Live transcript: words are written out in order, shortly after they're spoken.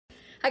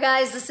Hi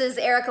guys, this is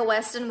Erica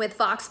Weston with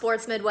Fox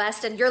Sports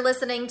Midwest, and you're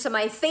listening to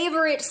my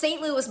favorite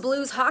St. Louis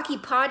Blues hockey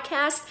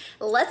podcast,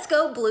 Let's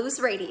Go Blues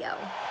Radio.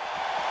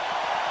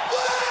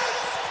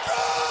 Let's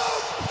go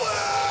Blues!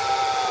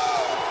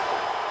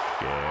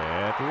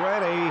 Get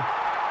ready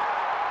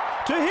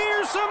to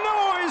hear some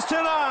noise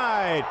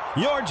tonight.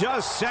 You're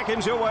just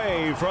seconds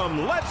away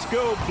from Let's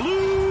Go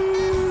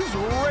Blues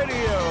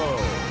Radio.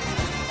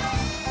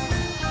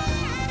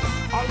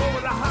 All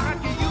over the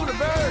hockey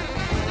universe.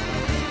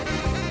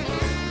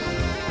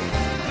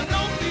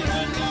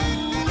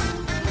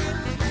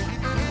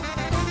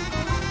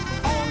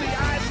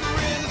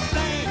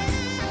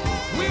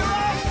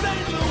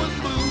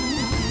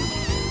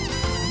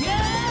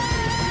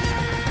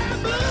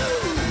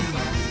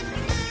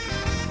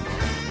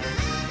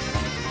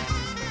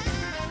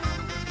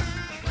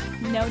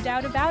 No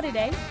doubt about it,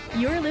 eh?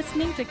 You're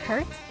listening to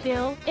Kurt,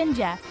 Bill, and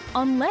Jeff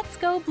on Let's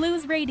Go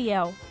Blues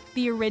Radio,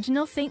 the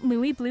original St.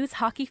 Louis Blues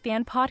hockey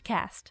fan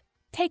podcast.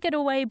 Take it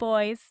away,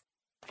 boys.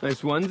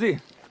 Nice onesie.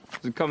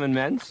 Does it come in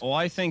men's? Oh,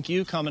 I think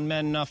you come in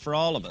men enough for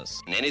all of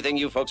us. And anything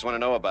you folks want to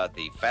know about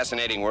the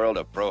fascinating world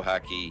of pro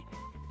hockey,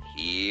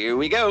 here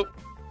we go.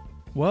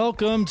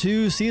 Welcome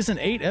to Season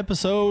 8,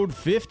 Episode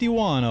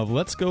 51 of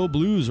Let's Go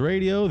Blues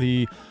Radio,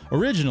 the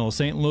original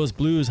St. Louis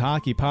Blues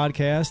hockey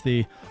podcast,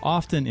 the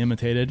often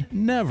imitated,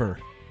 never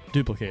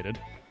duplicated,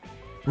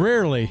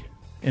 rarely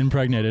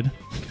impregnated.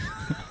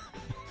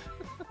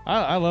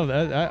 I love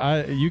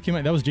that. You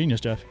came. That was genius,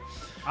 Jeff.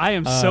 I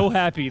am so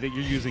happy that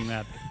you're using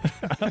that.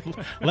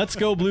 Let's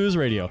Go Blues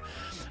Radio.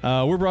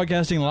 We're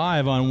broadcasting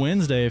live on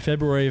Wednesday,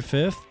 February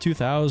 5th,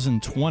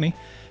 2020.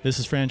 This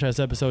is franchise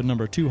episode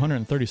number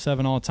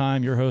 237 all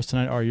time. Your hosts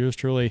tonight are yours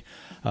truly,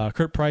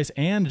 Kurt Price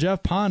and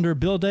Jeff Ponder.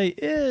 Bill Day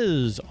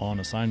is on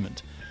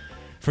assignment.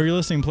 For your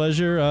listening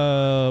pleasure,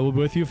 we'll be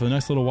with you for the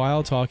next little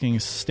while talking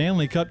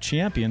Stanley Cup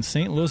champion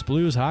St. Louis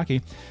Blues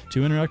hockey.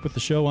 To interact with the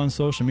show on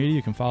social media,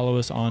 you can follow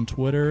us on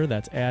Twitter.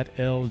 That's at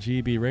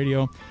LGB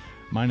Radio.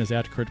 Mine is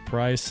at Kurt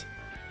Price.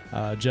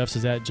 Jeff's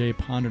is at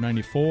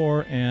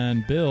JPonder94,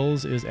 and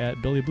Bill's is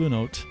at Billy Blue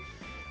Note.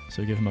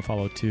 So give him a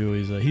follow too.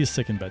 He's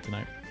sick in bed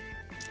tonight.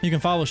 You can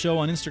follow the show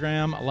on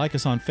Instagram, like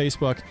us on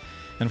Facebook,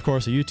 and of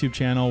course a YouTube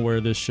channel where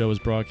this show is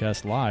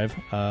broadcast live.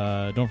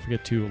 Don't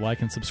forget to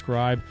like and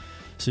subscribe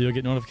so you'll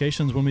get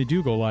notifications when we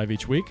do go live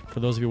each week.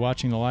 For those of you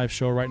watching the live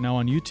show right now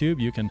on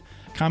YouTube, you can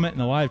comment in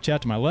the live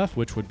chat to my left,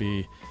 which would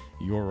be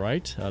your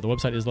right. The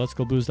website is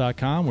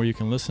letsgoblues.com, where you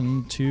can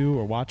listen to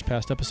or watch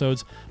past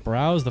episodes,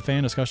 browse the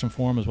fan discussion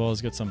forum, as well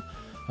as get some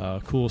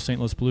cool St.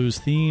 Louis Blues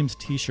themed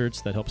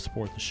t-shirts that help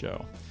support the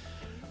show.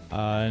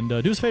 And do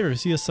us a favor,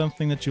 if you see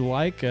something that you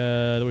like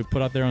that we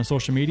put out there on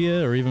social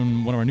media or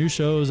even one of our new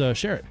shows,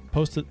 share it.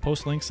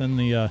 Post links in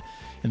the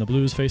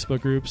Blues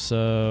Facebook groups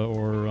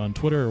or on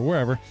Twitter or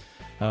wherever.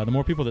 The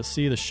more people that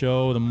see the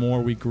show, the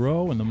more we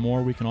grow and the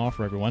more we can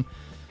offer everyone.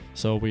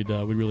 So we'd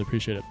really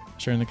appreciate it.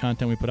 Sharing the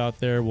content we put out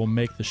there will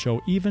make the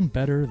show even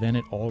better than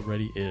it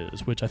already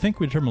is, which I think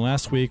we determined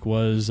last week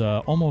was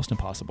almost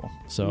impossible.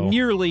 So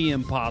nearly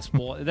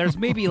impossible. There's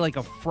maybe like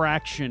a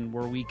fraction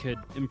where we could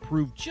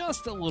improve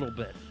just a little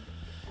bit.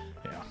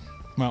 Yeah.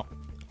 Well,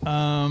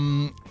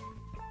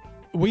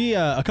 we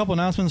a couple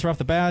announcements right off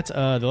the bat.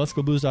 The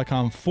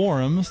letsgoblues.com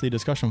forums, the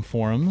discussion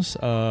forums,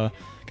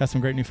 got some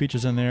great new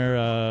features in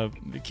there.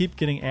 They keep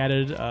getting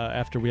added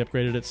after we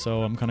upgraded it,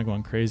 so I'm kind of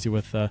going crazy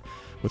with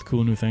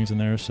cool new things in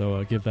there.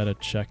 So give that a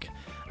check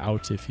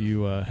out if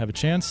you have a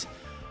chance.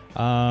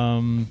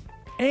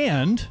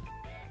 And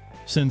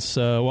since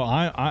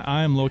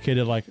I am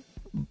located like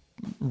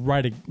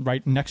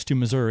right next to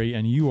Missouri,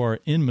 and you are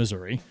in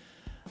Missouri.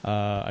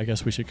 I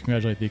guess we should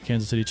congratulate the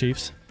Kansas City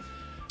Chiefs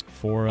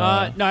for...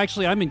 no,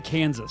 actually, I'm in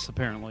Kansas,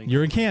 apparently.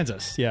 You're in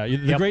Kansas, yeah.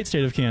 The great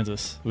state of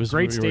Kansas.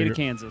 Great state of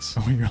Kansas.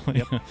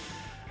 Really? Yep.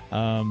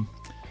 So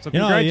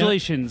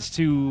congratulations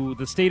to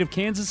the state of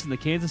Kansas and the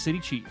Kansas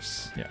City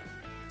Chiefs. Yeah.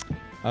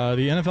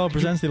 The NFL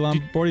presents the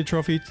Lombardi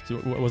Trophy.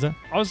 What was that?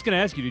 I was going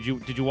to ask you,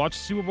 did you watch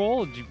the Super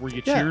Bowl? Were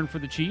you cheering for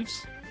the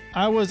Chiefs?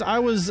 I was,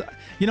 I'm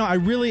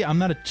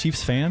not a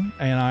Chiefs fan,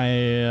 and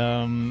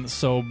I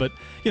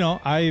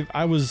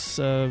was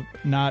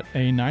not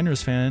a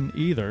Niners fan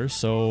either,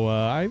 so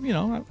I went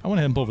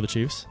ahead and pulled for the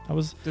Chiefs.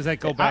 Does that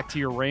go back to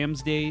your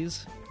Rams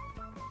days?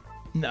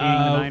 Being the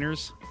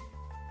Niners?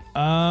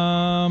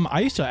 I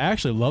used to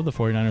actually love the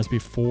 49ers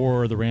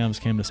before the Rams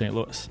came to St.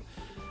 Louis.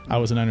 I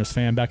was a Niners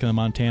fan back in the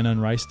Montana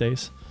and Rice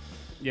days.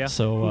 Yeah.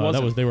 So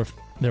they were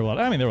a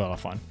lot of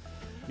fun.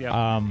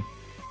 Yeah.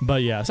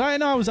 But yeah, so I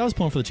was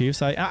pulling for the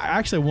Chiefs. I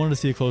actually wanted to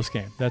see a close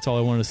game. That's all I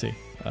wanted to see.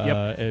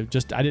 I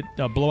did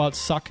blowouts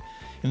suck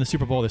in the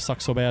Super Bowl. They suck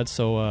so bad,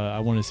 so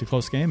I wanted to see a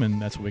close game,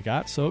 and that's what we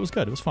got. So it was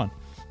good. It was fun.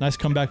 Nice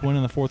comeback win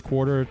in the fourth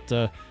quarter.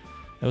 It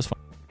was fun.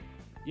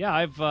 Yeah,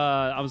 I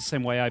was the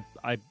same way.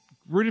 I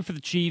rooted for the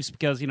Chiefs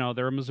because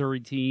they're a Missouri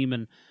team,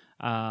 and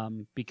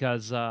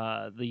because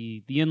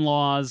the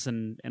in-laws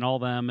and all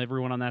them,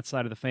 everyone on that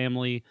side of the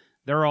family,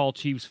 they're all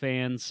Chiefs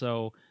fans.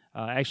 So.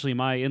 Actually,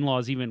 my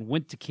in-laws even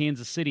went to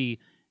Kansas City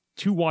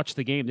to watch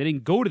the game. They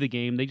didn't go to the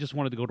game. They just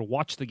wanted to go to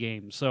watch the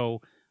game. So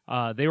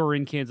They were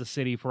in Kansas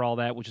City for all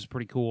that, which is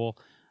pretty cool.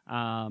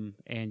 And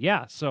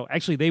yeah, so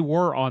actually they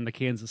were on the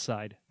Kansas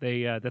side.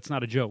 That's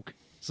not a joke.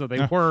 So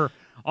they were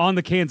on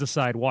the Kansas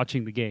side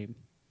watching the game.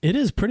 It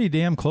is pretty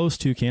damn close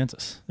to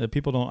Kansas. I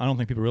don't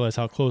think people realize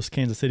how close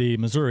Kansas City,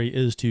 Missouri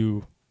is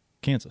to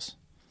Kansas.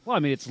 Well, I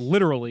mean, it's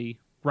literally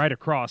right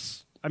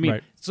across. I mean,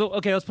 Right. So,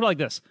 okay, let's put it like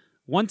this.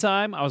 One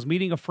time I was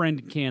meeting a friend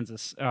in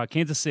Kansas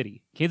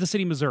City,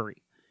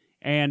 Missouri.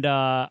 And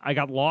I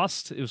got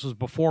lost. This was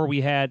before we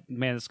had,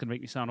 man, this is going to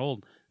make me sound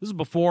old. This is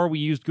before we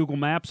used Google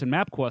Maps and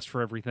MapQuest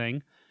for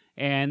everything.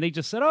 And they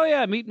just said, oh,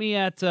 yeah, meet me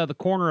at the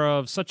corner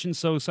of such and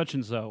so, such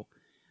and so.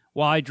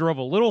 Well, I drove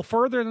a little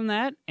further than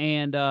that.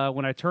 And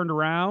when I turned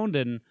around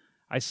and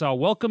I saw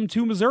Welcome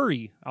to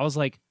Missouri, I was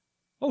like,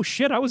 oh,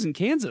 shit, I was in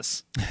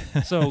Kansas.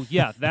 So,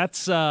 yeah,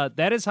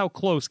 that is how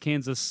close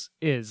Kansas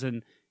is.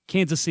 And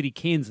Kansas City,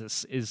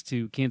 Kansas is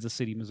to Kansas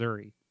City,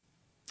 Missouri.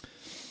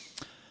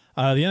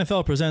 The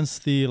NFL presents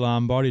the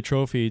Lombardi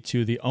Trophy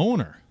to the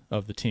owner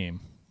of the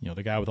team,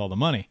 the guy with all the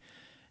money.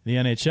 The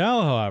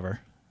NHL, however,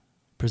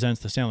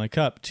 presents the Stanley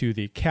Cup to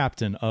the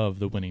captain of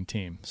the winning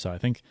team. So I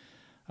think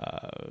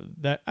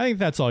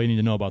that's all you need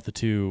to know about those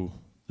two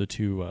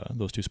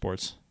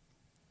sports,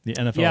 the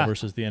NFL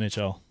versus the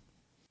NHL.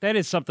 That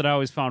is something I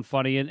always found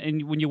funny.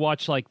 And when you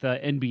watch like the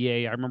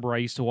NBA, I remember I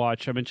used to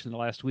watch. I mentioned it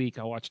last week.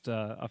 I watched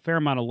a fair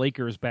amount of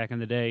Lakers back in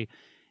the day,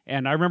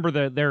 and I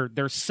remember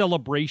their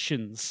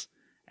celebrations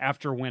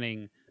after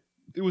winning.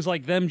 It was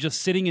like them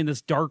just sitting in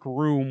this dark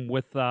room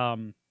with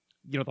the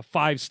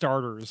 5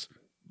 starters.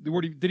 They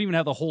didn't even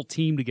have the whole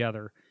team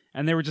together,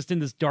 and they were just in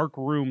this dark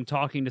room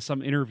talking to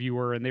some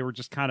interviewer, and they were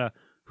just kind of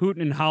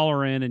hooting and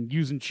hollering and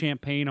using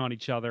champagne on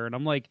each other. And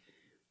I'm like,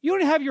 you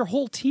don't have your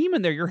whole team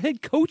in there. Your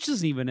head coach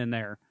isn't even in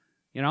there.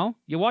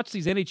 You watch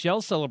these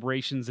NHL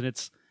celebrations, and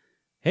it's,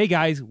 hey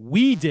guys,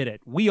 we did it.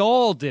 We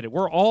all did it.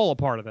 We're all a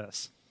part of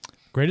this.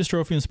 Greatest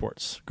trophy in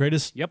sports.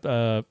 Greatest.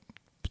 Yep.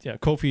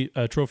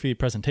 Trophy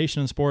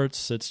presentation in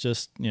sports. It's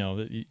just,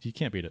 you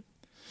can't beat it.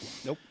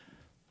 Nope.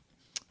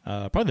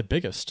 Probably the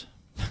biggest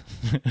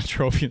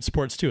trophy in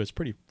sports, too. It's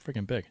pretty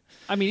freaking big.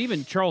 I mean,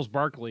 even Charles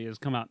Barkley has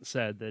come out and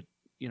said that,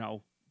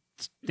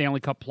 Stanley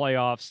Cup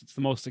playoffs, it's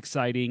the most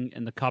exciting,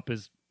 and the Cup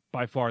is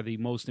by far the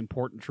most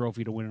important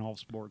trophy to win in all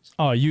sports.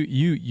 Oh,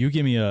 you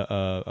give me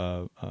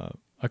a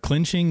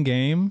clinching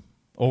game,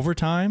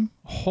 overtime,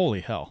 holy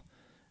hell.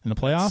 In the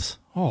playoffs?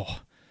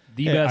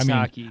 The best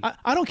hockey.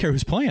 I don't care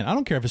who's playing. I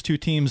don't care if it's two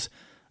teams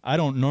I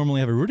don't normally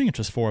have a rooting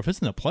interest for. If it's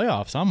in the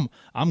playoffs,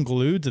 I'm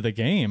glued to the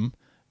game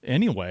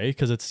anyway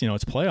because it's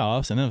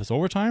playoffs, and then if it's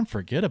overtime,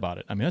 forget about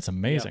it. I mean, that's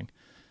amazing.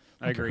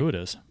 Yeah, I agree. Who it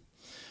is.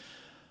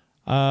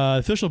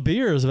 Official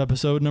beers of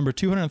episode number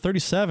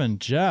 237.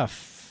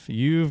 Jeff,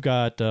 you've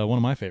got one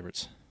of my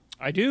favorites.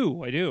 I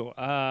do.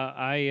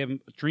 I am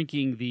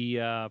drinking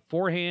the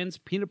Four Hands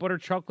Peanut Butter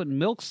Chocolate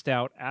Milk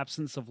Stout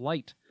Absence of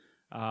Light.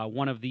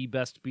 One of the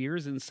best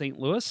beers in St.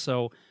 Louis.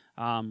 So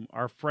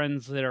our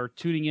friends that are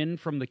tuning in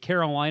from the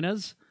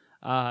Carolinas,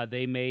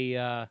 they may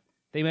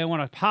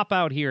want to pop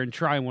out here and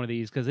try one of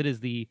these because it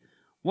is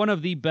one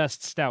of the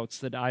best stouts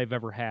that I've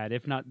ever had,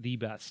 if not the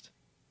best.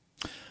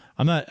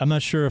 I'm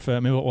not sure if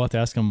maybe we'll have to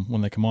ask them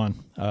when they come on.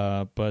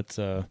 But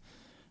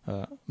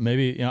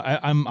maybe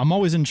I'm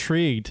always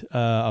intrigued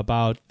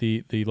about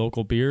the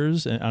local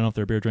beers. And I don't know if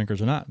they're beer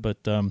drinkers or not,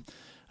 but doing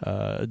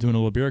a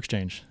little beer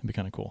exchange would be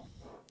kind of cool.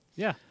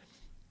 Yeah.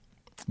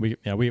 We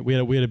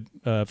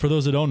had for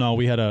those that don't know,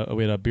 we had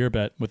a beer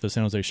bet with the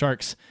San Jose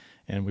Sharks,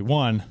 and we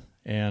won.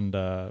 And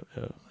it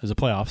was the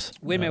playoffs.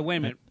 Wait a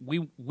minute.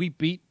 We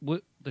beat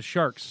the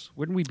Sharks.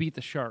 When did we beat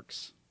the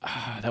Sharks?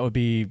 That would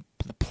be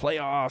the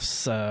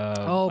playoffs.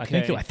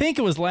 Okay. I think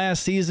it was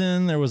last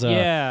season. There was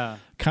a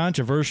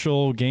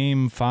controversial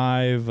Game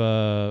 5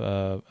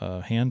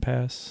 hand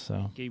pass.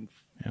 So Game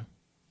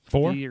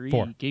 4?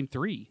 Game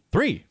 3.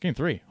 Game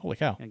 3. Holy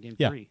cow. Yeah, Game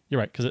 3. You're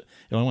right, because it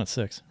only went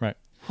 6. Right.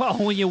 Well,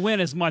 when you win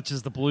as much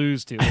as the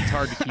Blues do, it's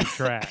hard to keep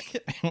track.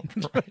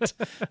 Right.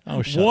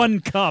 Oh, shut One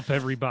up. cup,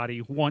 everybody.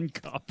 1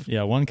 cup.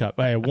 Yeah, 1 cup.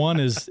 Hey, 1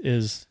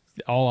 is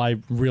all I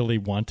really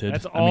wanted.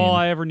 That's all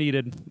I ever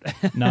needed.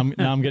 now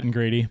I'm getting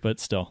greedy, but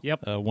still.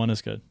 Yep. 1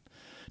 is good.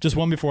 Just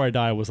 1 before I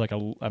die was like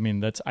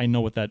I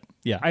know what that.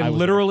 Yeah. I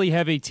literally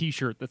have a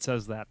T-shirt that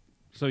says that.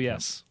 So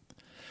yes.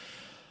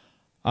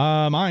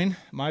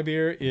 My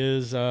beer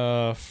is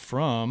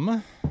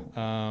from,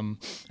 and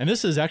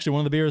this is actually one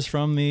of the beers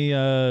from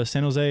the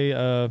San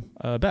Jose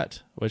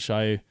bet, which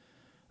I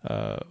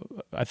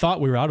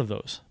thought we were out of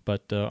those,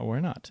 but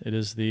we're not. It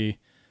is the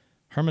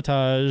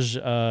Hermitage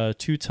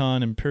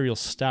 2-ton Imperial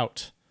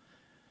Stout,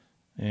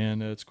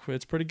 and it's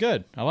pretty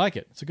good. I like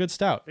it. It's a good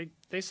stout.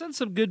 They sent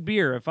some good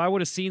beer. If I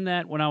would have seen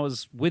that when I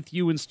was with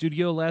you in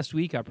studio last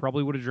week, I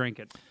probably would have drank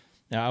it.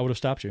 Yeah, I would have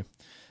stopped you.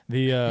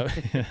 The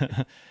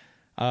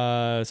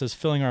it says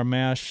filling our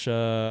mash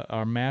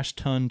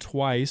tun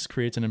twice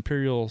creates an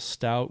imperial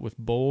stout with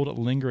bold,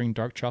 lingering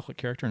dark chocolate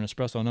character and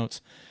espresso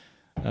notes.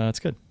 It's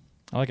good.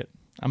 I like it.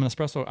 I'm a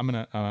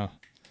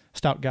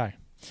stout guy.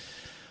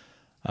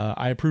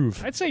 I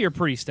approve. I'd say you're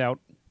pretty stout.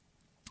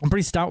 I'm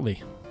pretty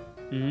stoutly.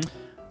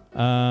 Mm-hmm.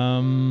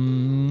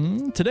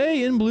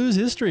 Today in Blues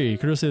history,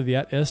 courtesy of the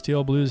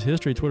 @STL Blues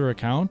History Twitter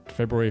account,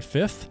 February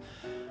 5th,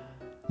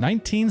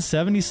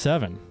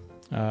 1977.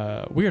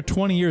 We are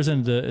 20 years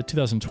into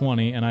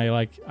 2020, and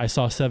I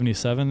saw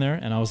 77 there,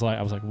 and I was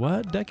like,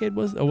 what decade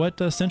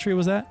what century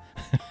was that?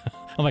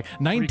 I'm like,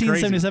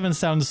 1977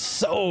 sounds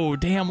so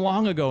damn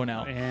long ago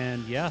now.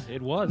 And yeah,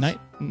 it was.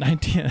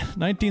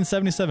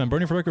 1977,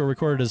 Bernie Federico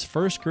recorded his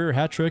first career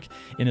hat trick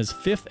in his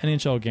 5th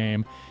NHL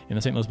game in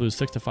the St. Louis Blues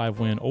 6-5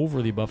 win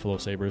over the Buffalo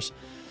Sabres.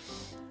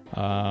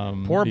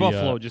 Poor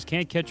Buffalo just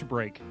can't catch a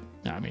break.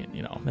 I mean,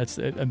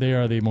 they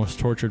are the most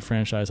tortured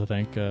franchise, I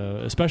think,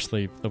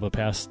 especially over the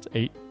past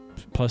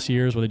 8+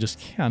 years, where they just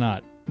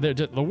cannot. They're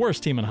just the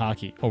worst team in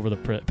hockey over the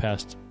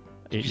past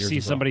 8 years. Did you see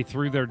somebody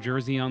threw their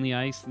jersey on the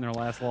ice in their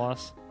last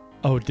loss?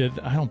 Oh, I don't.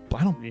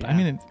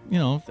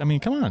 Yeah. I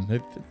mean, come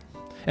on.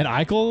 And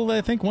Eichel,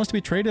 I think, wants to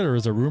be traded, or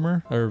is a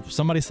rumor, or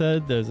somebody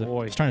said he's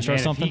trying to start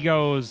something. If he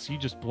goes, you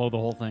just blow the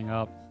whole thing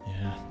up.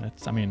 Yeah,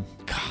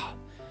 God.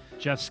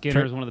 Jeff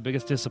Skinner is one of the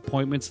biggest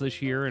disappointments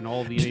this year in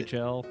all of the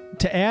NHL.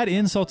 To add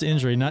insult to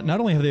injury, not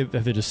only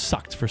have they just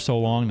sucked for so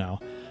long now,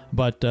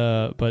 but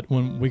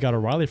when we got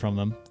O'Reilly from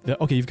them,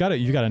 you've got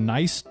a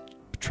nice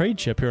trade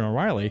chip here in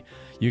O'Reilly.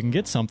 You can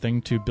get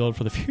something to build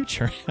for the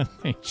future, and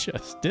they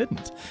just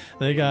didn't.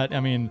 They got,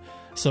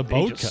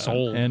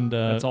 Sobotka and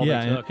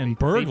and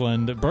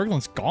Berglund.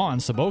 Berglund's gone.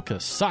 Sobotka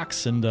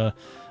sucks, and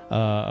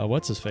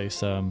what's his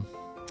face?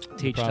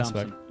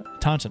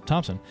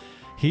 Thompson.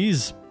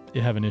 He's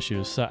having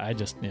issues. So I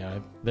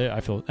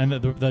feel, and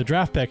the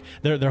draft pick,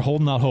 they're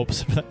holding out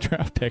hopes for that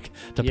draft pick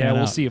to pan out. Yeah,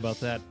 we'll see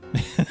about that.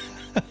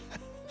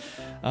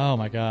 Oh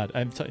my God,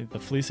 I'm telling you, the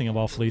fleecing of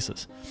all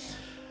fleeces.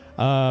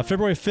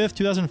 February 5th,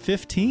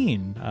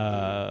 2015,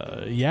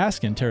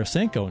 Yaskin,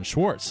 Tarasenko, and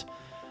Schwartz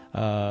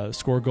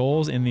score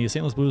goals in the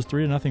St. Louis Blues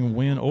 3-0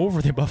 win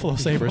over the Buffalo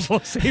Sabres.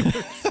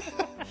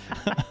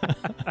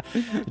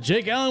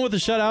 Jake Allen with a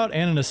shutout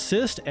and an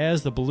assist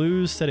as the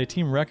Blues set a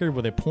team record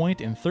with a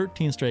point in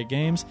 13 straight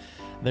games.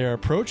 They're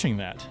approaching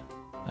that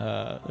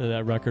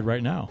record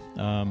right now,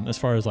 as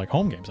far as like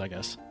home games, I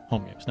guess.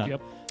 Home games, not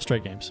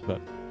straight games.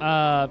 But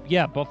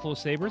Buffalo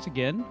Sabres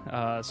again.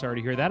 Sorry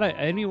to hear that.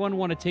 Anyone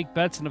want to take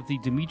bets on if the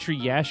Dmitry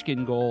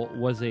Yashkin goal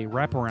was a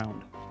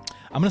wraparound?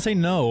 I'm going to say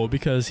no,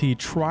 because he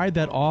tried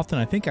that often.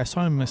 I think I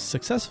saw him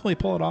successfully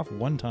pull it off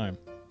one time.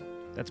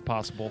 That's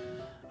possible.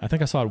 I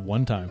think I saw it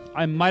one time.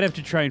 I might have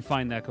to try and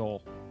find that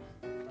goal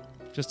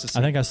just to see.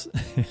 I think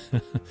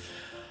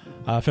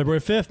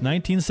February 5th,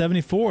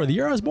 1974, the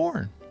year I was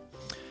born.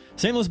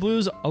 St. Louis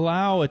Blues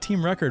allow a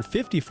team record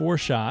 54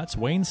 shots.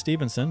 Wayne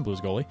Stevenson,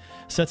 Blues goalie,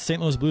 sets St.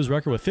 Louis Blues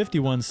record with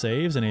 51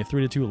 saves and a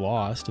 3-2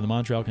 loss to the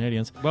Montreal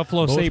Canadiens.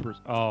 Buffalo Sabres.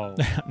 Oh.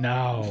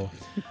 No.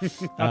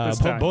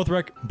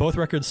 Both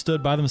records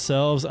stood by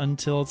themselves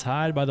until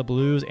tied by the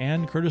Blues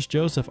and Curtis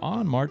Joseph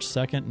on March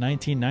 2nd,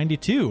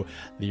 1992,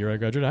 the year I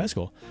graduated high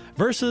school,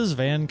 versus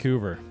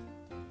Vancouver.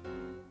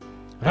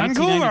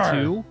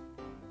 Vancouver!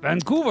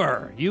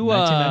 You,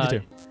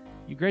 1992.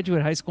 You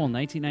graduated high school in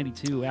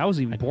 1992. I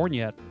wasn't even born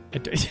yet.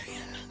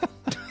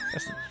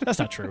 That's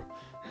not true.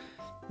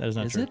 That is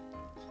not true. Is it?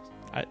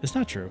 It's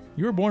not true.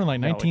 You were born in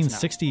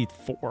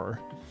 1964.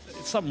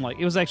 It's something like,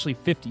 it was actually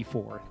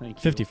 54. Thank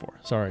you.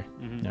 54. Sorry.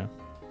 Mm-hmm.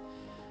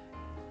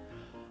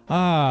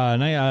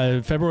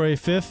 Yeah. February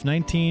 5th,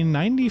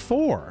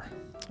 1994.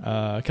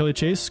 Kelly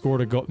Chase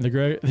scored a goal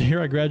the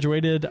year I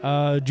graduated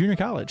junior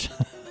college.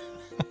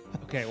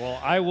 Okay,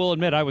 well, I will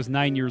admit I was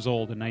 9 years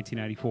old in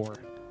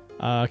 1994.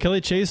 Kelly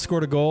Chase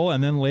scored a goal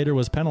and then later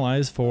was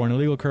penalized for an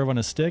illegal curve on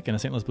his stick in a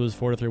St. Louis Blues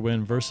 4-3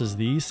 win versus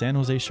the San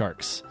Jose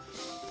Sharks.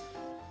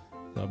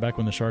 So back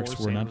when the Sharks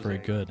were not very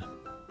good.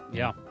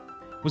 Yeah.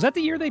 Was that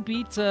the year they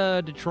beat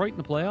Detroit in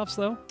the playoffs,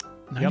 though?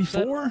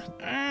 94?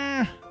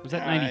 Was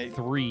that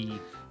 93?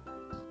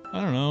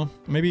 I don't know.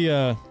 Maybe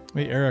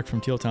Eric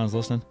from Teal Town's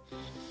listening.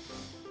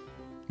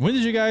 When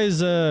did you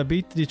guys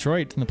beat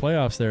Detroit in the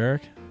playoffs there,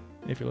 Eric?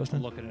 If you're listening.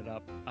 I'm looking it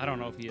up. I don't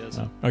know if he is.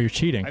 Oh, you're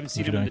cheating. I haven't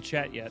seen him in the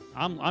chat yet.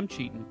 I'm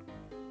cheating.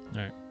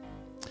 All right.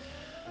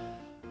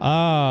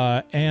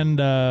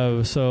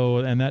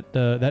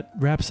 That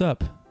wraps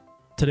up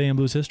today in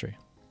Blues history.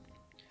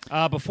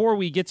 Before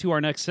we get to our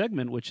next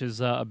segment, which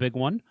is a big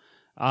one,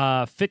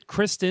 Fit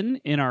Kristen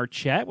in our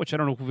chat, which I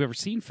don't know if we've ever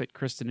seen Fit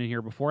Kristen in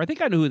here before. I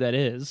think I know who that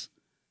is,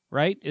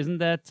 right? Isn't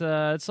that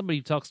somebody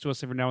who talks to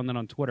us every now and then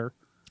on Twitter?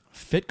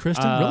 Fit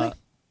Kristen, really?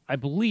 I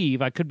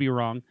believe. I could be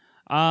wrong.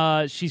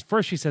 She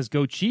says,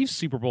 "Go Chiefs,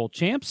 Super Bowl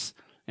champs,"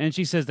 and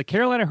she says the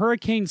Carolina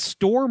Hurricanes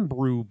Storm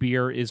Brew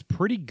beer is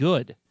pretty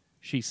good.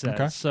 She says,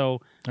 okay.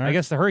 So right. I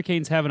guess the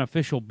Hurricanes have an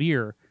official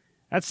beer.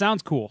 That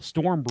sounds cool.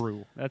 Storm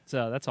Brew. That's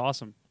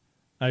awesome.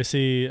 I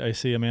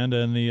see Amanda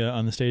in the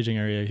on the staging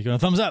area. You got a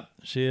thumbs up.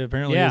 She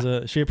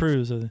apparently she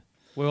approves of it.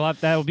 Well,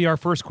 that will be our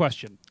first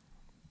question.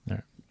 All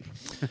right.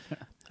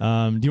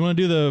 Do you want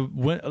to do the?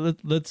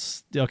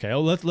 Let's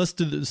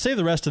save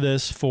the rest of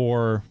this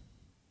for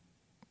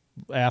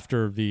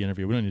after the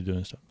interview. We don't need to do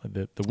this stuff.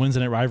 The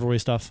Wednesday night rivalry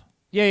stuff.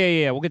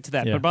 Yeah. We'll get to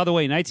that. Yeah. But by the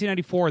way,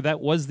 1994, that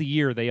was the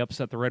year they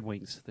upset the Red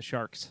Wings, the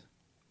Sharks.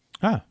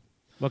 Ah,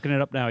 Looking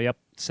it up now. Yep,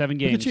 7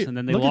 Look at games, you. and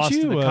then they Look at lost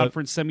you, in the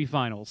conference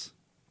semifinals.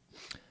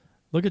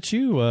 Look at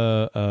you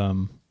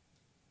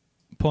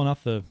pulling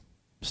off the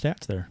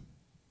stats there.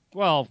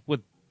 Well,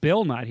 with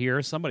Bill not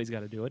here, somebody's got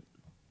to do it.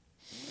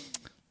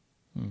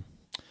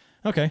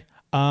 Okay.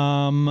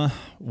 I'm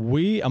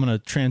going to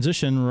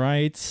transition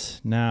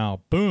right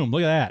now. Boom.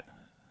 Look at that.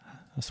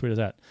 How sweet is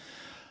that?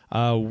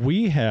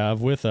 We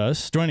have with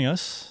us, joining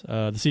us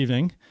this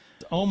evening,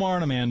 Omar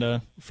and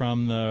Amanda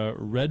from the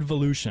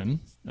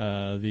Redvolution,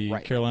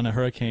 the Carolina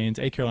Hurricanes,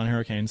 Carolina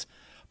Hurricanes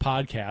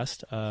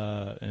podcast,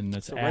 and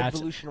that's the at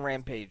Redvolution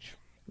Rampage.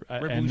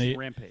 Revolution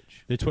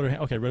Rampage. The Twitter,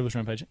 Revolution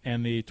Rampage,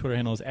 and the Twitter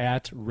handle is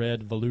at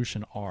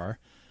RedvolutionR.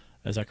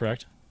 Is that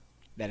correct?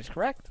 That is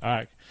correct. All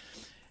right.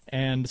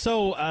 And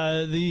so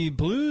the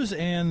Blues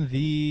and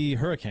the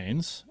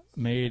Hurricanes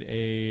made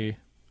a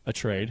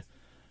trade.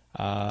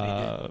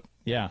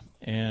 Yeah,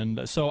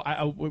 and so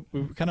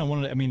we kind of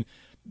wanted to, I mean,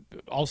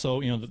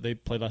 also, they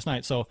played last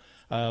night. So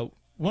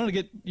wanted to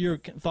get your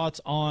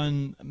thoughts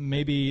on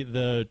maybe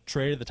the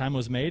trade at the time it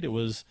was made. It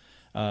was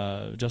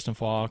Justin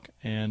Faulk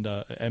and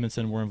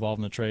Edmundson were involved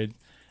in the trade.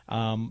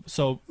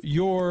 So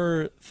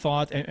your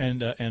thought,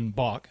 and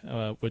Bach,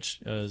 which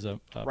is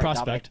a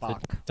prospect,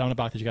 Dominic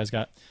Bach that you guys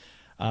got.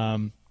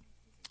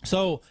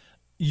 So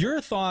your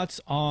thoughts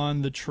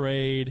on the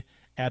trade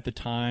at the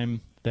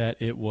time that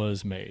it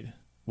was made.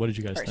 What did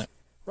you guys think?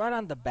 Right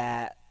on the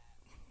bat,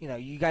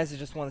 you guys have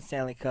just won the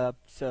Stanley Cup,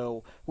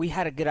 so we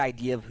had a good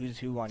idea of who's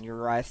who on your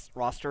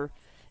roster,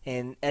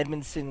 and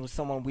Edmundson was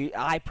someone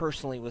I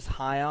personally was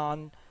high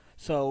on.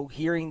 So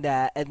hearing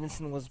that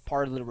Edmundson was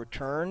part of the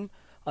return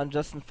on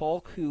Justin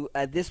Faulk, who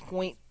at this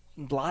point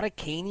a lot of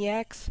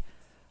Caniacs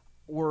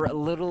were a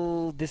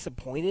little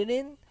disappointed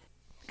in,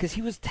 because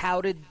he was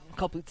touted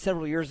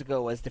several years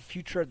ago as the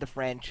future of the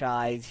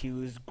franchise. He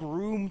was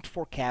groomed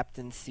for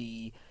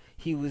captaincy.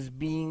 He was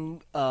he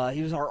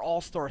was our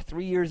all-star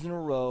 3 years in a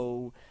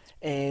row,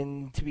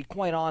 and to be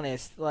quite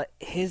honest,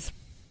 his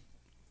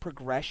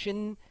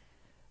progression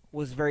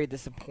was very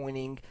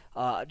disappointing.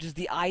 Just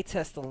the eye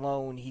test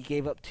alone, he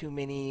gave up too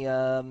many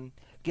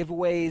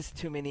giveaways,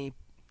 too many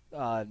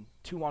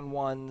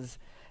 2-on-1s,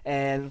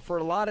 and for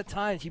a lot of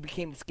times he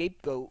became the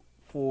scapegoat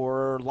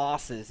for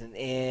losses.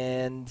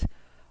 And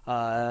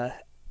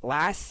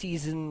last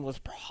season was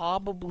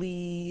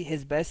probably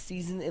his best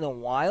season in a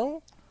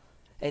while.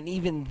 And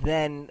even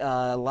then,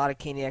 a lot of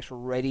Caniacs were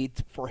ready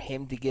for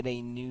him to get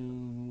a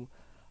new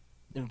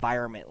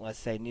environment, let's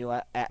say, new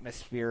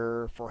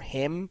atmosphere for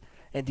him.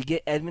 And to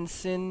get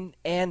Edmundson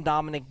and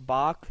Dominic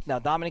Bach. Now,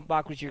 Dominic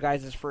Bach was your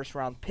guys'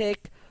 first-round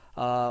pick.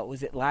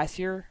 Was it last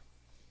year?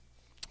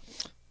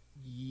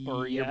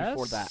 Or a year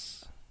before that?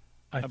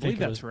 I believe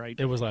that's right.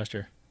 It was last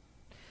year.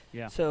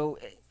 Yeah. So,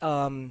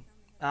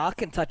 I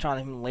can touch on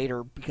him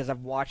later because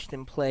I've watched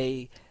him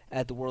play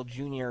at the World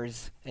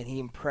Juniors, and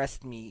he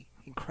impressed me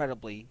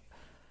incredibly.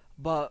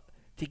 But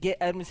to get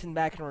Edmundson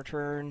back in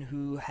return,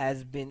 who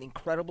has been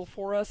incredible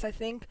for us, I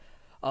think.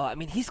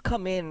 He's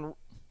come in,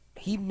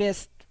 he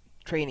missed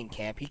training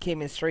camp. He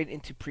came in straight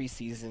into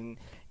preseason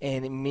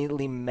and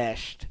immediately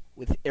meshed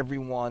with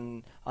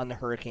everyone on the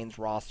Hurricanes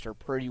roster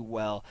pretty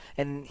well.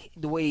 And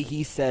the way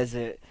he says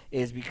it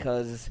is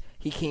because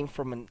he came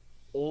from an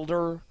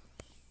older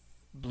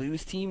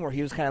Blues team where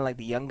he was kind of like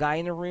the young guy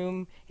in the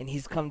room, and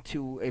he's come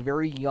to a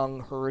very young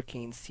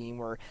Hurricanes team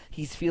where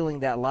he's feeling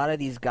that a lot of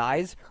these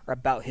guys are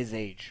about his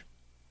age.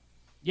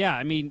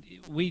 Yeah,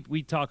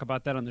 we talk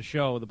about that on the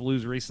show. The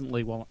Blues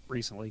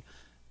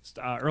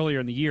earlier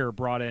in the year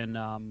brought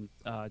in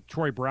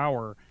Troy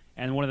Brouwer,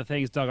 and one of the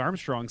things Doug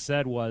Armstrong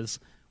said was,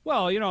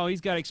 well, he's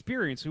got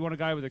experience. We want a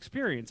guy with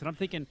experience. And I'm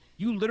thinking,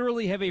 you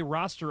literally have a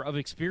roster of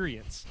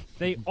experience.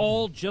 They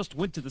all just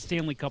went to the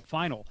Stanley Cup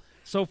final.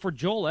 So for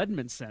Joel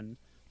Edmundson,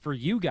 for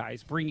you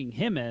guys, bringing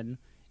him in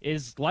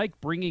is like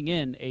bringing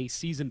in a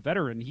seasoned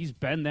veteran. He's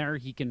been there.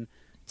 He can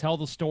tell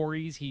the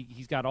stories.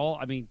 He's got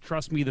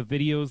trust me, the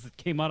videos that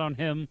came out on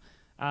him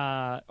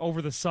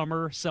over the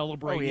summer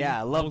celebrating. Oh, yeah,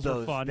 I love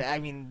those. Were fun.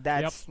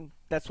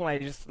 That's when I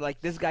just,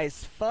 this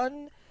guy's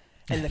fun,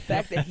 and the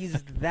fact that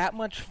he's that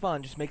much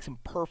fun just makes him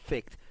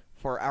perfect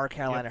for our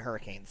Carolina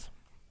Hurricanes.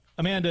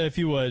 Amanda, if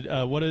you would,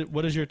 what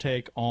is your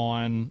take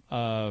on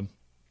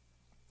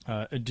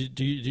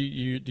do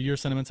your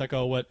sentiments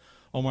echo what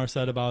Omar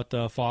said about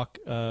Faulk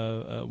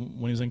when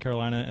he was in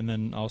Carolina, and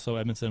then also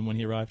Edmundson when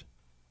he arrived?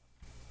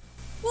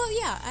 Well,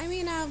 yeah.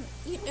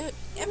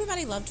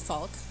 Everybody loved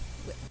Faulk.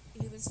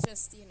 He was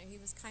just, he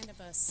was kind of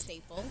a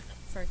staple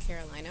for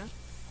Carolina.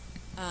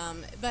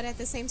 But at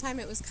the same time,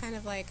 it was kind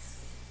of like,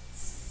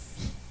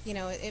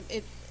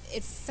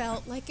 it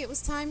felt like it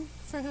was time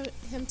for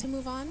him to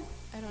move on.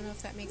 I don't know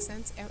if that makes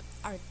sense.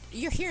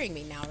 You're hearing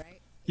me now, right?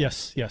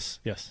 Yes.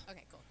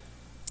 Okay, cool.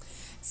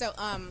 So,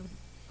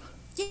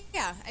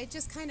 yeah, it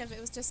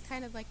was just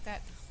kind of like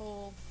that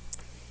whole,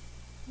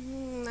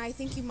 I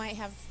think you might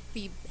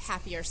be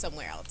happier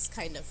somewhere else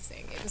kind of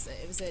thing.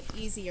 It was an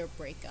easier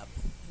breakup,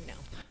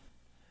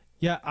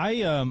 Yeah,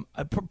 I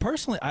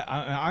personally,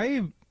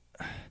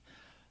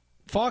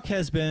 Faulk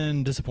has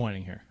been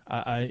disappointing here.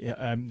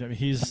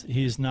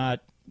 He's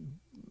not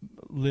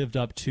lived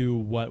up to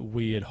what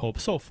we had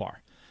hoped so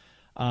far.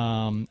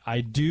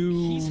 I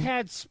do. He's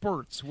had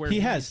spurts where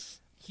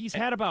he's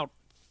had about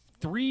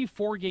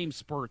 3-4 game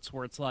spurts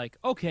where it's like,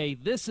 okay,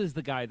 this is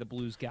the guy the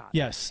Blues got.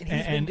 Yes, and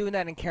he's been doing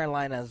that in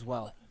Carolina as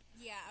well.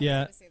 Yeah, I was yeah.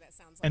 gonna say that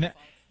sounds like Faulk.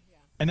 Yeah.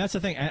 And that's the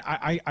thing.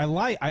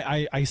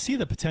 I see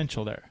the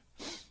potential there.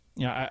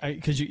 Yeah,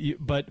 because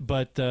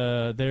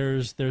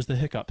there's the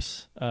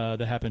hiccups that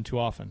happen too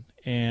often,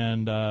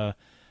 and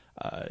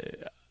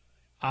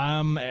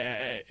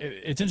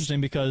it's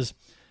interesting because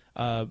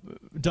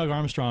Doug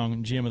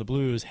Armstrong, GM of the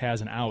Blues,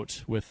 has an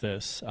out with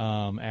this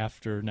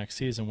after next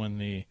season when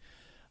the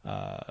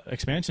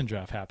expansion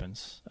draft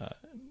happens.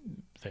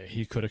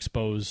 He could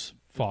expose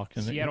Faulk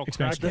in the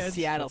expansion draft. The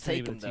Seattle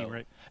take him, though.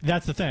 Right?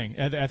 That's the thing.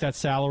 At that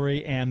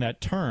salary and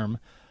that term,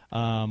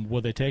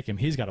 will they take him?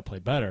 He's got to play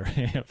better.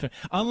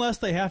 Unless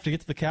they have to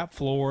get to the cap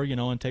floor,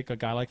 and take a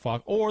guy like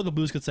Faulk. Or the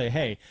Blues could say,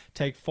 hey,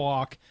 take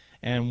Faulk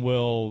and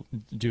we'll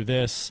do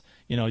this.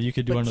 You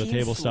could do under the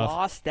table stuff.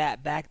 Lost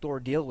that backdoor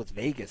deal with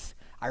Vegas.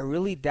 I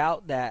really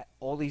doubt that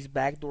all these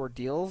backdoor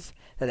deals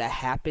that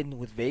happened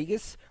with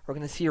Vegas are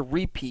going to see a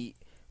repeat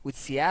with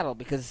Seattle,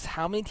 because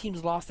how many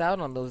teams lost out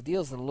on those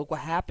deals, and look what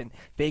happened.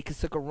 Vegas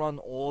took a run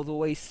all the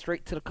way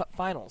straight to the Cup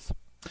Finals.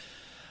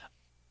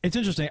 It's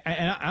interesting,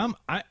 and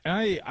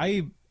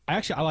I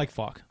actually like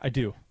Faulk. I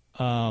do,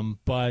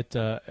 but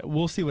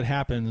we'll see what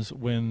happens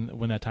when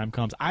that time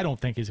comes. I don't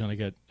think he's going to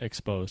get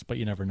exposed, but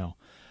you never know.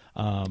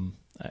 I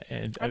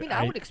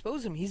would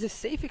expose him. He's a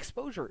safe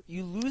exposure.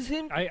 You lose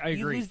him, I agree.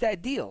 You lose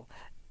that deal.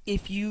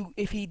 If you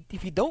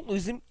don't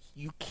lose him,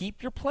 you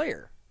keep your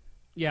player.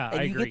 Yeah, and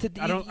I you agree. Get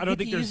to, I don't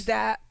think use there's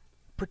that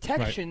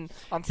protection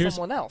on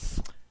someone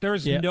else.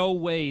 There's no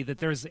way that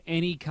there's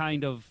any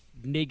kind of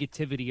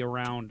negativity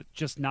around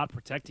just not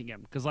protecting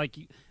him, because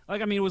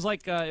it was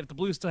like if the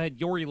Blues still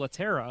had Yori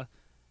Laterra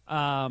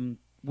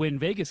when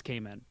Vegas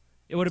came in,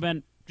 it would have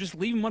been just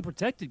leave him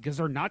unprotected because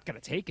they're not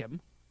going to take him.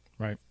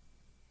 Right.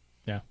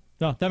 Yeah.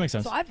 No, that makes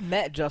sense. So I've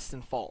met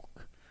Justin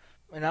Faulk,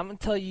 and I'm going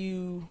to tell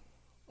you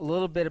a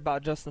little bit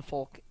about Justin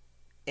Faulk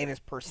and his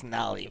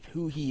personality, of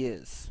who he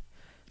is.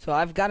 So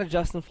I've got a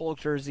Justin Faulk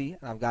jersey,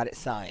 and I've got it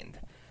signed.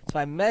 So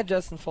I met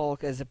Justin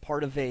Faulk as a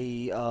part of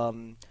a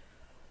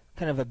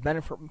kind of a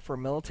benefit for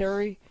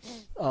military.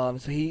 So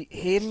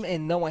him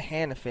and Noah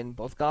Hannafin,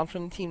 both gone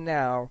from the team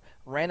now,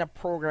 ran a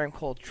program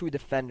called True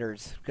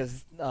Defenders,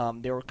 because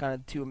they were kind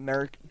of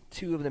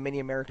two of the many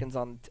Americans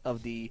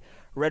of the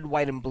red,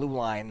 white, and blue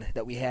line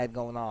that we had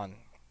going on.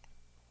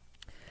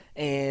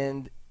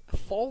 And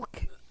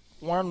Faulk,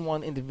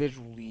 one-on-one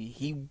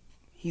individually,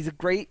 he's a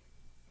great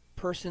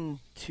person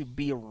to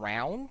be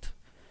around.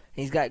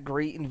 He's got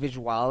great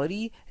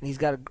individuality, and he's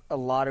got a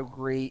lot of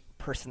great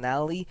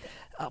personality.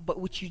 But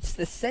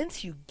the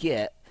sense you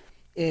get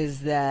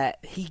is that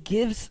he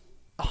gives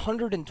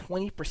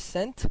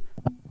 120%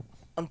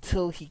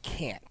 until he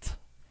can't.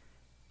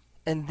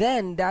 And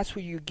then that's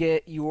where you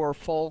get your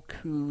Faulk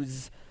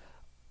who's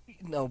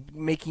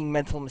making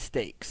mental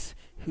mistakes,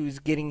 who's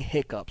getting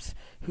hiccups,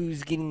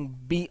 who's getting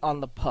beat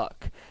on the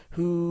puck,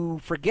 who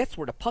forgets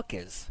where the puck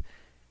is.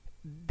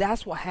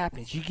 That's what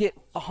happens. You get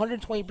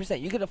 120%.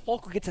 You get a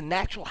Faulk who gets a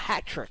natural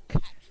hat trick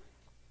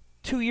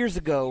 2 years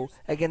ago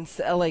against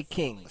the LA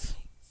Kings.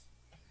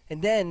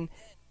 And then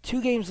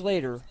 2 games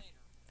later,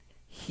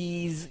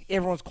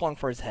 everyone's calling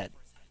for his head.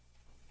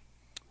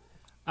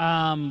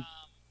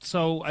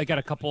 So I got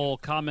a couple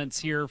comments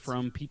here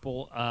from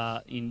people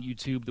in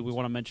YouTube that we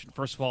want to mention.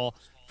 First of all,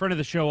 friend of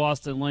the show,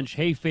 Austin Lynch.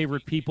 Hey,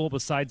 favorite people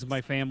besides my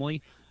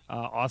family.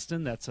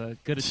 Austin, that's a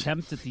good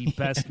attempt at the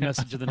best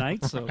message of the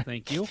night, so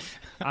thank you.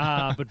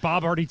 But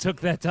Bob already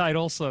took that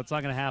title, so it's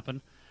not going to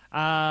happen.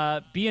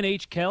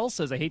 B&H Kell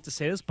says, I hate to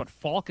say this, but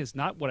Faulk is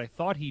not what I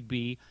thought he'd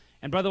be.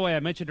 And by the way, I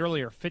mentioned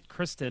earlier, Fit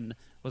Kristen,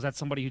 was that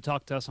somebody who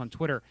talked to us on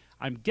Twitter?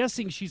 I'm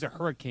guessing she's a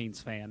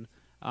Hurricanes fan.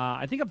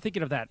 I think I'm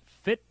thinking of that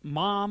Fit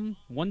Mom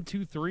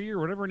 123 or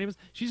whatever her name is.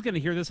 She's going to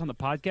hear this on the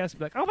podcast and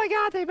be like, oh my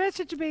God, they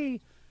messaged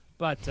me.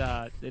 But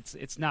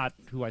it's not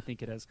who I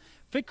think it is.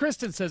 Fit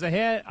Kristen says, I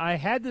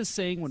had this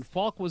saying when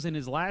Faulk was in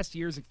his last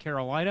years at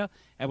Carolina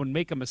and would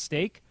make a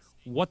mistake,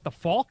 what the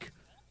Faulk?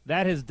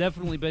 That has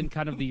definitely been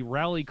kind of the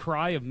rally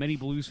cry of many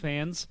Blues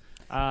fans.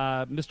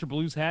 Mr.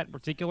 Blues Hat in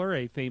particular,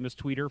 a famous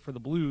tweeter for the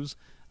Blues.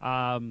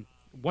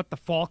 What the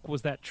Faulk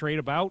was that trade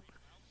about?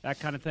 That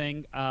kind of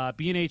thing.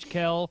 B&H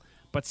Kell,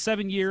 but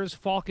 7 years,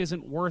 Faulk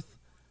isn't worth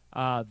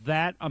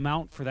that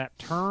amount for that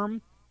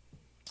term.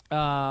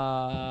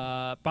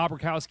 Bob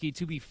Rakowski,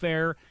 to be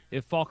fair,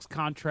 if Faulk's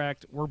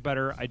contract were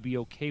better, I'd be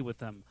okay with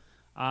them.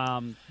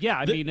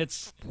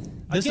 It's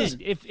again,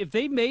 if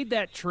they made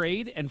that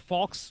trade and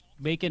Faulk's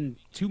making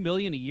 $2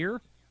 million a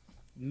year,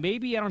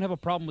 maybe I don't have a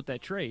problem with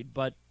that trade.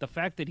 But the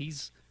fact that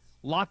he's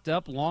locked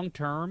up long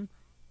term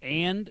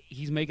and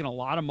he's making a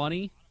lot of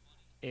money,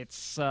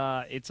 it's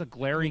a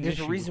glaring issue.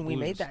 There's a reason we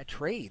made that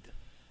trade.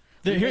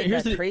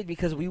 Here's the trade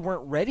because we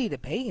weren't ready to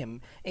pay him,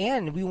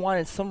 and we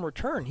wanted some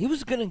return. He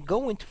was going to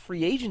go into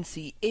free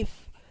agency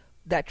if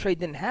that trade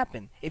didn't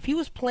happen. If he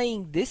was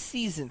playing this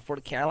season for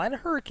the Carolina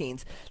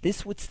Hurricanes,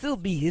 this would still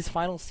be his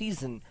final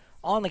season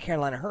on the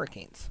Carolina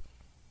Hurricanes.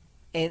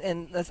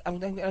 And I'm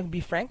going to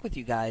be frank with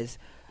you guys.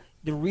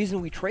 The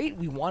reason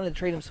we wanted to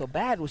trade him so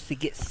bad was to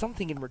get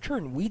something in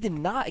return. We did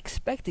not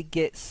expect to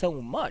get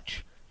so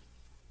much.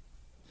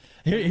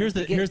 Here's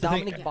the thing.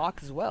 Dominic Bach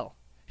as well.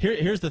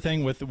 Here's the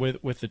thing with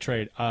the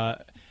trade.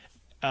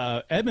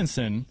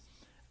 Edmundson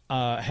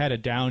had a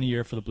down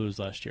year for the Blues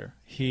last year.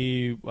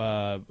 He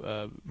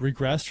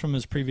regressed from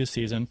his previous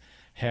season.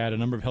 Had a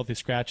number of healthy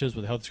scratches,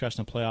 with a healthy scratch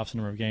in the playoffs, a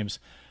number of games.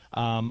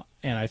 And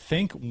I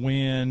think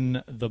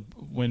the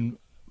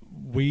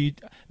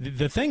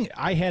thing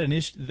I had an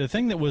issue, the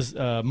thing that was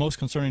most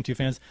concerning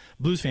to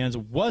Blues fans,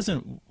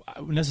 wasn't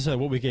necessarily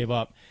what we gave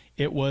up.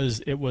 It was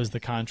the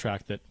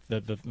contract, that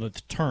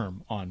the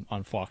term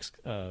on Faulk's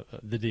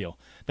the deal.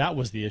 That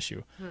was the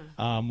issue.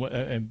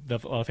 And a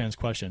lot of fans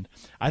questioned.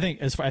 I think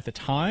at the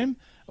time,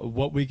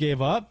 what we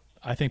gave up,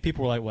 I think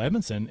people were like, well,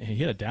 Edmundson, he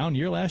had a down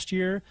year last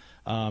year.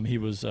 He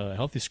was a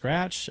healthy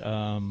scratch.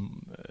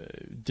 Didn't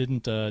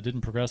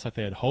progress like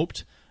they had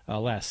hoped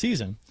last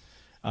season.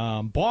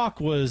 Bach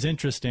was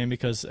interesting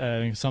because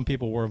some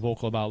people were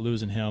vocal about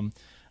losing him,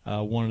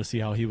 wanted to see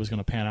how he was going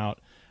to pan out.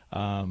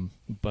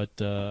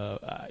 But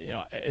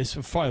as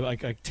far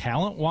like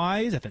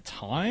talent-wise, at the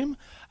time,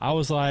 I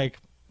was like,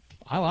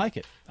 I like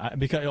it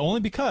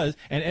because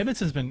and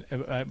Edmundson's been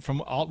from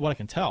what I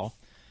can tell,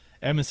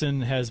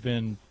 Edmundson has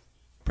been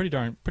pretty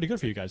good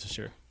for you guys this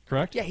year.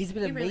 Correct? Yeah, he's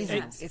been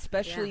amazing,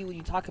 especially when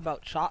you talk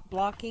about shot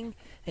blocking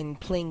and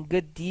playing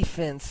good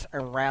defense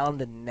around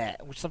the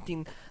net, which is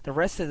something the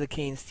rest of the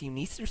Canes team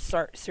needs to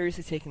start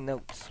seriously taking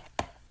notes.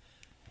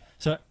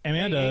 So,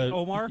 Amanda, hey,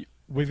 Omar,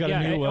 we've got a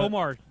new...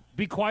 Omar,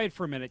 be quiet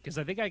for a minute, because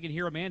I think I can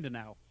hear Amanda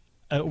now.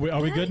 Are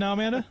we good now,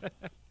 Amanda?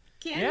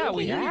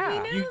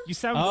 You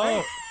sound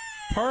great.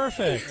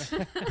 Perfect.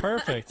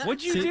 Perfect.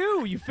 What'd you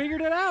do? You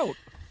figured it out.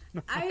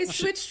 I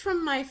switched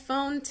from my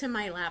phone to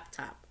my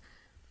laptop.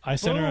 I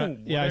sent her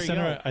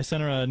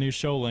a new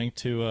show link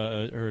to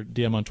her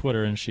DM on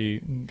Twitter, and she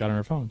got on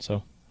her phone.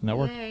 So that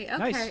worked. Yay,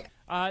 okay.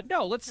 Nice.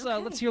 No,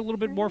 let's hear a little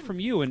bit more from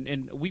you,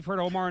 and we've heard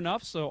Omar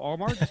enough. So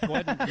Omar, just go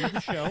ahead and do the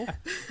show.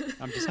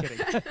 I'm just kidding.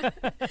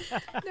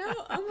 No,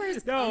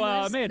 Omar's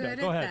Amanda, good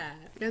go at ahead. that.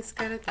 That's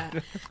good at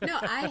that. No,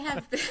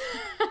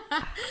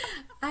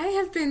 I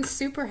have been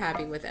super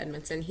happy with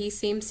Edmundson. He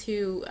seems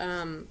to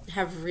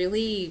have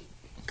really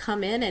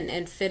come in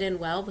and fit in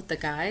well with the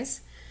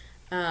guys.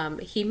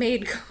 He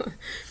made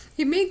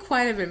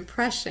quite an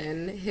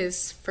impression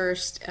his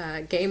first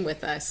game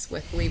with us,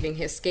 with leaving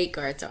his skate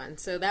guards on.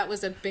 So that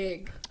was a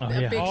big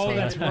thing.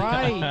 That's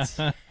right.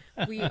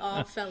 We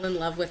all fell in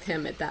love with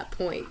him at that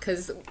point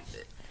because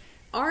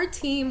our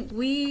team,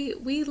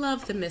 we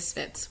love the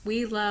misfits.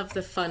 We love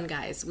the fun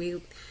guys.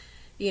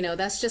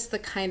 That's just the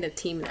kind of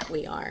team that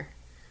we are.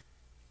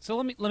 So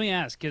let me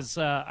ask, because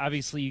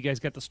obviously you guys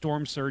got the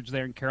storm surge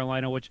there in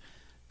Carolina, which,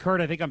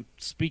 Kurt, I think I'm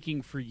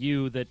speaking for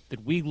you that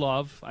we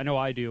love. I know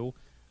I do.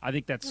 I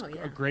think that's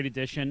a great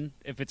addition.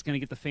 If it's going to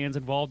get the fans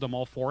involved, I'm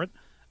all for it.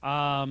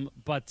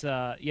 But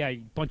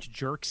a bunch of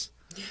jerks.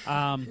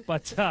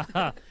 But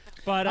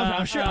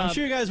I'm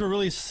sure you guys were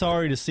really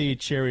sorry to see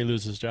Cherry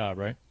lose his job,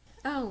 right?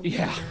 Oh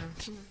yeah.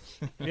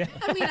 Yeah.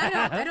 I mean,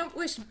 I don't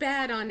wish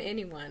bad on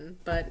anyone,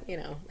 but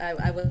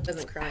I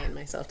wasn't crying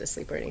myself to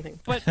sleep or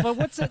anything. But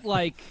what's it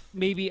like?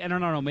 Maybe I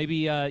don't know.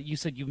 Maybe you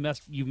said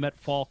you've met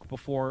Faulk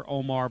before,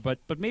 Omar, but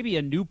maybe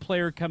a new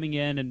player coming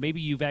in, and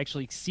maybe you've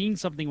actually seen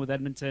something with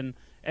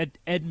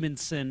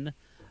Edmundson.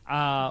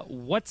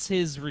 What's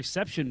his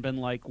reception been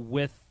like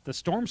with the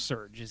storm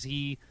surge? Is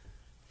he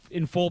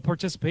in full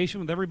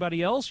participation with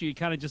everybody else, or you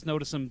kind of just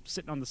notice him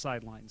sitting on the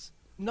sidelines?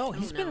 No,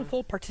 he's been in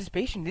full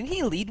participation. Didn't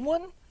he lead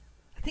one?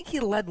 I think he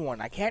led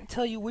one. I can't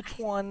tell you which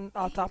one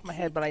off the top of my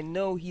head, but I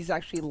know he's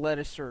actually led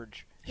a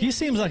surge. He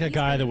seems like a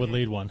guy that would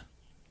lead one.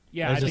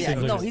 Yeah,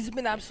 he's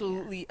been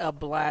absolutely a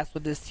blast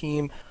with this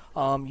team.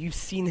 You've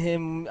seen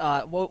him.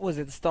 What was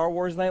it? Star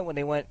Wars night when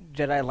they went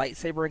Jedi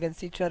lightsaber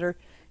against each other.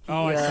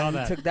 I saw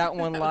that. He took that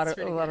one a lot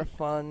of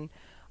fun.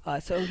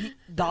 So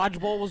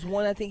dodgeball was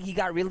one I think he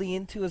got really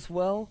into as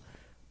well.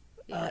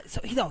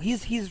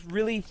 He's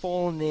really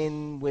fallen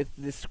in with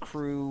this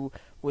crew,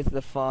 with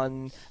the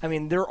fun. I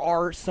mean, there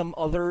are some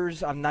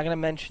others, I'm not going to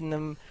mention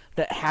them,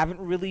 that haven't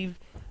really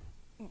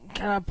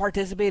kind of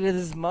participated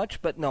as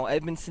much, but no,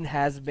 Edmundson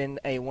has been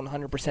a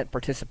 100%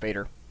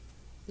 participator.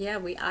 Yeah,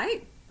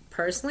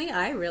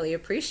 I really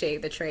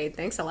appreciate the trade.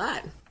 Thanks a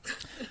lot.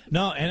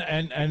 No,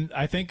 and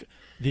I think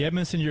the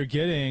Edmundson you're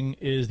getting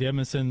is the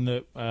Edmundson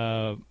that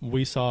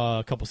we saw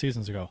a couple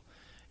seasons ago.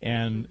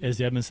 And is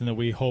the Edmundson that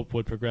we hope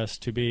would progress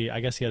to be.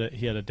 I guess he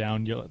had a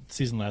down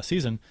season last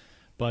season,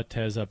 but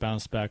has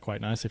bounced back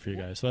quite nicely for you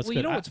guys. So that's good.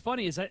 You know what's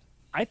funny is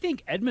I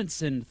think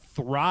Edmundson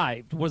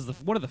thrived, was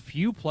one of the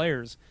few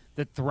players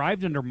that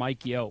thrived under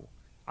Mike Yeo.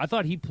 I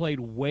thought he played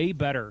way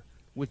better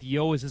with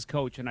Yeo as his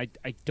coach, and I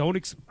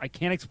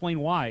can't explain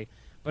why,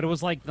 but it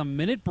was like the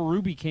minute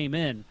Berube came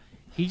in,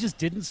 he just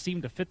didn't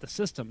seem to fit the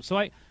system. So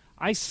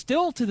I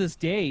still to this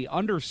day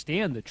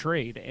understand the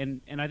trade,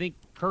 and I think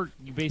Kurt,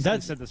 you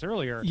basically said this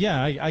earlier.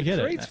 Yeah, I get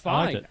it. Trade's fine.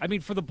 I like it. I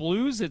mean, for the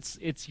Blues,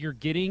 it's you're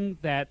getting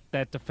that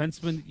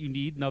defenseman that you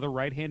need, another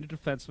right-handed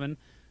defenseman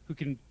who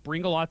can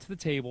bring a lot to the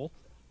table,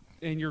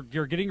 and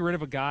you're getting rid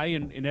of a guy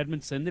in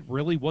Edmundson that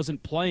really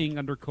wasn't playing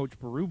under Coach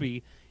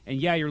Berube,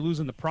 and yeah, you're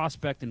losing the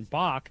prospect in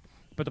Bach,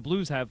 but the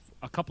Blues have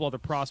a couple other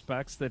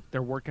prospects that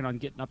they're working on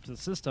getting up to the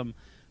system.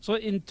 So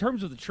in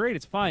terms of the trade,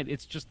 it's fine.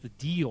 It's just the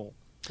deal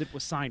that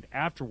was signed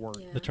afterward.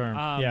 The term,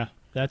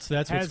 that's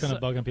what's kind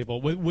of bugging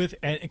people. With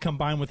and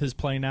combined with his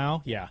play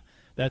now,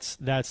 that's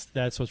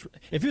what's.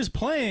 If he was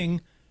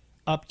playing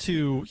up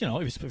to,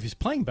 if he's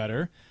playing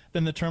better,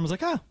 then the term is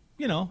like,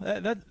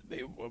 that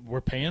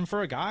we're paying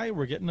for a guy,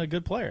 we're getting a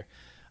good player.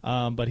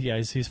 But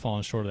he's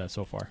fallen short of that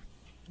so far.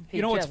 Hey,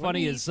 you know Jeff, what's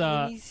funny is.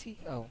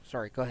 Oh,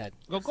 sorry. Go ahead.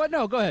 Go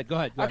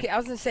ahead. Okay, I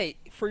was gonna say,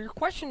 for your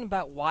question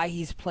about why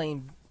he's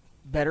playing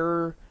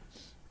better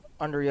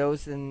under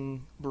Yost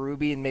and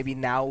Berube and maybe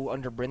now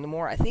under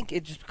Brindamore, I think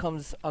it just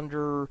comes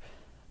under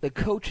the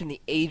coach and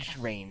the age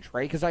range,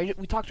 right? Because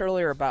we talked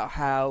earlier about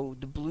how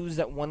the Blues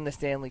that won the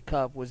Stanley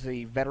Cup was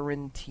a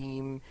veteran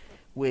team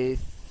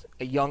with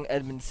a young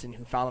Edmundson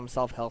who found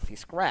himself healthy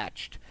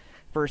scratched,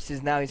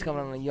 versus now he's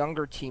coming on a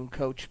younger team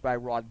coached by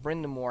Rod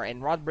Brindamore,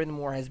 and Rod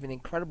Brindamore has been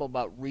incredible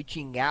about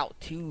reaching out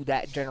to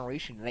that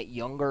generation, that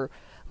younger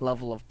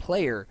level of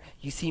player.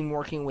 You see him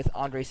working with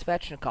Andrei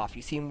Svechnikov.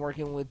 You see him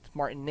working with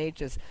Martin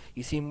Necas.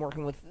 You see him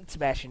working with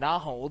Sebastian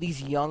Aho. All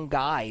these young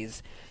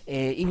guys.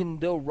 Even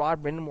though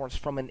Rod Brindamore is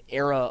from an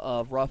era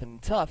of rough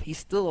and tough, he's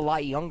still a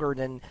lot younger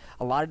than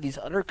a lot of these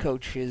other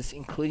coaches,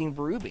 including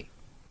Berube.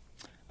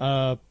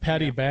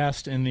 Patty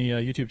Bast in the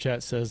YouTube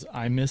chat says,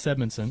 I miss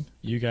Edmundson.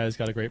 You guys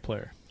got a great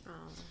player.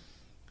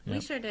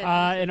 We sure did.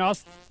 And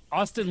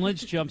Austin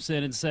Lynch jumps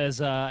in and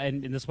says,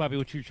 and this might be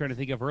what you were trying to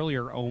think of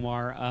earlier,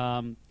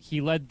 Omar,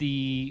 he led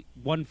the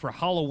one for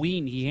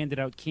Halloween. He handed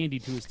out candy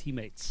to his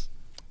teammates.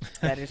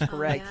 That is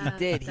correct. He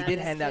did. He did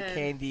hand out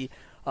candy.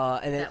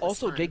 And then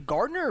also Jake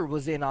Gardner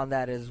was in on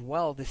that as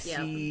well to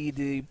see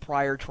the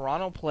prior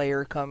Toronto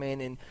player come in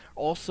and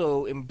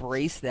also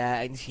embrace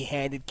that. And he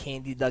handed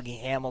candy to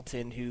Dougie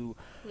Hamilton,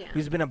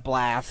 who's been a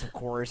blast, of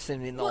course,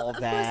 and all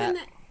of that.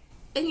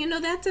 And,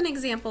 that's an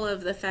example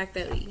of the fact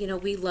that,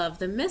 we love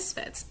the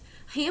misfits.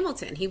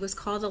 Hamilton, he was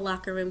called a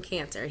locker room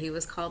cancer. He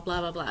was called blah,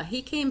 blah, blah.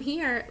 He came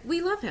here.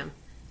 We love him.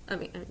 I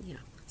mean,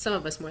 some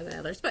of us more than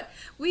others. But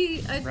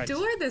we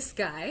adore this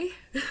guy.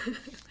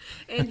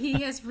 And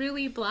he has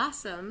really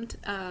blossomed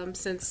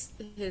since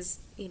his,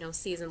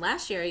 season.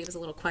 Last year, he was a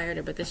little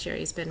quieter, but this year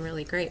he's been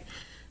really great.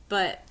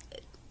 But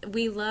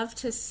we love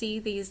to see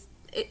these.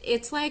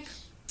 It's like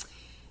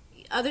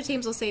other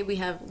teams will say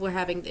we're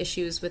having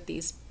issues with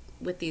these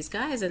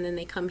guys, and then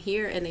they come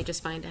here and they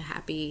just find a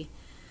happy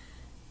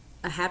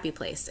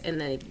place, and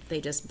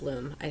they just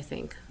bloom, I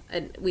think.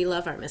 And we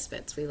love our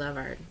misfits. We love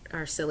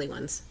our silly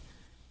ones.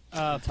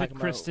 Fit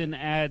Kristen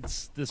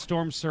adds, the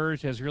storm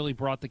surge has really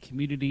brought the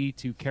community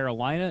to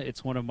Carolina.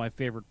 It's one of my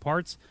favorite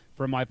parts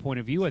from my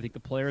point of view. I think the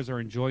players are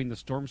enjoying the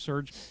storm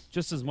surge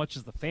just as much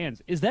as the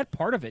fans. Is that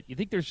part of it? You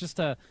think there's just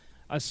a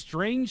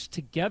strange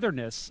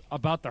togetherness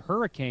about the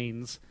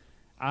Hurricanes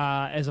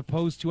as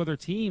opposed to other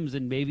teams,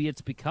 and maybe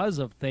it's because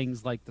of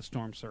things like the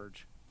storm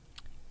surge?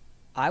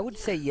 I would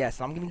say yes.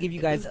 I'm going to give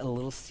you guys a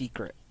little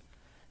secret.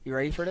 You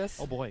ready for this?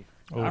 Oh, boy.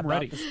 I'm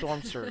ready. The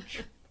storm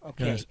surge.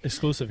 Okay. Yeah,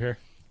 exclusive here.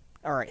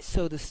 All right.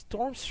 So the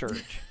storm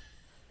surge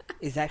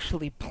is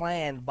actually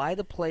planned by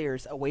the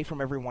players away from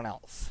everyone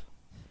else.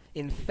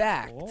 In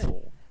fact,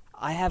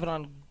 I have it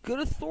on good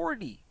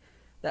authority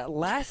that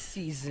last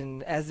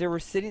season, as they were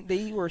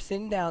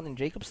sitting down in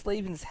Jacob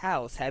Slavin's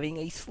house, having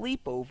a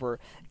sleepover,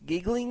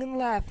 giggling and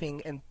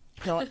laughing, and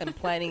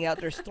planning out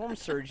their storm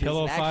surges,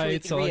 Pillow and actually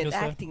fights, all that good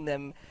reenacting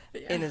them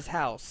in his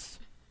house.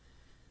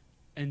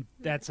 And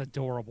that's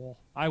adorable.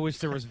 I wish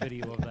there was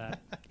video of that.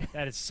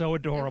 That is so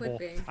adorable.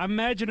 I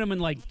imagine them in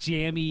like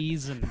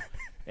jammies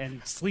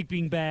and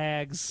sleeping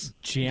bags.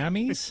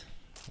 Jammies?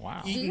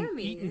 Wow.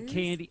 Eating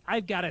candy.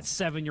 I've got a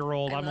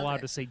 7-year-old. I'm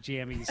allowed to say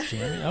jammies.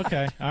 Jammies?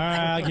 Okay. All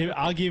right.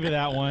 I'll give you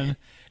that one.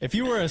 If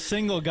you were a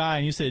single guy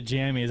and you said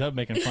jammies, I'd be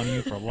making fun of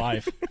you for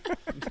life.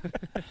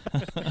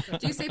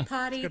 Do you say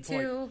potty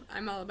too?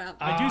 I'm all about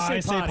that. I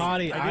say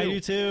potty. I do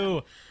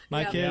too.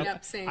 My kid.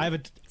 Yep, same. I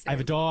have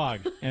a dog,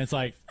 and it's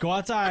like, go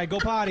outside, go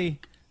potty.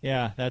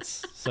 Yeah,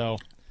 that's so.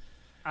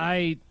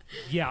 I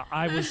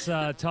was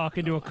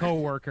talking to a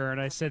coworker,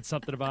 and I said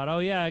something about,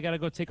 I got to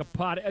go take a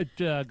potty,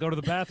 go to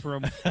the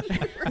bathroom.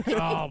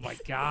 Oh my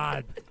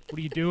God, what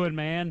are you doing,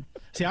 man?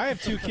 See, I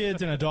have 2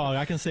 kids and a dog.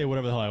 I can say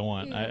whatever the hell I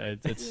want.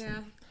 Yeah.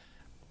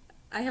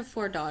 I have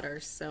 4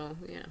 daughters, so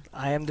yeah.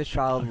 I am the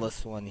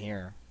childless one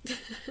here.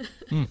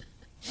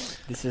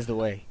 This is the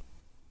way.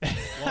 Well,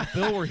 if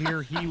Bill were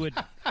here, he would.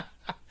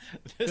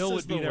 Bill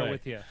would be there way.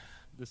 with you.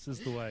 This is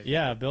the way.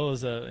 Yeah, Bill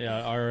is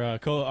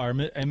our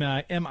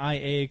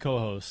MIA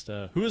co-host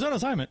who is on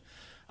assignment.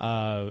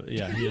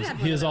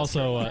 He is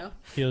also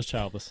he is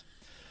childless.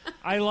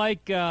 I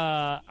like.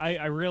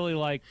 I really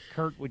like,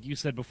 Kurt, what you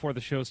said before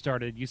the show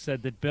started. You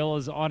said that Bill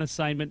is on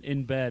assignment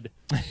in bed.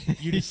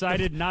 You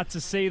decided not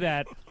to say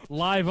that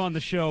live on the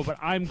show, but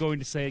I'm going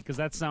to say it because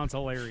that sounds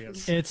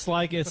hilarious. It's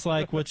like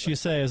what you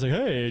say is like,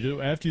 hey,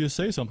 after you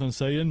say something,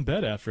 say in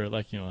bed after it,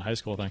 like, a high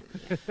school thing.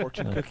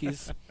 Fortune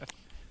cookies.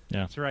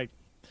 Yeah, that's right.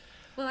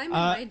 Well, I'm in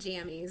my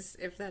jammies,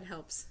 if that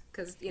helps.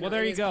 Cause, well,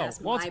 there you go.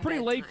 Well, it's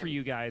pretty late for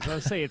you guys. I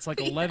would say it's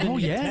like 11. Oh,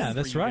 yeah, 10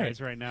 that's for you right. guys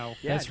right now.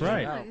 Yeah, that's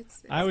right.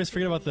 It's I always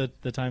forget about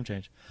the time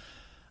change.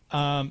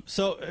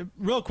 So,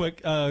 real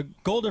quick,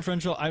 goal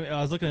differential.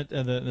 I was looking at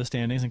the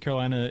standings, and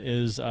Carolina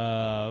is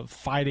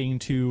fighting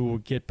to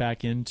get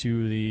back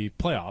into the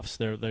playoffs.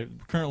 They're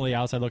currently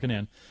outside looking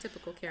in.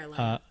 Typical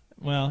Carolina.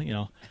 Well,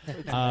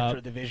 It's a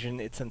Metro division.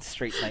 It's a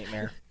straight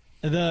nightmare.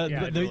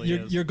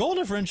 Your goal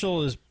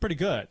differential is pretty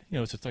good.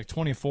 It's like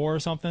 24 or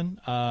something.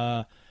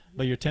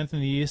 But you're 10th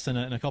in the East and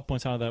a couple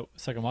points out of that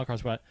second wildcard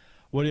spot.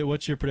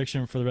 What's your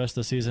prediction for the rest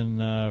of the season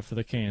for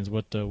the Canes?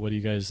 What do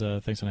you guys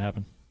think's going to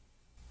happen?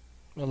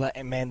 We'll let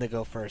Amanda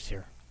go first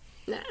here.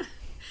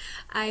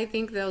 I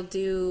think they'll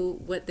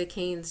do what the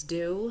Canes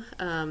do.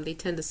 They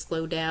tend to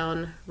slow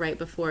down right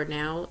before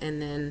now,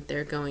 and then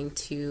they're going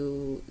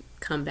to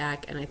come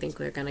back, and I think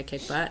they're going to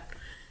kick butt.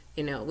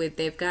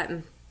 They've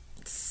gotten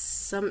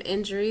some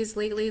injuries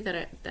lately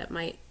that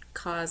might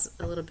cause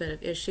a little bit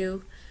of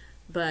issue,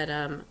 but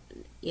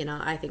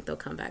I think they'll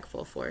come back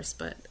full force.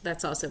 But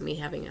that's also me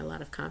having a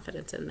lot of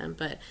confidence in them.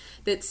 But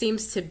that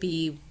seems to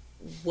be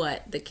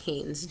what the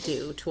Canes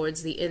do.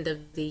 Towards the end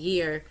of the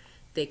year,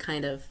 they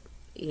kind of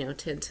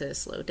tend to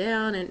slow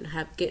down and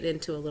get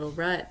into a little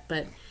rut.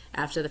 But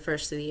after the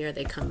first of the year,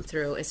 they come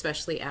through,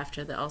 especially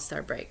after the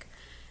All-Star break,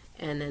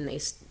 and then they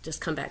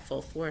just come back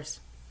full force.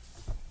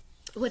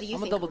 What do you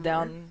think? I'm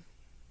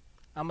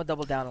gonna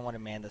double down on what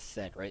Amanda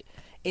said. Right,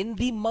 in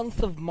the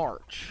month of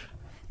March,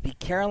 the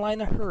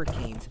Carolina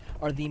Hurricanes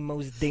are the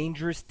most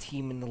dangerous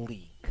team in the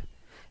league.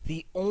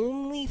 The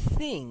only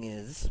thing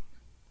is,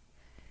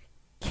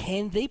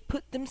 can they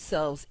put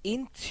themselves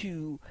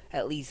into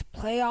at least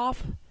playoff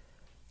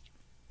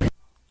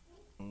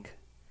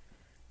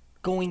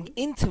going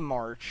into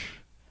March,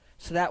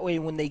 so that way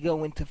when they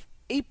go into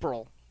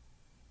April,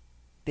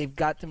 they've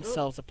got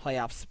themselves a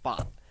playoff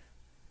spot.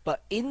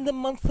 But in the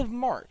month of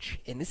March,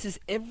 and this is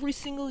every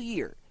single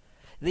year,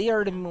 they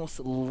are the most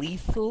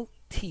lethal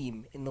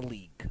team in the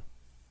league.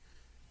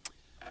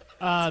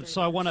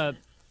 So I want to.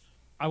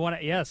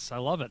 Yes, I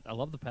love it. I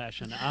love the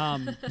passion.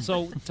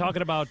 So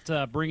talking about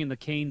bringing the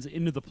Canes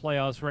into the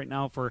playoffs right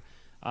now, for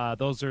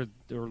those are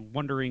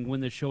wondering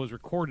when this show is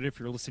recorded, if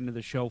you're listening to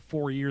the show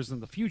 4 years in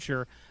the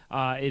future,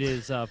 it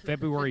is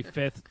February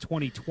 5th,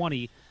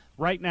 2020.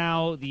 Right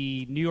now,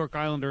 the New York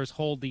Islanders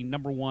hold the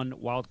number one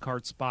wild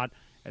card spot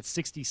at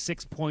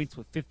 66 points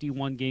with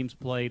 51 games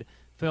played.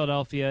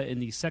 Philadelphia in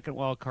the second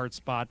wild card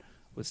spot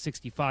with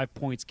 65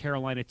 points.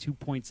 Carolina 2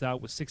 points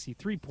out with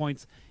 63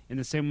 points in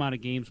the same amount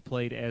of games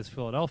played as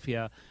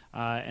Philadelphia.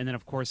 And then,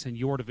 of course, in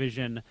your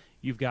division,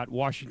 you've got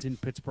Washington,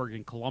 Pittsburgh,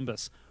 and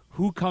Columbus.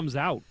 Who comes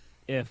out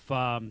if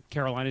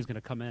Carolina is going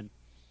to come in?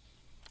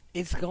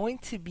 It's going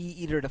to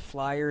be either the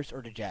Flyers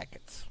or the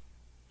Jackets.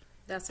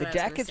 That's the what I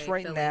was Jackets gonna say,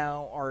 right Philly.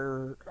 now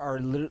are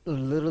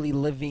literally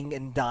living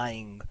and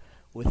dying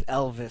with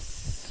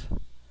Elvis.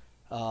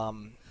 I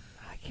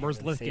can't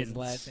really say his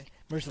last name.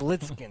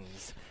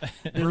 Merzlikins.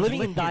 They're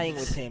living and dying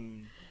with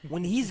him.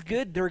 When he's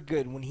good, they're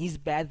good. When he's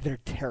bad, they're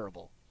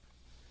terrible.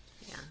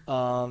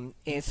 Yeah.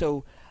 And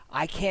so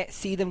I can't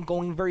see them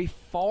going very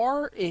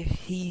far if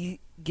he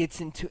gets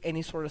into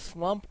any sort of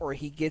slump or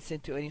he gets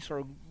into any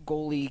sort of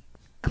goalie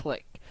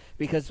click.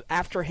 Because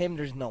after him,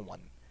 there's no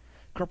one.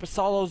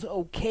 Korpisalo's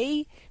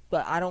okay,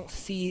 but I don't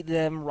see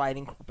them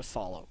riding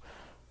Korpisalo.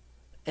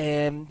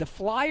 And the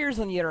Flyers,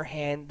 on the other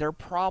hand, their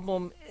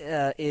problem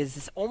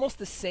is almost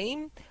the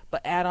same,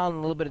 but add on a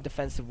little bit of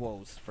defensive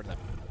woes for them.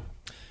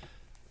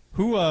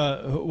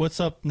 What's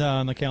up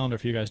on the calendar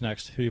for you guys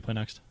next? Who do you play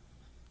next?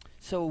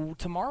 So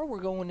tomorrow we're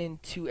going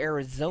into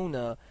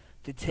Arizona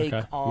to take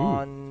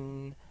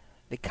on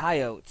the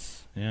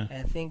Coyotes. Yeah. And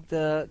I think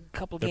the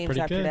couple They're games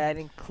pretty after good. that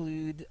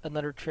include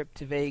another trip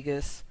to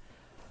Vegas.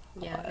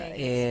 Yeah, Vegas.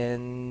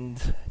 And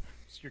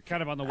So you're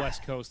kind of on the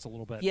West Coast a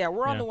little bit. yeah,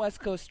 we're on the West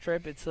Coast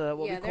trip. It's what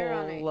we they're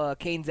call on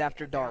Canes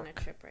After They're on a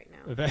Dark. trip right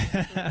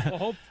now.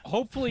 Well,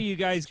 hopefully you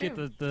guys It's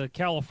get the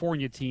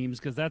California teams,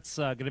 because that's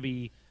going to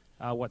be,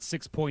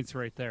 6 points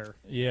right there.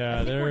 Yeah, I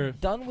think they're we're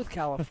done with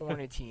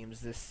California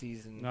teams this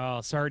season.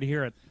 Oh, sorry to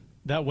hear it.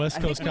 that West I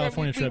think Coast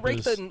California trip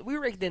is. we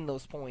raked in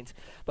those points,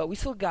 but we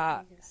still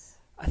got,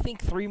 I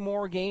think, 3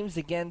 more games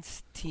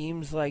against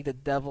teams like the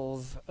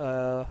Devils.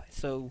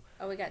 So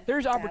We got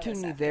there's Dallas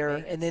opportunity after there,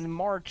 Vegas. and then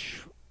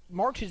March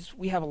is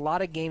we have a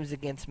lot of games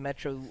against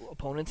Metro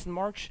opponents in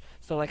March.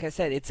 So like I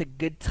said, it's a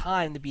good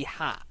time to be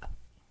hot.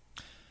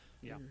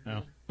 Yeah.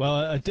 Oh.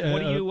 Well, What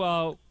do you?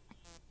 Go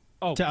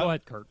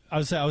ahead, Kurt. I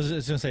was just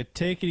going to say,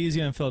 take it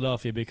easy on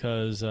Philadelphia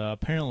because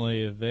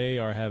apparently they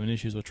are having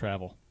issues with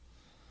travel.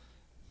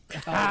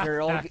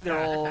 They're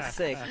all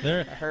sick.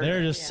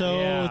 They're just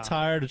so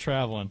tired of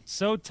traveling.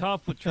 So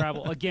tough with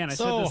travel. Again, I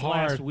So said this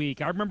last hard.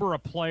 week. I remember a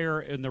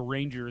player in the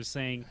Rangers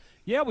saying,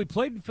 "Yeah, we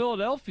played in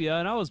Philadelphia,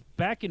 and I was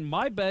back in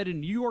my bed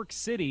in New York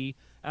City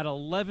at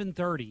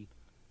 11:30,"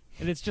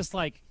 and it's just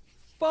like,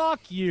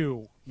 "Fuck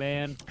you,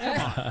 man." Come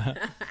on.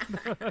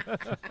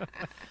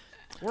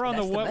 We're on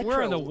the West.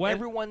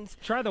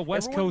 Try the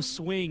West Coast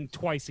swing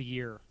twice a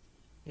year.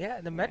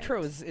 Yeah, the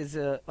Metro is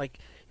like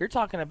you're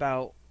talking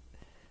about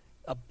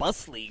a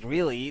bus league,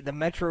 really. The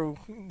Metro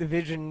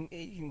division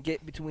you can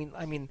get between.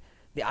 I mean,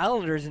 the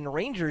Islanders and the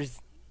Rangers,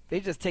 they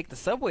just take the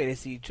subway to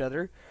see each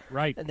other.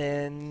 Right. And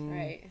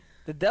then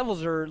the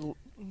Devils are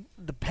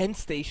the Penn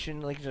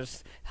Station, like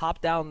just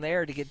hop down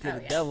there to get to the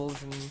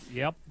Devils, and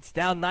it's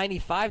down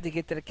 95 to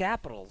get to the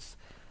Capitals.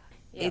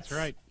 That's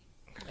right.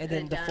 And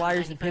then the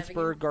Flyers and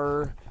Pittsburgh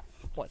are,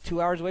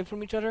 2 hours away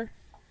from each other?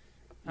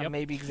 Yep. I'm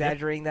maybe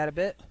exaggerating that a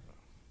bit.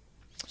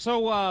 So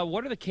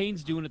what are the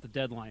Canes doing at the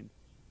deadline?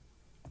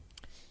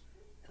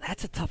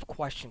 That's a tough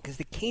question because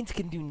the Canes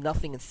can do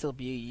nothing and still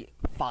be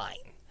fine.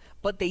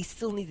 But they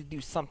still need to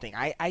do something.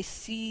 I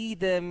see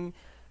them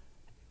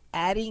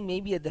adding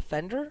maybe a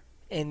defender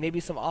and maybe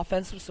some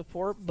offensive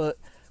support, but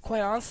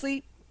quite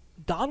honestly,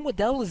 Don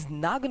Waddell is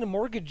not going to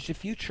mortgage the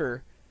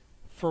future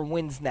for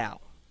wins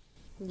now.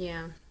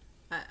 Yeah,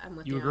 I'm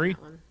with you. You Agree? on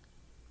that one.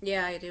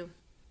 Yeah, I do.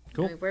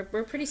 Cool. I mean,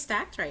 we're pretty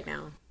stacked right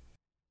now.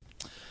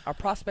 Our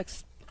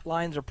prospects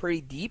lines are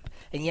pretty deep,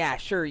 and yeah,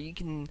 sure, you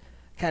can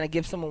kind of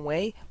give some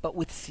away, but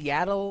with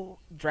Seattle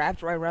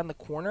draft right around the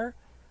corner,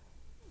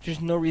 there's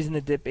no reason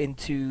to dip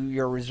into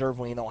your reserve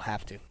when you don't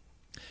have to.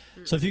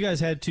 So if you guys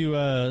had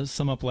to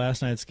sum up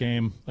last night's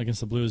game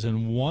against the Blues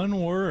in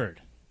one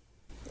word.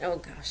 Oh,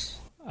 gosh.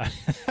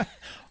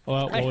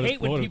 Well, I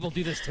hate when people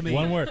do this to me.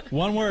 One word.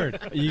 One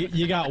word.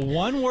 You got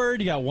one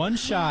word. You got one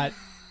shot.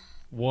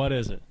 What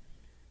is it?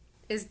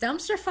 Is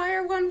dumpster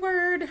fire one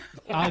word?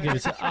 I'll give it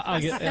to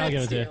I'll give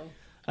it to you.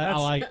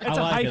 It's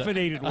a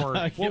hyphenated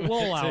word.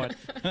 We'll allow it.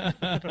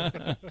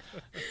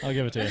 I'll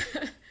give it to you.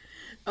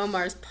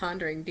 Omar's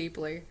pondering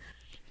deeply.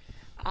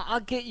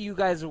 I'll get you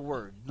guys a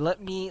word. Let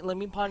me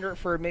ponder it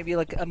for maybe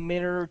like a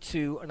minute or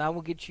two, and I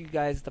will get you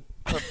guys the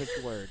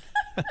perfect word.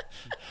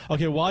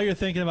 Okay, while you're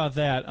thinking about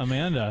that,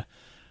 Amanda,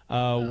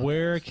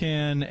 where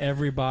can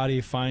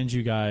everybody find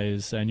you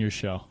guys and your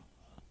show?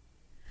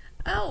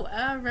 Oh,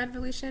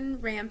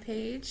 Revolution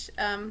Rampage.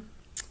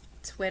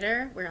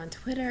 Twitter. We're on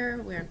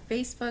Twitter. We're on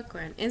Facebook.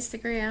 We're on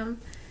Instagram.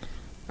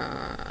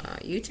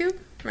 YouTube,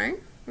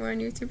 right? We're on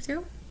YouTube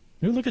too.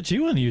 Ooh, look at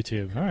you on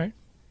YouTube. All right.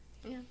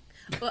 Yeah.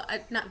 Well,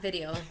 not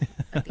video.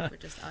 I think we're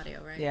just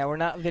audio, right? Yeah, we're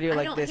not video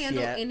like this yet. I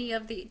don't handle any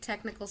of the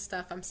technical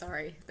stuff. I'm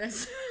sorry.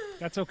 That's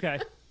okay.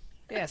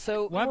 Yeah.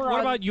 So what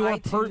about your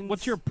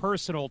what's your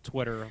personal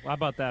Twitter? How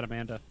about that,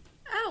 Amanda?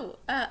 Oh,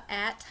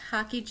 at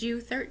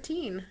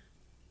HockeyJew13.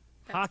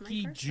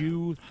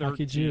 HockeyJew13.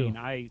 Hockey Jew.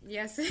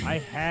 Yes. I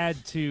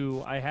had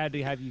to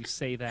have you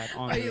say that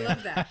on. Oh, you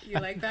love that. You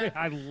like that?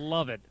 I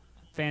love it.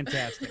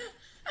 Fantastic.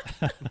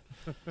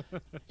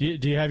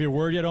 Do you have your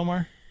word yet,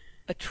 Omar?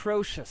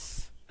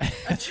 Atrocious.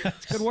 It's a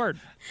good word.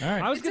 All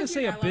right. I was going to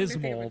say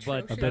abysmal,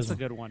 but that's a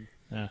good one.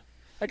 Yeah.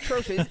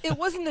 Atrocious. It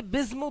wasn't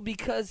abysmal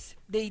because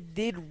they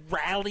did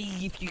rally,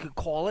 if you could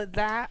call it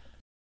that.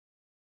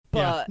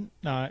 But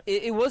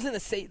it wasn't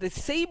the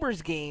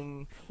Sabres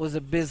game was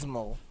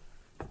abysmal.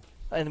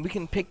 And we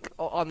can pick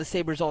on the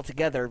Sabres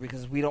altogether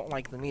because we don't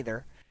like them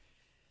either.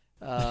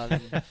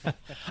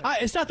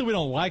 It's not that we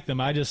don't like them.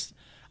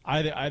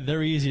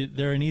 They're easy.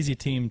 They're an easy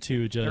team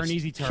to just they're an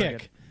easy target.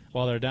 Kick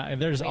while they're down.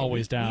 They're just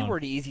always down. We were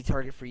the easy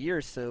target for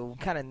years, so we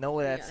kind of know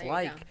what that's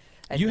like.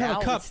 And you have a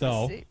cup,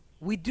 though.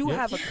 We do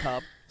have a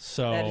cup.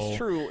 So that is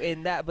true.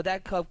 But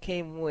that cup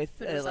came with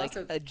like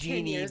a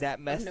genie that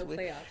messed with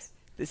playoffs.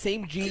 The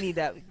same genie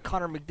that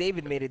Connor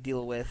McDavid made a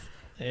deal with.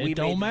 It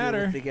don't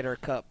matter to get our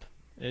cup.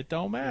 It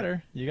don't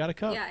matter. You got a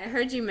cup. Yeah, I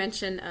heard you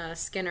mention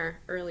Skinner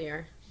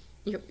earlier.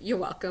 You're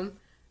welcome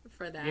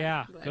for that.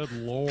 Yeah, good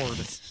Lord.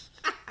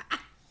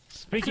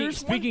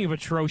 Speaking of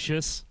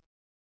atrocious.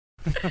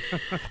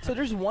 So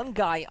there's one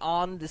guy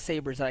on the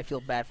Sabres that I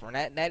feel bad for,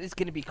 and that is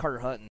going to be Carter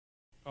Hutton.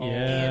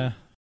 Yeah.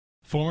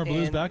 Former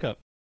Blues backup.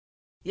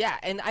 Yeah,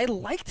 and I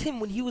liked him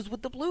when he was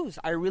with the Blues.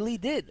 I really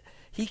did.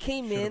 He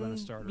came in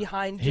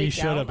behind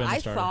Jake Allen. I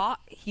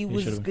thought he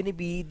was going to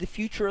be the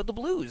future of the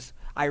Blues.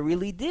 I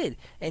really did.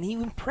 And he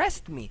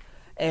impressed me.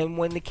 And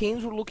when the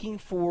Canes were looking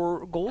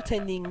for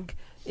goaltending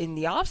in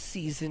the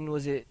offseason,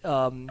 was it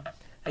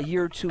a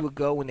year or two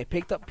ago when they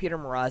picked up Peter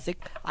Mrazek,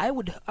 I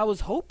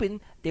was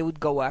hoping they would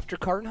go after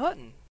Carter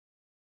Hutton.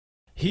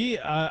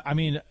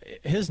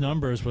 His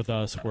numbers with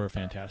us were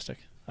fantastic.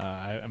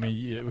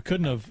 We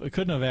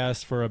couldn't have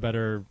asked for a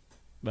better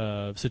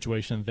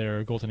situation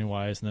there, goaltending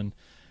wise. And then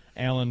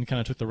Allen kind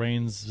of took the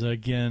reins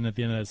again at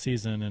the end of that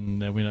season, and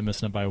we ended up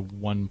missing it by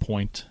 1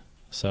 point.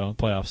 So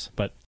playoffs,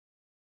 but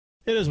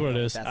it is what it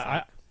is.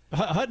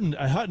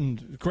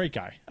 Hutton, great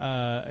guy.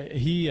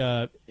 He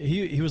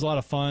was a lot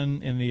of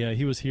fun in the.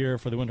 He was here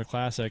for the Winter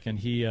Classic, and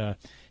he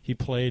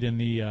played in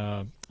they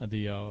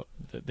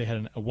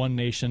had a One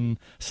Nation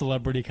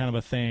celebrity kind of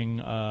a thing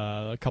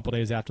a couple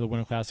days after the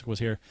Winter Classic was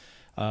here.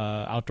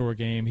 Outdoor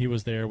game. He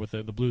was there with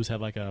the Blues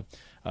had like a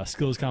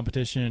skills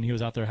competition, and he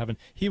was out there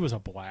he was a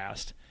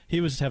blast.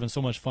 He was just having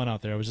so much fun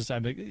out there. It was just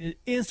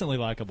instantly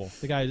likable.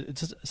 The guy,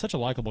 it's just such a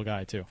likable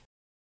guy too.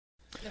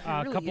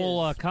 A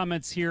couple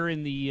comments here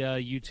in the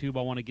YouTube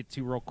I want to get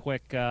to real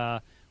quick.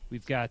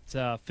 We've got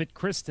Fit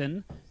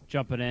Kristen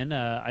jumping in.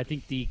 I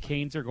think the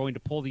Canes are going to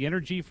pull the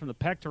energy from the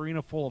packed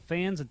arena full of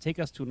fans and take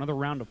us to another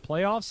round of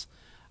playoffs.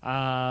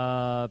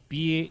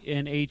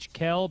 B&H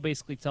Kel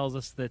basically tells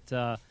us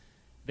that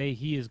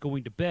he is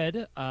going to bed.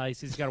 He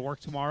says he's got to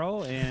work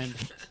tomorrow, and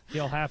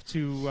he'll have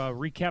to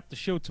recap the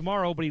show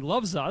tomorrow, but he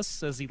loves us,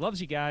 says he loves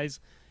you guys.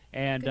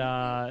 And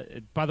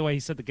by the way, he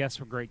said the guests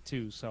were great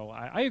too. So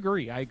I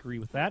agree. I agree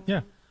with that.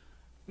 Yeah,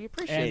 we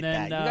appreciate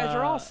that. You guys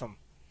are awesome.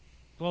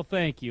 Well,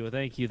 thank you.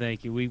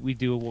 We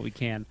do what we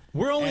can.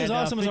 We're only as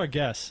awesome as our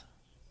guests.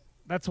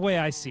 That's the way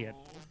I see it.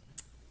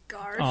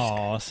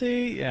 Oh,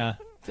 see, yeah,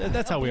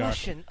 that's how we are.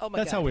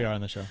 That's how we are on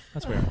the show.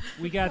 That's weird.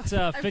 We got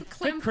Fit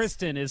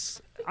Kristen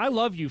is. I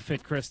love you,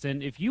 Fit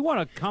Kristen. If you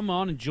want to come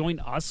on and join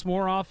us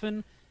more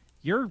often.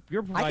 You're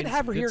providing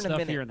some good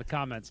stuff here in the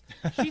comments.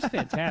 She's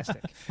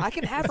fantastic. I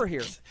can have her here.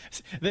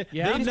 She's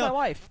my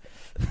wife.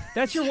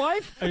 That's your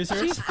wife? Are you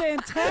serious? She's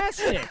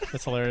fantastic.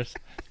 That's hilarious.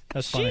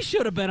 That's funny. She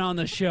should have been on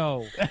the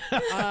show.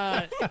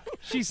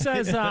 She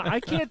says, I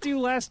can't do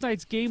last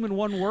night's game in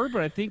one word,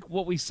 but I think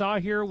what we saw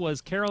here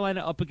was Carolina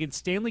up against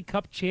Stanley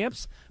Cup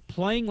champs,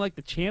 playing like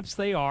the champs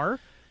they are.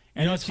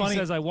 And it's funny.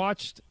 She says, I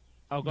watched.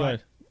 Oh, go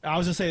ahead. I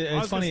was going to say,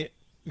 it's funny.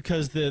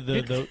 Because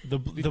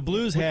the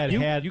Blues had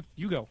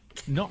you go.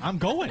 No, I'm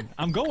going.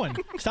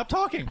 Stop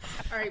talking.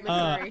 All right,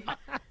 Murray.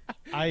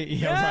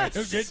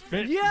 Yes.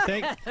 Right.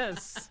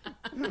 Yes.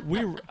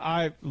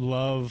 I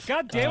love.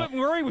 God damn it,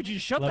 Murray! Would you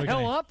shut the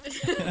hell up?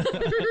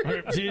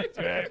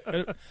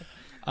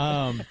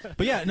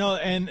 But yeah, no,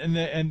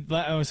 and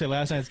I would say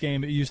last night's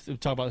game. It used to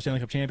talk about the Stanley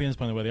Cup champions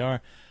playing the way they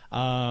are.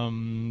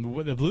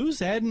 The Blues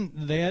had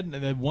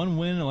one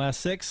win in the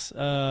last 6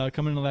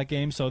 coming into that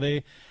game, so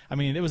it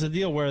was a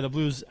deal where the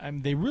Blues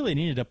they really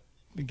needed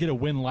to get a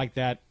win like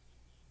that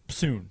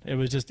soon. It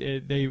was just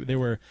they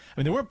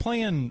weren't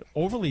playing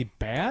overly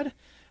bad,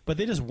 but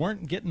they just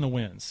weren't getting the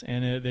wins,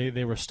 and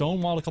they were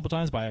stonewalled a couple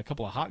times by a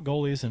couple of hot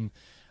goalies, and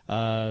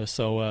I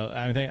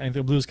think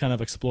the Blues kind of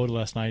exploded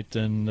last night,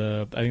 and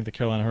I think the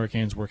Carolina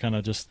Hurricanes were kind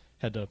of just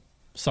had to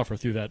suffer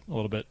through that a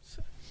little bit.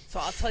 So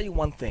I'll tell you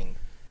one thing.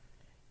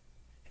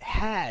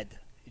 Had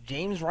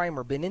James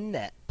Reimer been in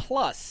net,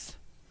 plus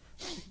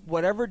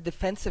whatever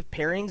defensive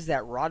pairings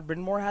that Rod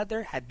Brind'Amour had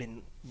there had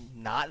been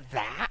not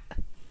that,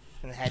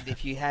 and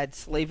if you had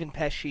Slavin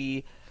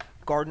Pesci,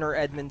 Gardner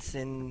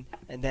Edmundson,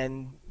 and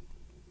then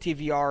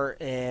TVR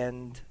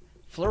and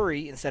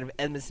Fleury instead of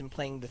Edmundson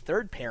playing the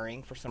third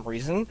pairing for some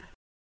reason,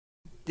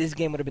 this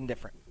game would have been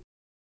different.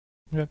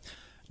 Yeah.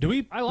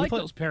 I like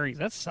those pairings.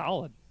 That's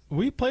solid.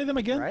 We play them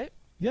again? Right?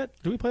 Yeah.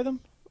 Do we play them?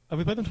 Have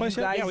we played them twice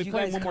yet? Yeah, we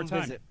played one more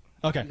time. Visit.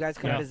 Okay. You guys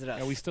come visit us.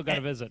 Yeah, we still got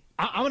to visit.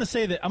 I'm going to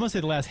say the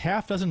last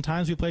half dozen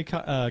times we played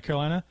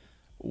Carolina,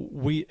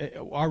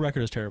 our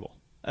record is terrible.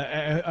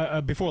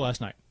 Before last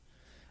night.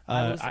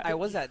 I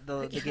was at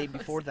the game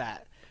before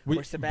that,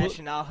 where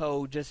Sebastian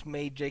Aho just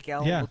made Jake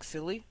Allen look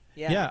silly.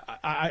 Yeah.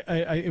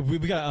 We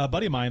got a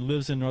buddy of mine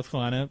lives in North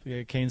Carolina,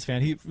 a Canes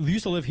fan. He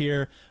used to live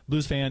here,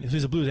 Blues fan.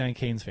 He's a Blues and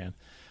Canes fan.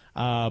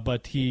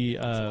 But he's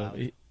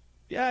lived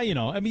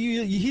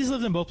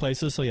in both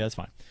places, so yeah, it's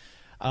fine.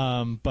 He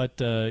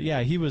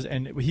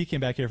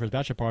came back here for his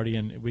bachelor party,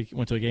 and we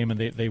went to a game, and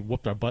they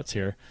whooped our butts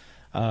here.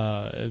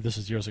 This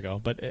was years ago,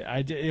 but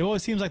it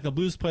always seems like the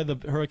Blues play the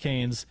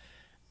Hurricanes.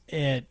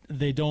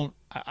 They don't.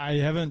 I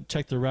haven't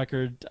checked the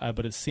record,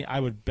 but I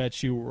would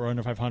bet you we're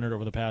under 500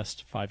 over the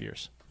past 5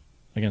 years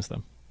against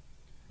them.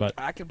 But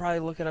I could probably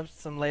look it up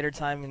some later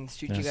time and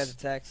shoot you guys a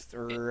text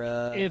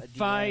or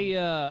if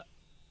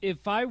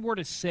I were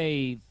to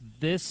say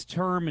this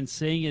term and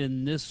saying it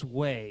in this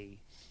way,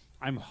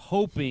 I'm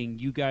hoping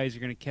you guys are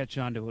going to catch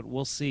on to it.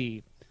 We'll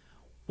see.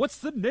 What's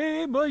the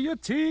name of your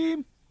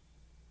team?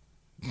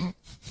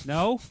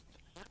 No?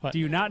 What? Do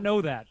you not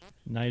know that?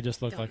 Now you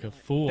just look like a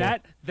fool.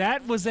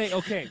 That was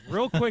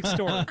real quick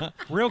story.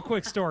 Real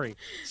quick story.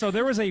 So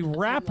there was a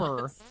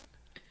rapper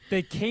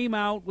that came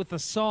out with a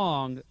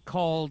song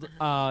called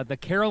the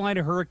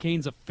Carolina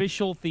Hurricanes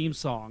official theme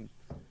song.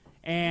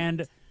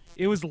 And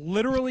it was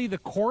literally, the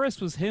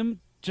chorus was him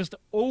just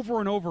over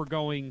and over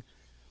going,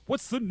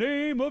 "What's the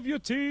name of your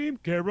team?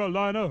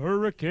 Carolina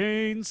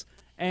Hurricanes."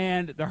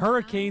 And the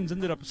Hurricanes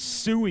ended up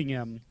suing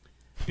him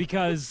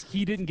because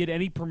he didn't get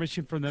any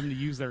permission from them to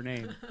use their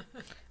name.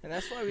 And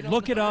that's why we don't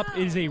look it up.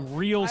 It is a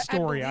real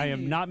story. I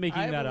am you. not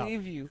making that up. I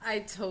believe you. I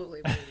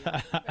totally believe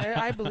you.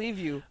 I believe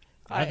you.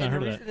 I haven't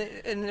heard of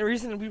that. And the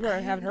reason we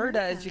haven't heard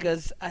that is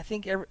because I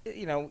think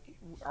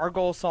our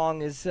goal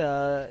song is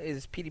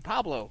Petey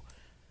Pablo.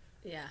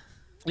 Yeah.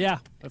 Yeah,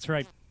 that's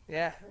right.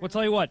 Yeah. Well,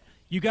 tell you what.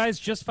 You guys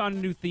just found a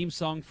new theme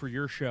song for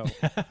your show.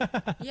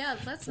 Yeah,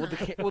 let's not.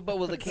 But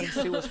will the Canes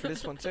sue us for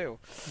this one too?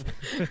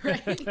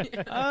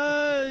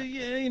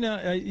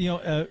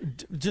 Yeah.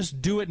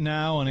 Just do it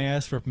now and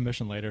ask for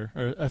permission later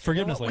or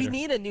forgiveness later. We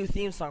need a new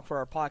theme song for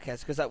our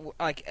podcast because,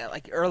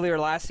 like earlier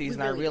last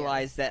season, I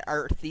realized that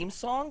our theme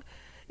song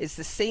is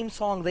the same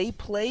song they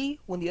play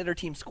when the other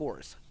team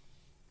scores.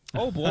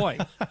 Oh boy,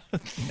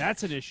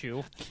 that's an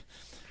issue.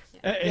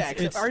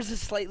 Except ours is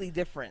slightly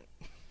different.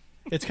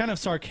 It's kind of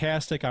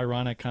sarcastic,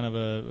 ironic, kind of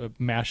a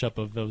mashup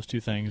of those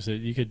two things.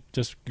 You could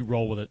just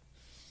roll with it.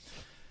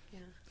 Yeah.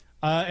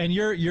 And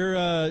your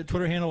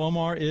Twitter handle,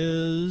 Omar,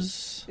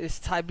 is? It's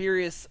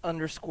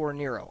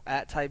Tiberius_Nero,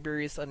 at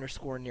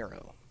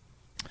Tiberius_Nero.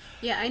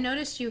 Yeah, I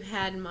noticed you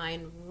had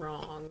mine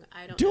wrong.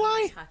 I don't. Do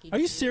I? Hockey Are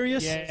you Jew.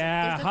 serious?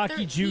 Yeah,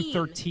 Hockey Jew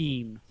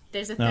 13.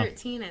 There's a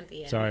 13 at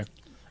the end. Sorry.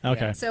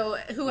 Okay. Yeah. So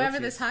whoever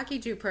this Hockey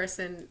Jew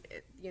person,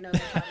 they're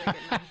probably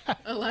getting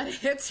a lot of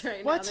hits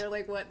right now. They're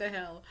like, what the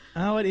hell?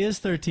 Oh, it is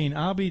 13.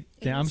 I'm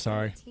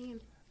sorry. 13.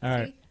 All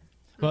right.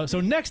 Well,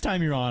 so next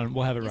time you're on,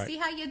 we'll have it right. See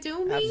how you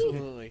do me?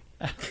 Absolutely.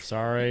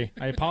 Sorry.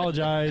 I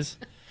apologize.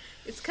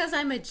 It's because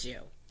I'm a Jew.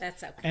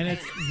 That's okay. And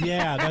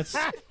that's...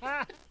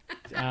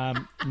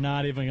 I'm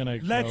not even going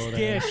to Let's go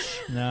there. dish.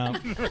 No.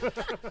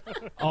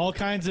 All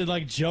kinds of,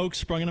 jokes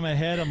sprung into my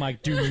head. I'm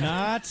like, do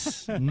not.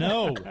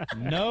 No.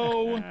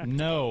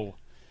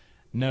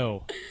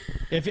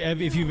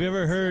 If you've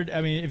ever heard,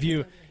 I mean,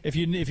 if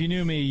you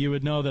knew me, you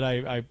would know that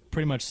I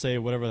pretty much say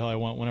whatever the hell I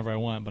want whenever I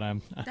want. But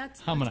that's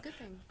a good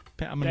thing.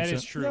 That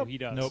is true. Nope, he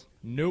does.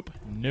 Nope.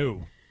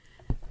 No.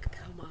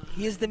 Come on.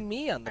 He is the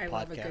me on the podcast. I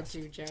love a good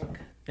Jew joke.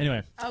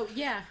 Anyway. Oh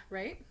yeah,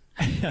 right.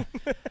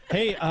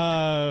 Hey,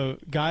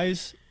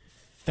 guys,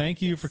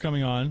 thank you for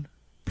coming on.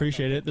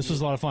 Appreciate it. This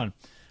was a lot of fun.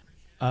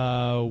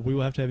 We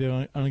will have to have you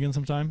on again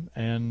sometime.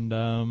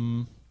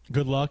 And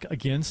good luck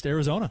against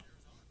Arizona.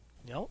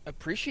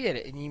 Appreciate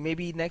it. And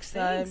maybe next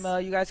time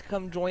you guys can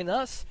come join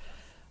us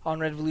on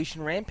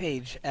Revolution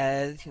Rampage.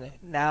 As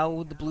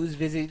now the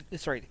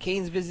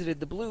Canes visited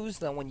the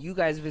Blues. Now when you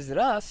guys visit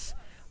us,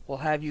 we'll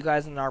have you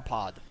guys in our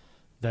pod.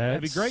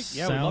 That'd be great.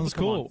 Yeah, sounds we'd love to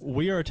cool.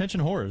 We are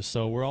attention whores,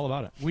 so we're all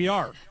about it. We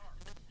are.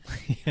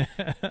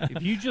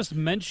 If you just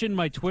mention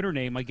my Twitter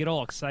name, I get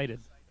all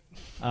excited.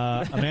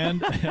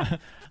 Amanda,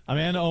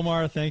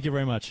 Omar, thank you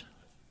very much.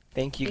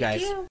 Thank you,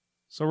 guys.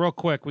 So real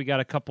quick, we got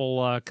a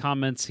couple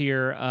comments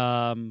here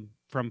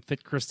from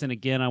Fit Kristen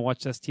again. I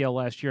watched STL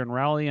last year in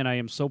Raleigh, and I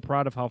am so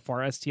proud of how far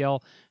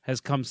STL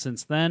has come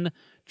since then.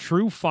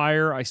 True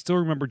fire. I still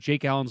remember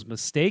Jake Allen's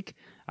mistake.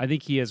 I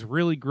think he has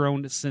really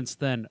grown since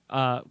then.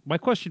 My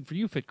question for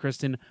you, Fit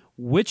Kristen,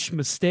 which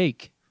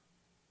mistake?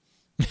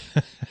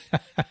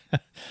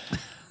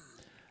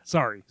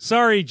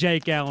 Sorry,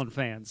 Jake Allen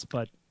fans,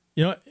 but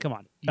come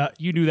on,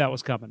 you knew that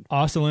was coming.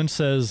 Austin Lynch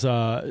says,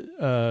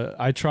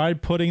 I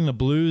tried putting the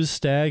Blues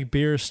Stag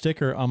beer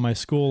sticker on my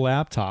school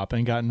laptop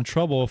and got in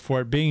trouble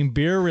for it being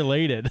beer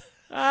related.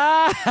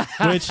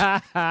 Which,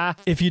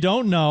 if you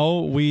don't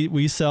know,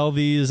 we sell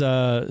these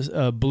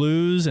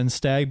Blues and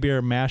Stag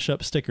beer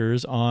mashup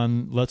stickers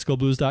on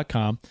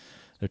letsgoblues.com.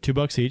 They're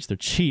 $2 each. They're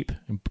cheap.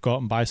 And go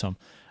out and buy some.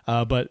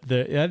 But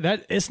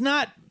it's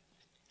not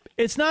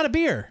a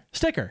beer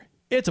sticker.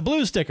 It's a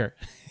Blues sticker.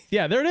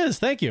 Yeah, there it is.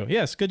 Thank you.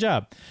 Yes, good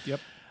job. Yep.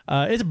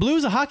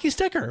 It's a hockey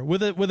sticker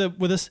with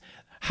a.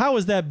 How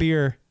is that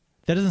beer?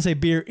 That doesn't say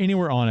beer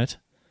anywhere on it,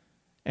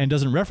 and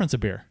doesn't reference a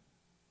beer.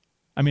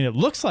 I mean, it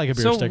looks like a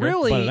beer sticker,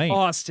 really, but it ain't.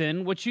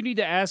 Austin, what you need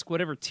to ask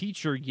whatever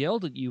teacher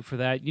yelled at you for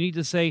that, you need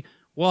to say,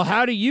 "Well,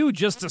 how do you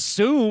just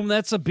assume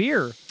that's a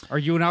beer? Are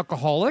you an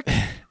alcoholic?"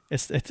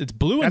 It's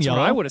blue and that's yellow.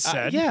 What I would have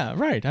said. Yeah,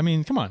 right. I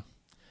mean, come on.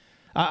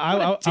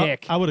 I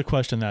dick. I would have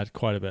questioned that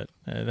quite a bit.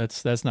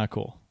 That's not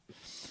cool.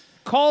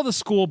 Call the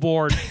school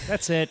board.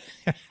 That's it.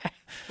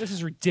 This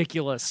is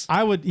ridiculous.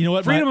 I would, you know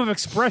what? Freedom of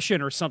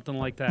expression or something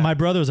like that. My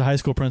brother was a high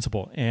school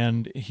principal,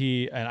 and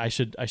I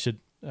should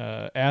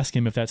ask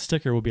him if that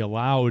sticker would be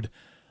allowed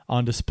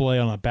on display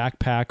on a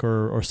backpack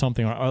or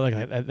something, or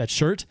like that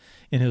shirt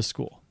in his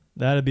school.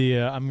 That'd be.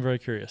 I'm very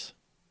curious.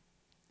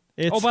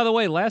 By the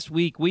way, last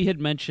week we had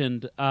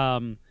mentioned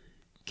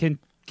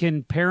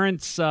can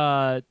parents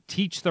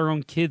teach their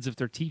own kids if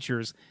they're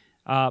teachers?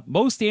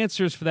 Most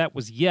answers for that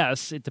was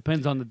yes. It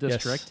depends on the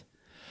district. Yes.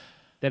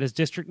 That is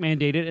district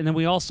mandated. And then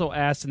we also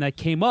asked, and that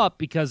came up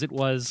because it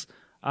was,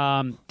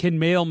 can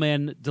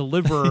mailmen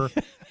deliver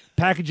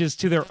packages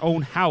to their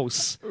own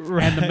house?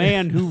 Right. And the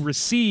man who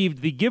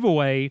received the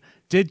giveaway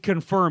did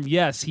confirm,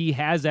 yes, he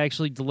has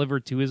actually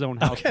delivered to his own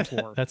house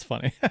before. That's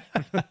funny.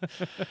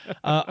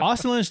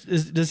 Austin Lynch,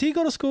 does he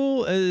go to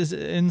school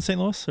in St.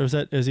 Louis, or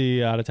is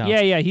he out of town?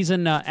 Yeah, he's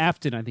in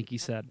Afton, I think he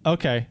said.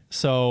 Okay,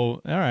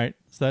 so all right,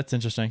 so that's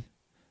interesting.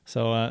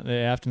 So the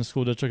Afton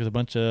School District is a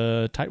bunch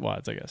of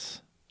tightwads, I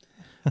guess.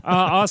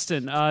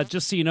 Austin,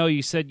 just so you know,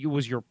 you said you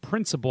was your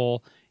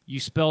principal. You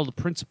spelled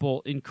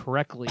principal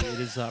incorrectly. It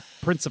is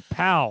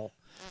principal.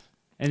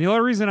 And the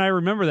only reason I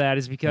remember that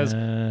is because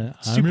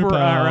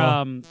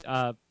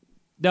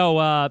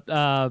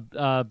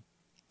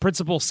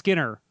Principal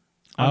Skinner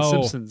on Oh,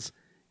 Simpsons.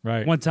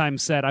 right. One time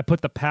said, "I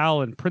put the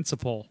pal in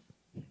principal."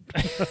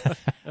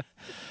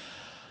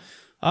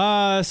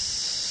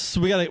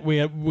 So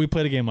we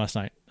played a game last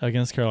night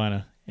against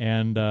Carolina,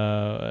 and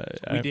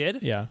We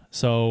did? Yeah.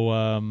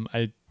 So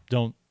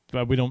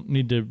we don't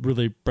need to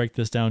really break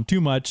this down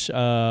too much.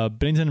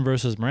 Bennington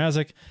versus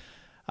Mrazek.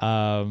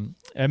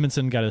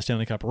 Edmundson got a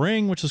Stanley Cup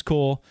ring, which is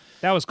cool.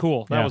 That was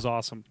cool. That Yeah. was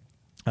awesome.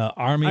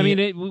 Army. I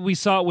mean, we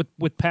saw it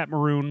with Pat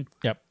Maroon.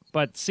 Yep.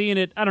 But seeing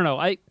it, I don't know.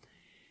 I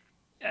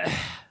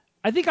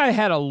think I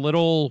had a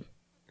little.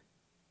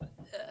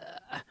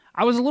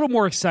 I was a little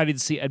more excited to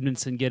see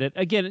Edmundson get it.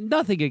 Again,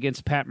 nothing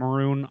against Pat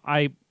Maroon.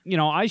 I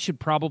should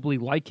probably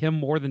like him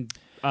more than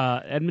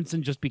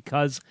Edmundson just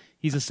because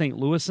he's a St.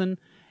 Louisan.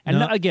 And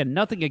No. again,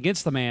 nothing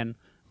against the man,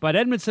 but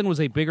Edmundson was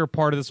a bigger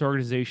part of this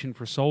organization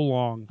for so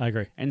long. I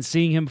agree. And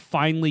seeing him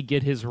finally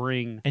get his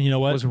ring, And you know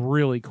what? was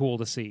really cool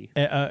to see.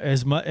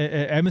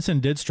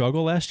 Edmundson did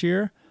struggle last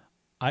year.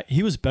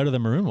 He was better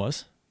than Maroon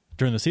was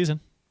during the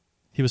season.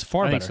 He was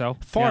far I better. think so.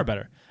 Far Yeah.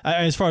 better.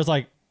 As far as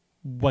like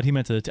what he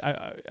meant to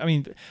the I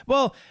mean,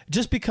 well,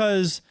 just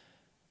because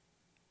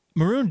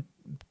Maroon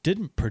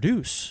didn't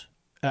produce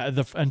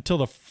until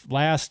the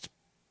last,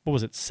 what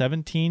was it,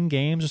 17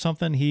 games or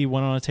something, he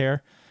went on a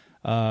tear.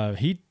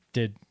 He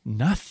did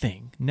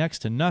nothing, next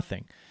to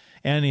nothing.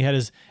 And he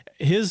had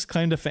his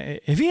claim to fame.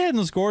 If he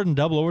hadn't scored in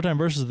double overtime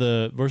versus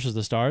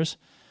the Stars,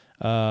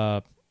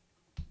 I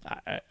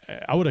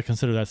would have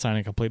considered that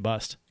signing a complete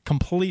bust.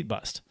 Complete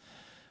bust.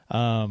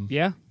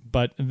 Yeah.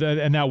 But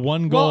and that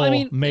one goal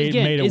made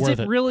it worth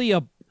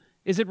it.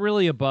 Is it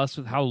really a bust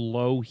with how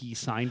low he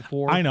signed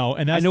for? I know,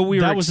 and I know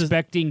we were that was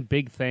expecting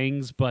big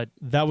things, but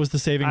that was the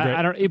saving grace.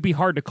 I don't. It'd be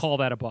hard to call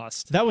that a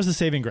bust. That was the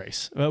saving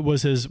grace.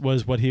 Was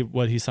what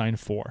he signed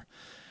for.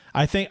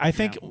 I think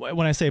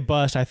when I say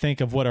bust, I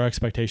think of what our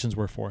expectations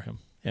were for him,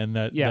 and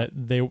that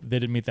they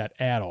didn't meet that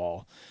at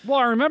all. Well,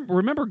 I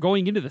remember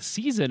going into the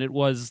season, it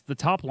was the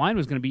top line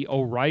was going to be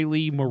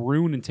O'Reilly,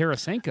 Maroon, and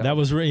Tarasenko. That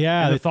was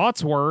And the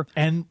thoughts were,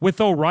 and with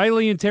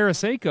O'Reilly and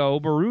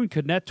Tarasenko, Maroon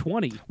could net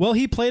 20. Well,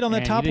 he played on that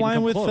And top he didn't line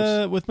come with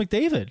close.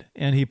 McDavid,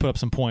 and he put up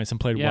some points and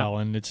played Yeah. well,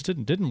 and it just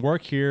didn't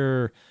work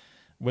here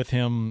with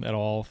him at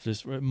all,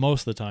 just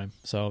most of the time.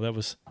 So that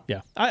was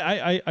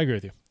I agree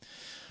with you.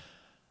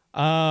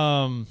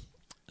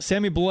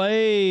 Sammy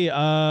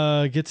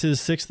Blais gets his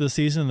 6th of the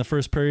season in the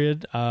first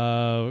period.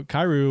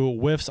 Kyrou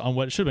whiffs on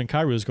what should have been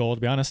Kyrou's goal,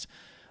 to be honest.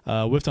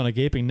 Whiffed on a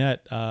gaping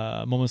net.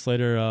 Moments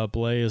later,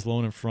 Blais is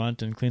lone in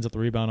front and cleans up the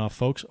rebound off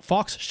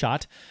Faulk's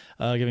shot,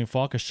 giving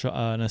Faulk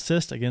an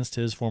assist against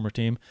his former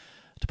team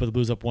to put the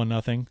Blues up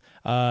 1-0. You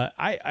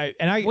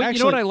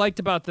know what I liked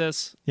about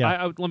this?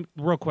 Yeah.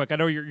 Real quick, I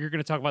know you're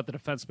going to talk about the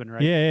defenseman,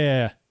 right?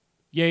 Yeah.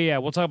 Yeah,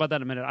 we'll talk about that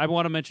in a minute. I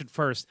want to mention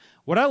first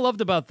what I loved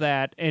about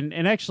that, and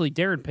actually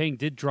Darren Payne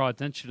did draw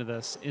attention to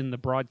this in the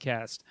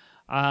broadcast.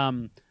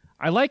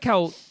 I like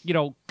how,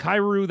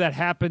 Kyrou, that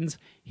happens.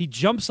 He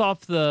jumps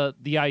off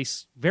the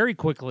ice very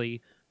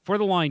quickly for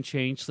the line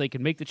change so they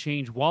can make the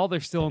change while they're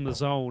still in the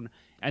zone,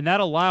 and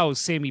that allows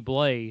Sammy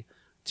Blais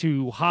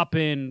to hop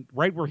in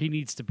right where he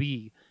needs to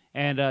be.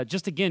 And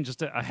just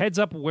a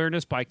heads-up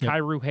awareness by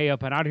Kyrou. Hey, I've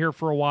been out here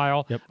for a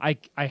while. Yep.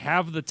 I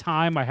have the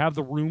time. I have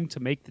the room to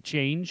make the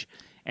change.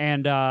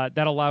 And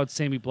that allowed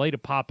Sammy Blais to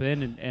pop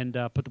in and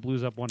put the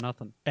Blues up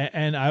 1-0.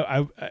 And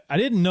I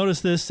didn't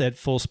notice this at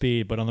full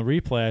speed, but on the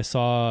replay I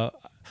saw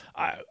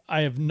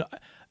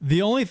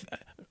the only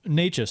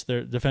Natchez,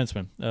 their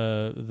defenseman,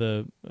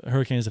 the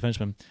Hurricanes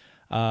defenseman,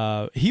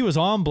 he was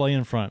on Blais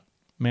in front,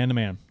 man to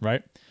man,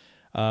 right?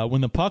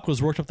 When the puck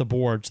was worked up the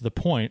board to the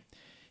point,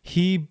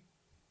 he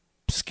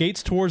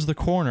skates towards the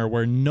corner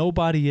where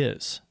nobody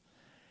is,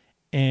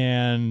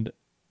 and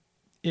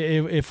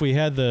if we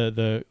had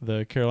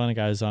the Carolina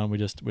guys on, we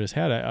just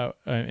had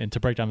and to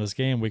break down this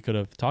game, we could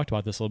have talked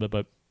about this a little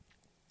bit,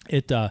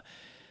 but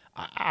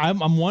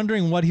I'm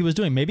wondering what he was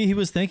doing. Maybe he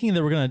was thinking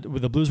that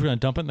the Blues were gonna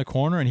dump it in the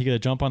corner and he got to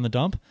jump on the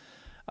dump.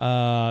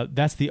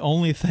 That's the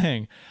only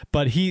thing,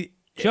 but he.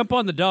 Jump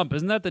on the Dump.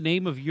 Isn't that the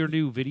name of your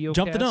new video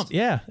Jump cast? the Dump.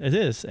 Yeah, it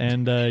is.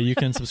 And you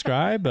can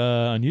subscribe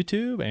on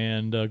YouTube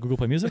and Google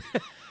Play Music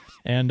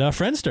and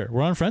Friendster.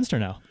 We're on Friendster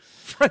now.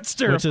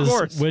 Friendster, of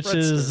course. Which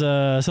is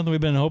something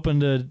we've been hoping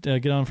to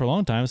get on for a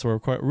long time, so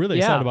we're really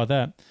excited about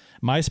that.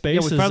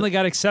 MySpace we finally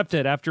got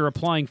accepted after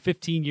applying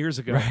 15 years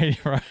ago. Right.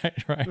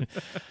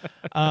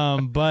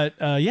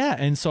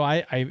 And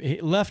so he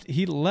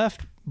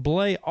left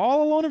Blais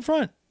all alone in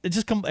front. It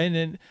just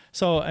then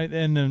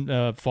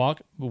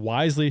Faulk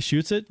wisely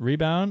shoots it,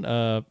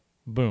 rebound,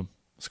 boom,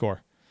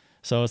 score.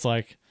 So it's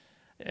like,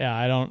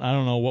 I don't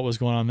know what was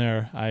going on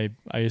there. I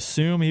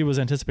assume he was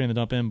anticipating the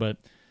dump in, but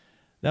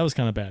that was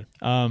kind of bad.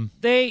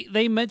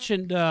 They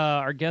mentioned,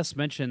 our guest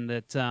mentioned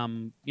that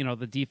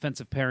the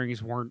defensive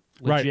pairings weren't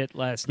legit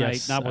last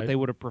night, not what they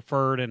would have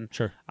preferred. And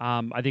sure.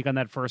 I think on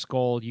that first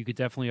goal, you could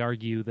definitely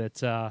argue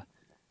that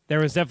there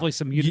was definitely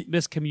some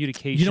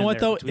miscommunication. You know what,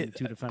 though? Between the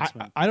two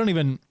defensemen.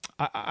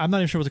 I'm not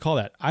even sure what to call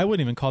that. I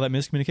wouldn't even call that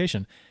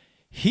miscommunication.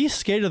 He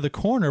skated to the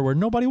corner where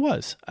nobody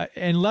was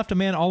and left a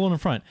man all alone in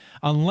front.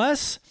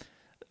 Unless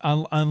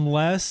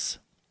unless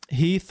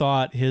he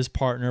thought his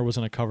partner was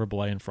going to cover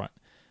Blay in front.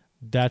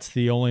 That's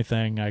the only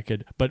thing I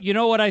could. But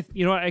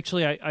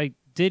actually, I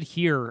did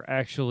hear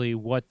actually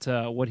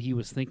what he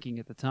was thinking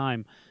at the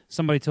time.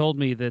 Somebody told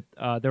me that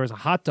there was a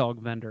hot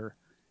dog vendor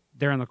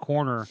there in the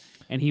corner,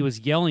 and he was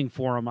yelling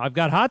for him, "I've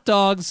got hot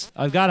dogs!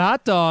 I've got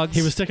hot dogs!"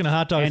 He was sticking a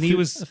hot dog and he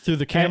was through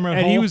the camera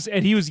and hole. he was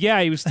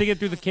sticking it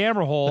through the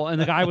camera hole, and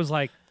the guy was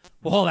like,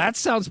 "Well, that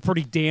sounds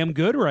pretty damn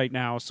good right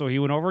now." So he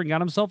went over and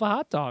got himself a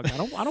hot dog. I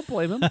don't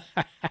blame him.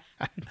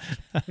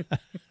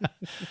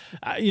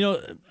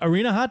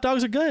 Arena hot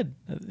dogs are good.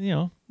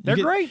 They're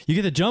great. You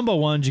get the jumbo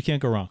ones, you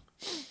can't go wrong.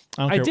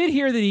 I did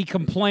hear that he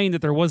complained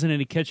that there wasn't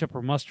any ketchup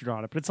or mustard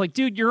on it, but it's like,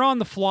 dude, you're on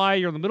the fly,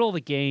 you're in the middle of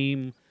the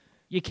game.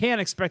 You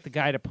can't expect the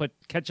guy to put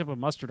ketchup and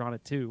mustard on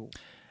it too.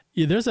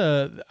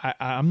 Yeah,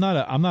 I'm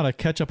not a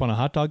ketchup on a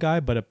hot dog guy,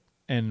 but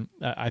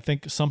I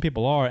think some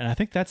people are, and I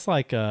think that's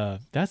like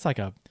a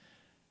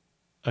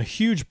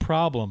huge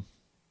problem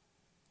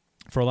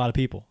for a lot of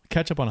people.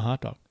 Ketchup on a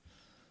hot dog.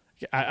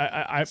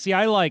 I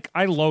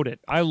load it.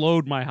 I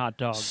load my hot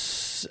dog.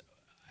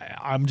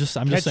 I'm just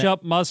saying.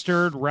 Ketchup,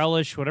 mustard,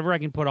 relish, whatever I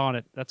can put on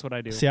it. That's what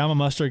I do. See, I'm a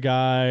mustard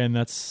guy, and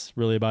that's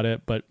really about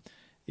it. But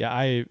yeah,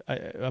 I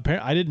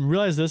didn't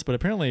realize this, but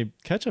apparently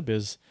ketchup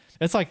is.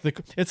 It's like the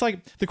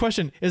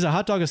question: is a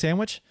hot dog a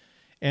sandwich?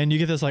 And you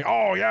get this like,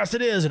 oh yes,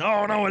 it is, and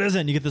oh no, it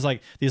isn't. You get this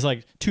like these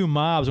like two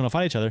mobs want to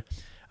fight each other.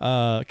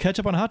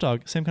 Ketchup on a hot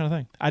dog, same kind of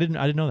thing. I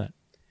didn't know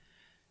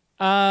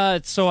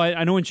that. So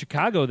I know in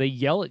Chicago they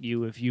yell at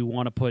you if you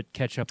want to put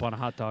ketchup on a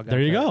hot dog.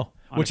 There you go.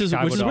 Which is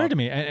weird to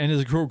me. And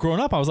as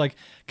growing up, I was like,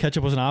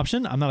 ketchup was an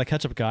option. I'm not a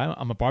ketchup guy.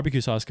 I'm a barbecue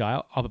sauce guy.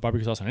 I'll put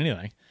barbecue sauce on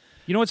anything.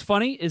 You know what's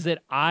funny is that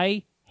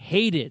I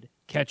hated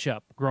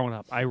ketchup growing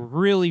up. I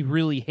really,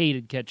 really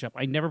hated ketchup.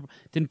 I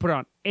didn't put it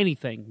on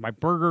anything. My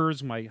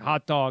burgers, my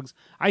hot dogs.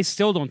 I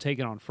still don't take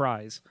it on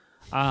fries.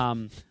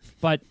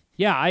 But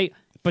yeah,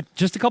 But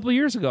just a couple of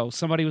years ago,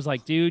 somebody was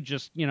like, dude,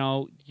 just,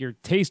 your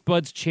taste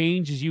buds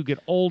change as you get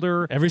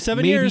older. Every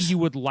 7 years. Maybe you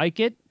would like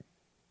it.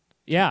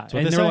 Yeah.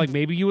 And they're like,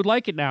 maybe you would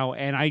like it now.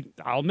 And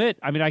I'll admit,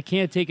 I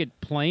can't take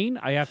it plain.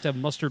 I have to have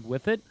mustard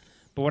with it.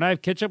 But when I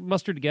have ketchup and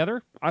mustard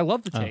together, I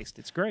love the taste.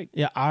 It's great.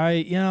 Yeah.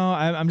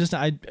 I'm just,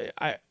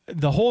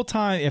 the whole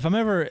time, if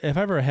I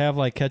ever have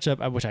like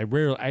ketchup, which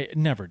I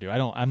never do.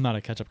 I'm not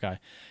a ketchup guy.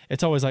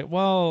 It's always like,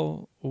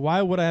 well,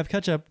 why would I have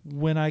ketchup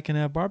when I can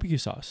have barbecue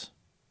sauce?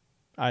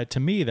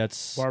 To me,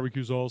 that's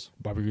barbecue sauce.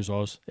 Barbecue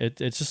sauce.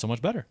 It's just so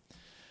much better.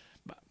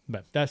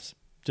 But that's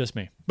just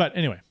me. But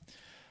anyway,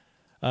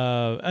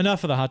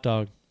 enough of the hot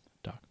dog.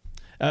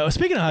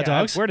 Speaking of hot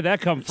dogs, where did that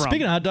come from?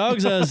 Speaking of hot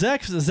dogs,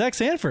 Zach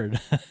Sanford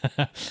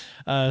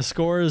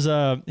scores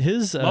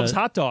his loves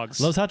hot dogs.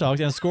 Loves hot dogs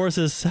and scores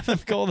his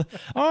 7th goal.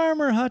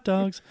 Armor hot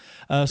dogs.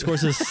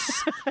 Scores his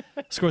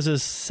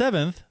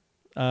 7th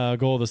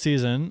goal of the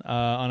season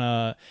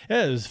it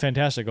was a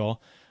fantastic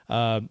goal.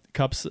 He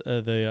cups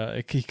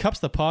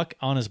the puck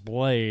on his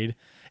blade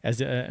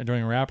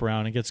during a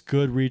wraparound and gets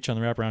good reach on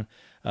the wraparound.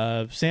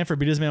 Sanford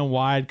beat his man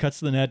wide, cuts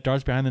to the net,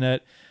 darts behind the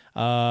net.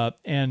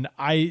 And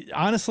I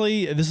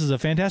honestly, this is a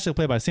fantastic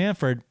play by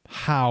Sanford.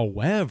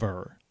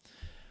 However,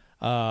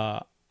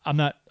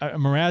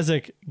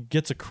 Mrazek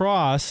gets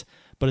across,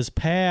 but his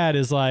pad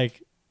is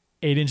like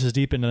 8 inches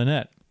deep into the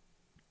net,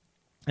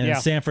 and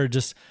Sanford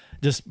just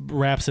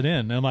wraps it in.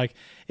 And I'm like,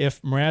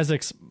 if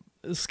Mrazek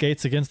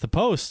skates against the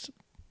post,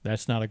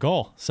 that's not a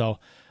goal. So,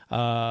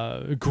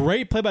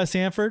 great play by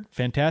Sanford.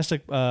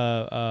 Fantastic.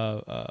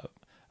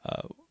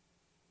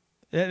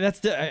 That's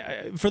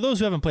for those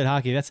who haven't played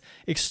hockey. That's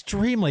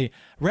extremely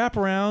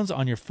wraparounds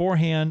on your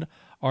forehand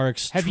are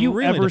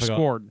extremely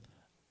difficult.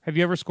 Have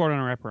you ever scored on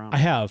a wraparound? I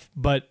have,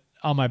 but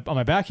on my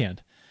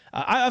backhand.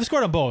 I've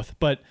scored on both,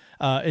 but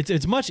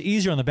it's much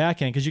easier on the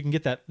backhand because you can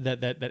get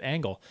that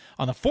angle.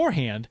 On the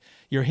forehand,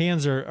 your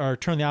hands are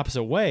turned the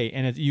opposite way,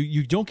 and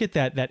you don't get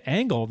that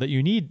angle that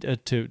you need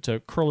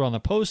to curl around the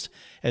post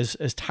as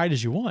tight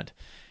as you want.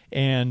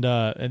 And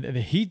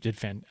he did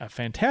a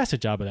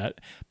fantastic job of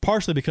that,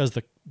 partially because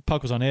the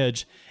puck was on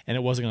edge and it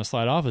wasn't going to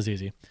slide off as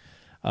easy.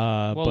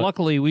 But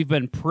luckily, we've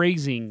been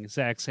praising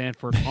Zach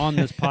Sanford on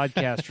this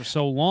podcast for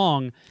so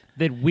long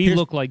that we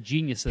look like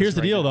geniuses. Here's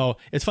the deal, now. though.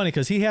 It's funny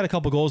because he had a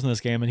couple goals in this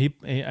game,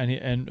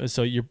 and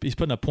so he's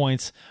putting up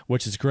points,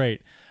 which is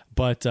great.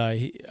 But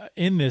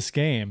in this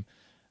game,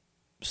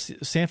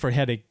 Sanford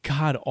had a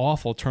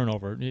god-awful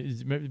turnover.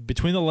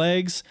 Between the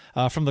legs,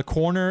 from the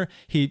corner,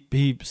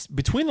 he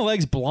between the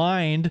legs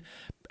blind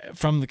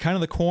from the kind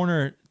of the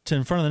corner to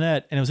in front of the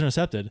net, and it was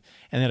intercepted,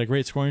 and they had a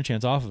great scoring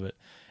chance off of it.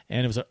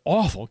 And it was an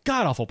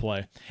god-awful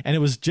play. And it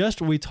was just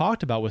what we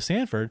talked about with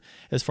Sanford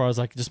as far as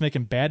like just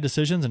making bad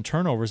decisions and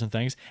turnovers and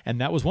things.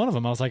 And that was one of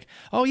them. I was like,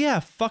 oh yeah,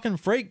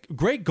 fucking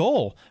great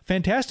goal.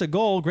 Fantastic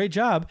goal. Great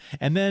job.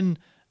 And then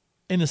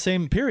in the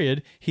same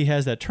period, he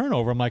has that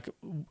turnover. I'm like,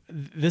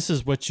 this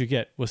is what you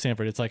get with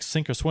Sanford. It's like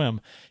sink or swim.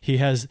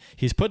 He's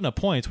putting up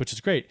points, which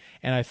is great.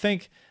 And I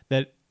think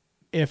that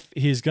if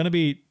he's going to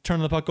be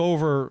turning the puck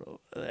over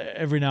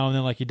every now and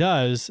then like he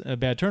does,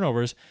 bad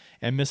turnovers,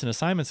 and missing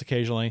assignments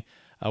occasionally,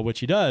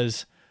 which he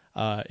does,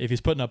 If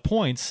he's putting up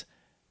points,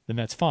 then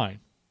that's fine.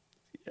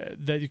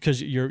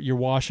 Because you're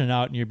washing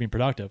out and you're being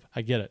productive.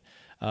 I get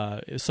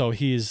it. So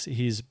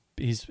he's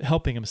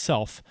helping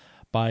himself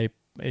by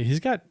he's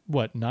got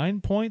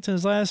 9 points in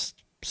his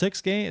last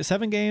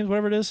 7 games,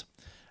 whatever it is,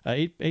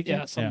 8 games,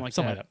 yeah, something like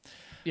that.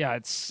 Yeah,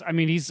 it's. I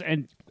mean,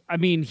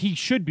 he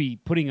should be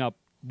putting up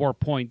more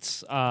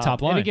points.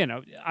 Top line. And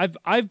again,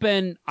 I've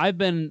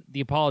been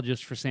the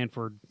apologist for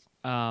Sanford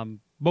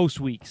most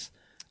weeks.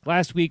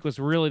 Last week was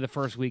really the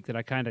first week that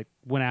I kind of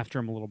went after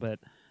him a little bit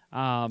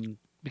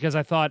because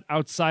I thought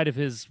outside of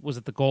was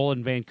it the goal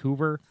in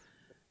Vancouver?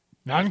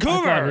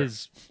 Vancouver.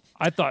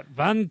 I thought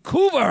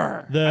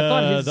Vancouver.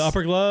 The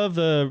upper glove,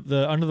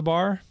 the under the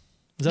bar.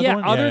 Is that the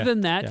one? Other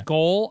than that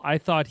goal, I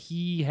thought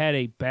he had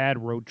a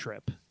bad road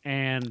trip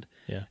and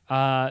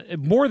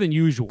more than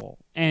usual.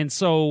 And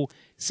so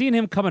seeing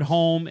him coming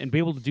home and be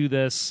able to do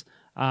this,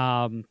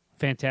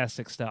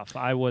 fantastic stuff.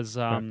 I was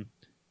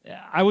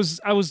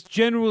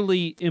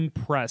genuinely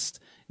impressed,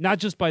 not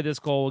just by this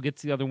goal. We'll get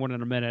to the other one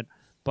in a minute,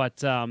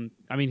 but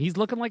he's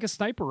looking like a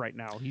sniper right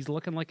now. He's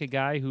looking like a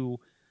guy who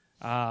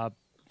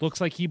looks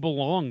like he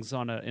belongs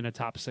in a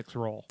top 6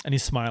 role, and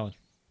he's smiling.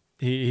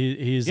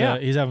 He's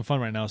having fun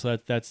right now, so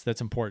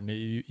that's important.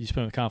 You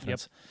spend with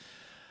confidence. Yep.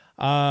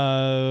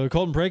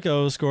 Colton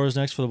Parayko scores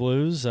next for the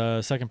Blues.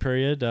 Second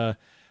period.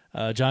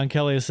 John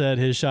Kelly said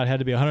his shot had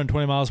to be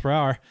 120 miles per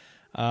hour.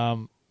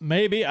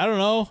 Maybe, I don't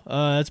know.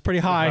 That's pretty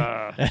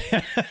high.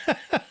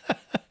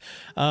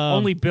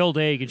 Only Bill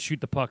Day can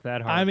shoot the puck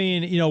that hard. I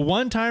mean,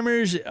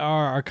 one-timers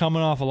are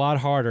coming off a lot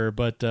harder,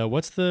 but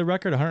what's the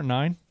record?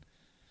 109?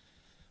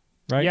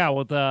 Right? Yeah,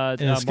 with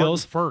Martin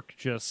Firk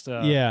just...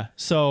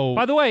 so...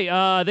 By the way,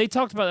 they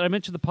talked about... I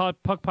mentioned the Puck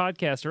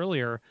podcast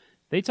earlier.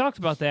 They talked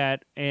about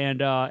that,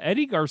 and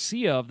Eddie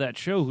Garcia of that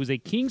show, who's a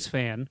Kings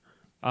fan,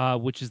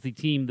 which is the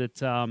team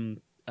that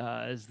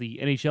is the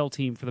NHL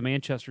team for the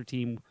Manchester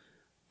team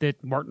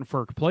that Martin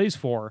Firk plays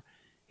for,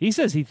 he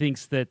says he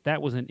thinks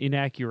that was an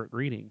inaccurate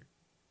reading.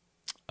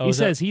 He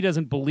says he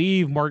doesn't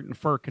believe Martin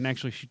Firk can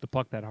actually shoot the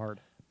puck that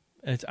hard.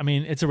 It's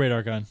a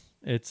radar gun.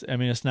 It's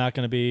not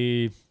going to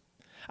be...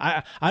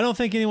 I don't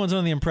think anyone's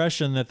under the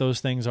impression that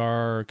those things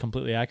are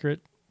completely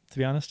accurate, to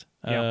be honest.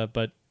 Yeah.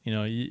 But,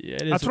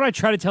 it is... That's what I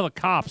try to tell the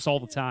cops all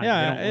the time.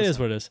 Yeah, it is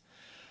what it is.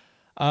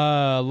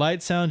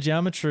 Light Sound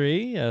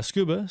Geometry,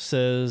 Scuba,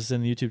 says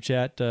in the YouTube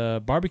chat,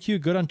 barbecue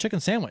good on chicken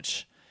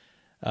sandwich.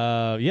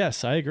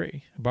 Yes, I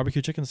agree.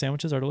 Barbecue chicken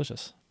sandwiches are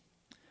delicious.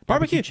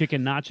 Barbecue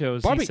chicken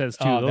nachos, he says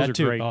too. Those are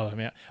great. Oh,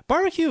 man.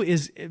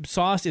 Barbecue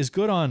sauce is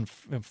good on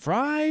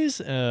fries,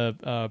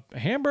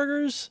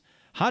 hamburgers,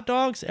 hot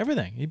dogs,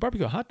 everything.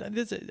 Barbecue hot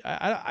dogs.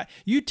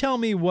 You tell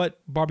me what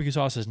barbecue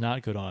sauce is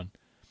not good on.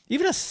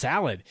 Even a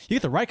salad. You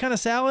get the right kind of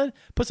salad,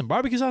 put some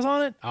barbecue sauce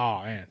on it.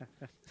 Oh, man.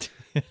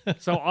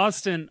 So,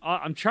 Austin,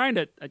 I'm trying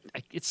to...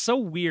 it's so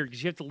weird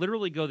because you have to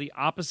literally go the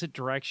opposite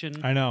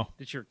direction. I know.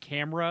 That your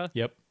camera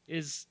Yep.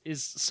 is.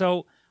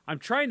 So, I'm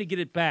trying to get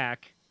it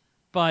back,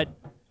 but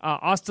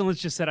Austin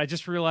Lynch just said, I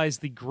just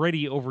realized the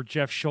gritty over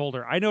Jeff's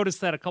shoulder. I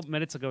noticed that a couple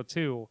minutes ago,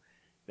 too.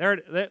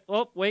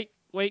 Oh, wait.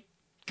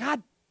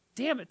 God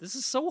damn it. This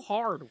is so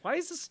hard. Why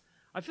is this...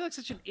 I feel like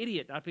such an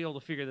idiot not being able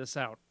to figure this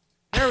out.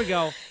 There we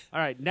go. All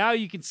right, now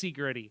you can see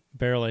gritty.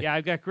 Barely. Yeah,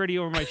 I've got gritty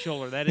over my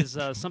shoulder. That is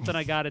something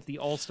I got at the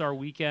All-Star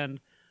Weekend.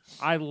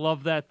 I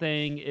love that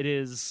thing. It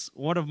is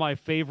one of my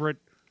favorite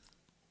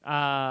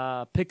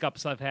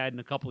pickups I've had in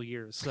a couple of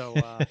years. So,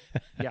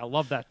 I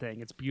love that thing.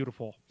 It's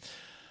beautiful.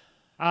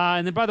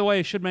 And then, by the way,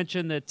 I should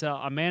mention that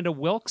Amanda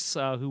Wilkes,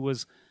 who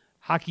was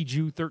Hockey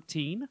Jew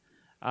 13,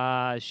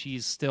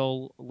 she's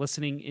still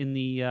listening in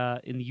the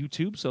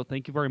YouTube. So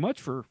thank you very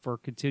much for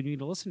continuing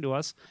to listen to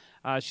us.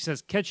 She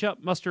says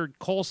ketchup, mustard,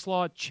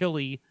 coleslaw,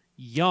 chili,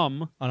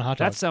 yum. On a hot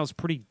dog. That sounds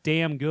pretty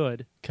damn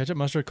good. Ketchup,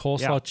 mustard,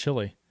 coleslaw,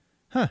 chili.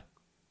 Huh.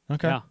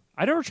 Okay. Yeah.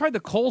 I never tried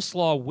the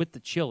coleslaw with the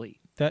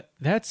chili.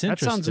 That's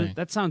interesting.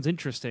 That sounds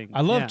interesting.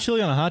 I love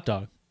chili on a hot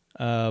dog,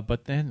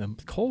 but then the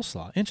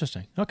coleslaw.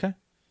 Interesting. Okay.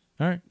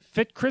 All right.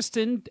 Fit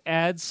Kristen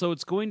adds, so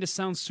it's going to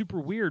sound super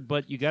weird,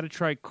 but you got to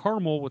try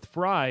caramel with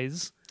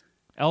fries,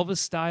 Elvis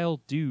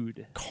style,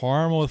 dude.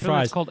 Caramel with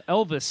fries. It's called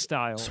Elvis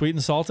style. Sweet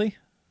and salty.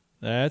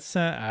 That's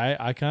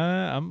I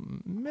kind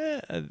of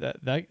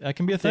that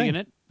can be a thing.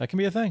 It. That can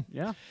be a thing.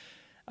 Yeah.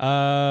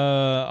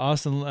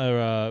 Austin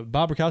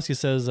Bob Rakowski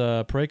says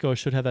Parayko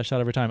should have that shot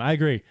every time. I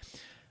agree.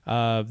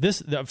 From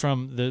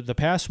the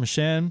pass from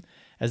Shen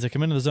as they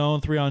come into the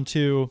zone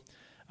 3-on-2.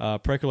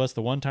 Parayko lets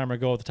the one-timer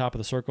go at the top of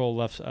the circle,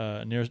 left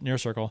near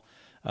circle.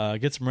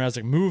 Gets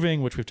Mrazek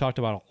moving, which we've talked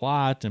about a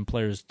lot. And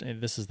players,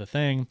 this is the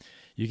thing.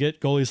 You get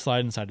goalies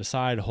sliding side to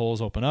side,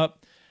 holes open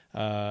up.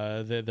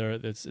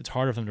 It's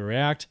harder for them to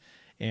react.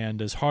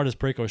 And as hard as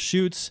Parayko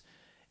shoots,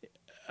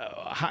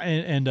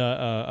 Randy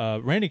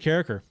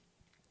Carricker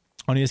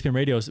on ESPN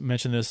Radio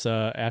mentioned this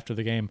after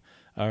the game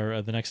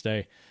or the next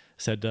day.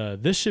 Said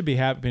this should be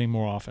happening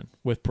more often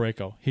with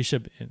Parayko. He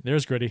should.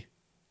 There's Gritty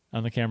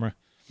on the camera.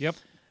 Yep.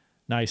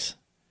 Nice.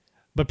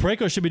 But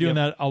Parayko should be doing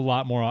that a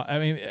lot more. I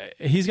mean,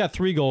 he's got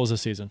 3 goals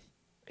this season.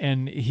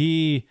 And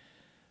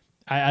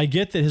I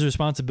get that his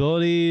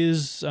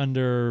responsibilities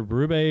under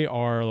Berube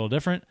are a little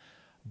different,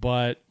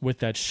 but with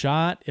that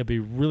shot, it'd be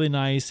really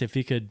nice if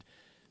he could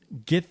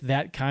get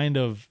that kind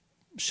of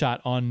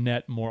shot on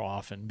net more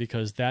often,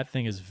 because that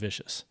thing is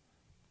vicious.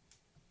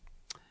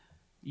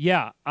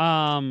 Yeah.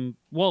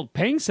 Well,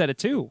 Pang said it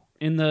too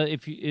during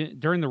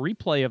the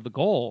replay of the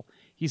goal.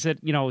 He said,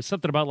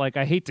 something about like,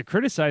 I hate to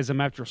criticize him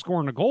after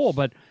scoring a goal,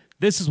 but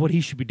this is what he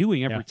should be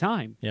doing every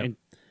time. Yep. And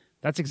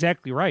that's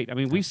exactly right. I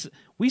mean,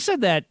 we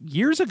said that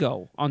years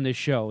ago on this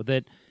show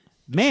that,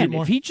 man,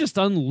 if he just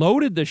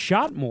unloaded the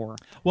shot more.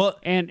 Well,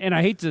 and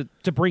I hate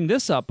to bring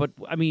this up, but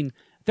I mean,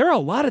 there are a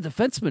lot of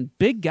defensemen,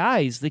 big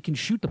guys that can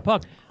shoot the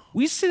puck.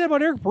 We say that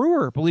about Eric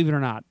Brewer, believe it or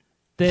not.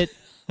 That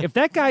if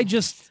that guy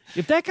just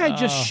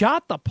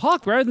shot the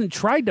puck rather than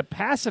tried to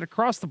pass it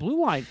across the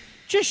blue line,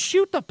 just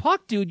shoot the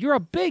puck, dude. You're a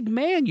big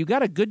man. You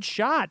got a good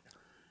shot.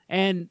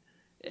 And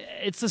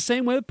it's the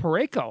same way with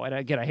Parayko. And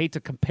again, I hate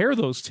to compare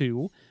those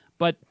two,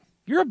 but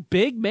you're a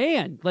big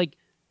man. Like,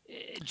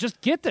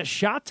 just get the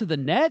shot to the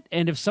net,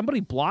 and if somebody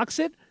blocks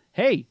it,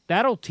 hey,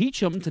 that'll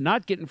teach him to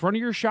not get in front of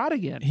your shot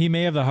again. He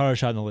may have the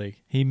hardest shot in the league.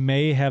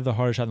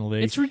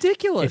 It's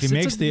ridiculous. If he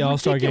makes the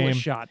All-Star game,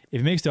 shot.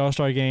 If he makes the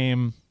All-Star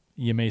game,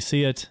 you may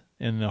see it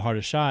in the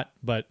hardest shot.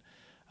 But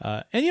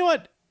and you know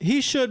what?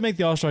 He should make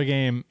the All-Star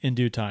game in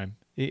due time.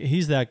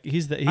 He's that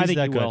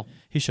good. Will.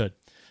 He should.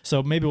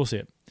 So maybe we'll see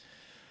it.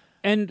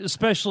 And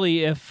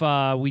especially if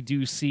we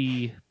do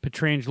see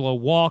Pietrangelo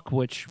walk,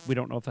 which we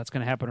don't know if that's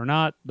going to happen or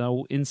not.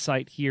 No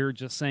insight here,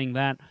 just saying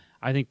that.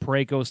 I think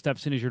Parayko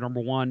steps in as your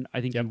number one.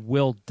 I think you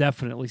will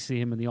definitely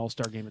see him in the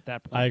All-Star game at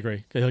that point. I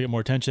agree. He'll get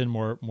more attention,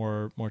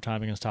 more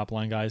time against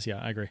top-line guys.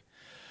 Yeah, I agree.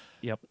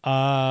 Yep.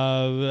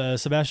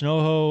 Sebastian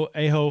Aho.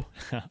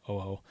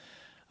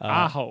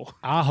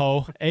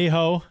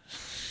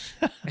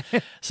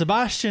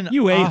 Sebastian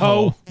You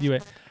Aho.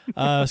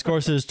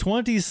 Scores his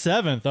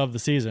 27th of the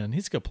season.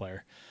 He's a good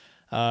player.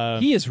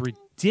 He is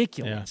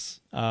ridiculous.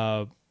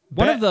 Yeah.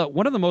 One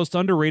of the most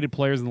underrated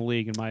players in the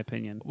league, in my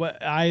opinion. Well,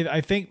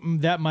 I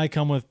think that might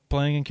come with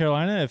playing in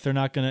Carolina. If they're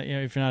not gonna,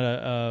 if you're not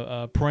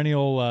a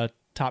perennial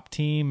top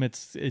team,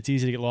 it's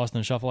easy to get lost in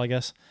the shuffle, I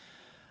guess.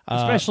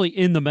 Especially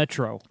in the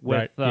Metro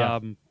with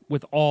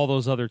with all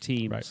those other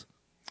teams, right.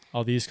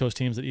 All the East Coast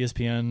teams at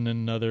ESPN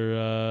and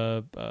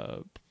other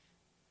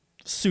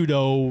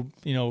pseudo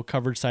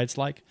coverage sites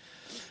like.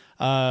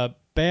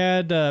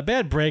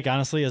 Bad break,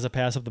 honestly, as a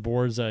pass up the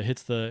boards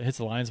hits the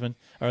linesman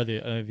or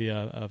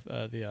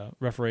the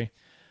referee.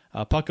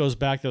 Puck goes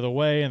back the other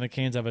way, and the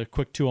Canes have a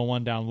quick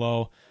 2-on-1 down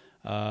low.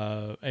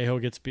 Aho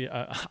gets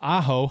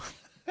Aho.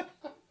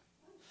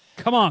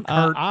 Come on,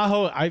 Kurt.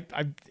 Aho.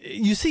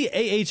 You see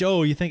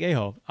AHO, you think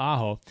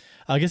Aho.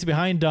 Gets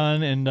behind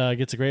Dunn and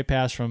gets a great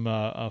pass from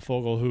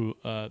Fogle, who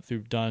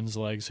through Dunn's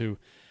legs, who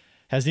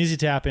has an easy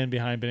tap in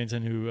behind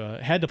Bennington, who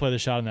had to play the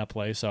shot in that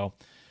play. So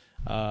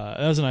that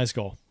was a nice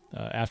goal.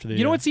 After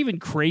the, what's even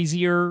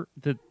crazier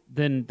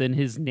than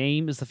his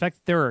name is the fact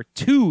that there are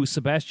two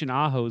Sebastian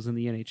Ahos in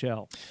the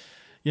NHL.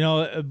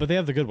 But they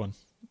have the good one.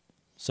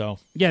 So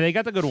yeah, they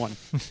got the good one.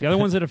 The other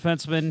one's a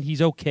defenseman.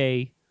 He's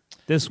okay.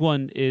 This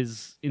one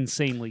is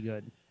insanely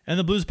good. And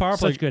the Blues power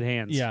play, such good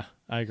hands. Yeah,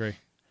 I agree.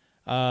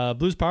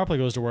 Blues power play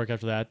goes to work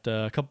after that.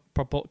 A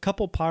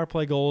couple power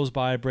play goals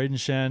by Braden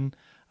Shen,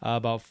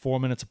 about 4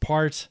 minutes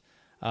apart.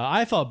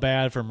 I felt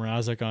bad for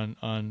Mrazek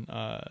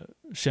on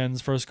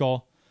Shen's first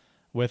goal.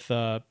 With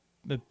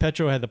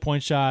Petro had the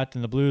point shot,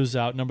 and the Blues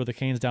outnumbered the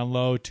Canes down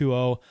low,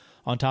 2-0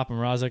 on top of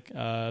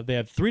Mrazek. They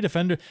had three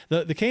defenders.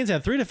 The Canes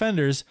had three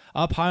defenders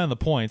up high on the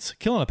points,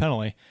 killing a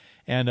penalty.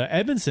 And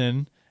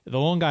Edmundson, the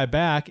lone guy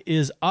back,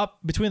 is up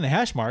between the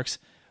hash marks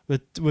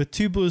with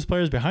two Blues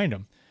players behind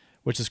him,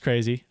 which is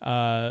crazy.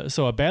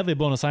 So a badly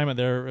blown assignment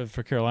there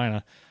for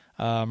Carolina.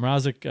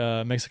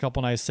 Mrazek makes a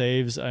couple nice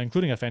saves,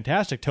 including a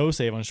fantastic toe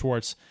save on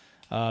Schwartz.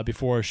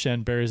 Before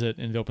Shen buries it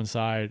in the open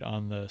side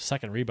on the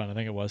second rebound, I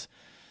think it was.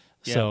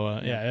 Yeah.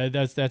 So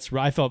that's.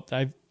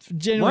 I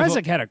genuinely.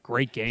 Mrazek had a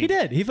great game. He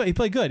did. He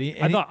played good.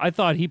 I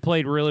thought he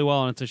played really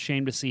well, and it's a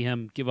shame to see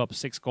him give up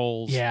 6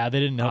 goals. Yeah, they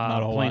didn't help him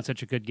out a whole playing lot.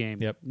 Such a good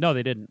game. Yep. No,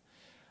 they didn't.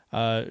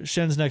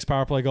 Shen's next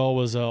power play goal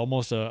was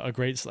almost a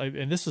great.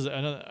 And this is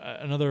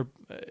another.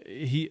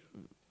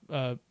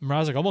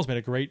 Mrazek almost made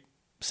a great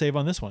save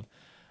on this one.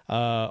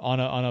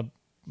 On a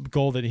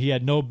goal that he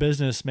had no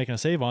business making a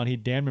save on. He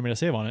damn near made a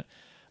save on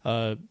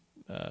it.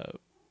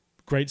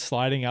 Great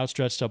sliding,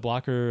 outstretched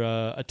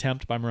blocker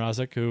attempt by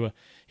Mrazek, who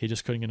he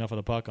just couldn't get enough of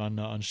the puck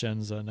on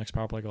Shen's next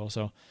power play goal.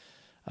 So,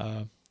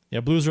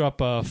 Blues are up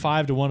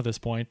 5-1 at this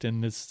point,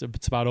 and it's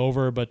about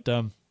over. But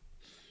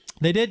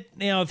they did,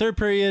 third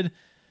period.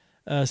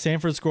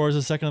 Sanford scores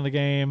the second of the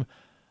game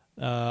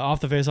off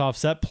the faceoff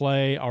set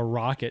play, a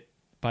rocket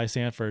by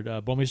Sanford.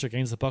 Bomeister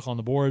gains the puck on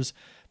the boards,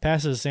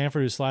 passes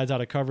Sanford, who slides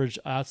out of coverage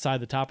outside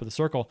the top of the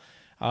circle.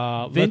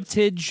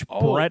 Vintage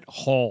Brett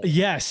Hull.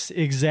 Yes,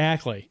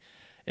 exactly.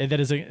 And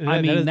that is a.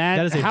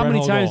 How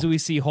many times do we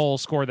see Hull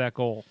score that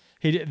goal?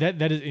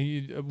 That is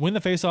you win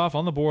the faceoff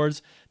on the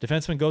boards.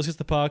 Defenseman gets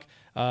the puck.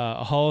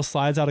 Hull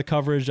slides out of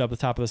coverage up the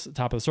top of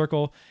the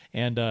circle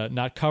and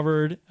not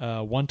covered.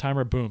 One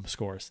timer, boom,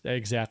 scores.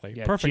 Exactly,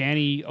 yeah, perfect.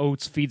 Janny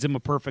Oates feeds him a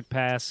perfect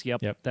pass.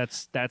 Yep.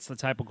 That's the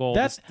type of goal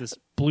this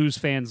Blues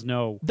fans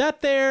know.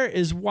 That there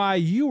is why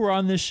you were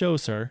on this show,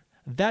 sir.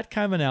 That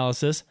kind of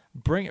analysis,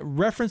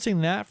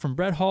 referencing that from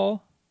Brett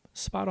Hull,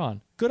 spot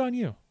on. Good on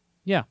you.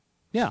 Yeah.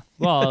 Yeah,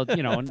 well,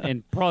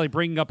 and probably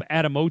bringing up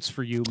Adam Oates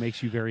for you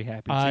makes you very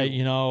happy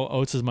too.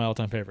 Oates is my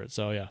all-time favorite,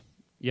 so yeah.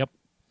 Yep.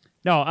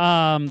 No,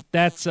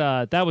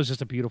 that was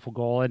just a beautiful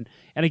goal, and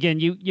again,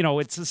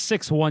 it's a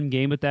 6-1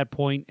 game at that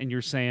point, and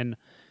you're saying,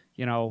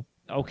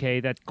 okay,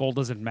 that goal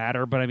doesn't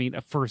matter, but I mean,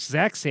 for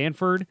Zach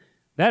Sanford,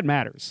 that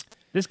matters.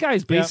 This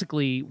guy's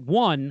basically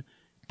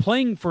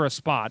playing for a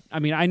spot. I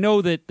mean, I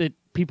know that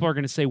people are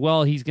going to say,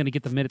 well, he's going to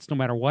get the minutes no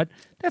matter what.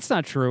 That's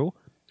not true.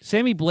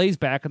 Sammy Blais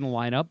back in the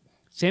lineup.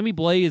 Sammy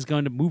Blais is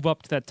going to move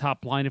up to that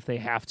top line if they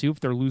have to, if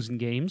they're losing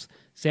games.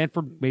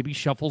 Sanford maybe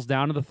shuffles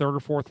down to the third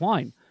or fourth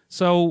line.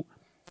 So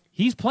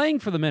he's playing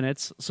for the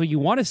minutes, so you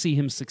want to see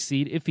him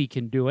succeed if he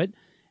can do it.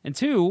 And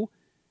two,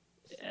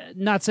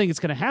 not saying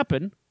it's going to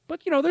happen, but,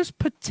 there's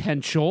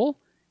potential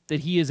that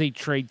he is a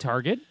trade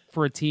target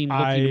for a team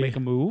looking to make a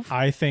move.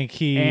 I think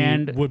he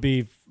would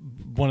be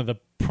one of the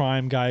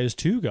prime guys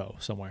to go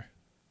somewhere.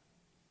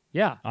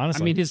 Yeah.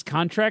 Honestly. I mean, his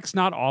contract's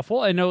not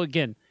awful. I know,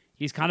 again,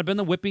 he's kind of been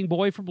the whipping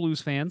boy for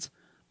Blues fans,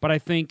 but I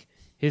think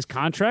his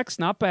contract's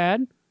not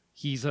bad.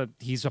 He's a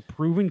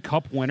proven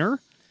cup winner.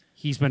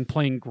 He's been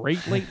playing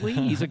great lately.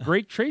 He's a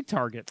great trade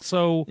target.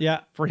 So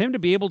for him to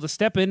be able to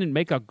step in and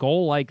make a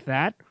goal like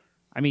that,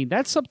 I mean,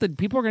 that's something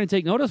people are going to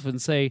take notice of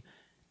and say,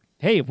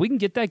 hey, if we can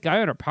get that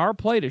guy on our power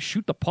play to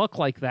shoot the puck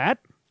like that,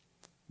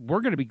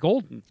 we're going to be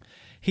golden.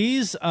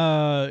 He's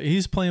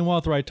playing well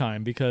at the right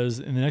time because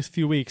in the next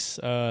few weeks,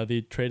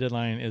 the trade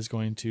deadline is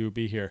going to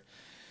be here.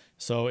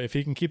 So if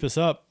he can keep this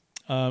up,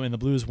 and the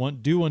Blues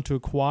want to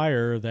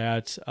acquire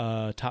that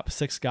top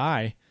 6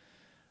 guy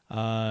in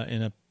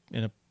a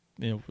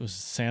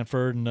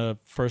Sanford in a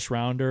first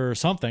rounder or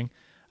something,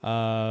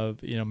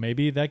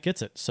 maybe that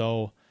gets it.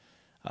 So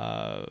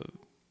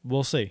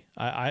we'll see.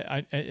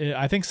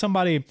 I think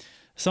somebody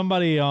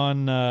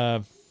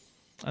on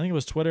I think it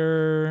was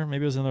Twitter,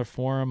 maybe it was another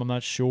forum, I'm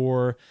not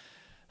sure,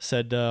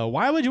 said,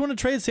 why would you want to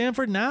trade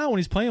Sanford now when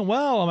he's playing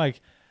well? I'm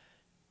like,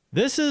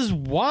 this is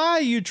why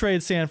you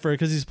trade Sanford,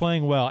 because he's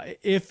playing well.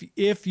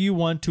 If you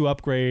want to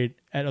upgrade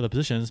at other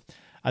positions,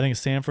 I think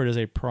Sanford is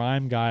a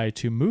prime guy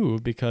to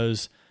move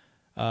because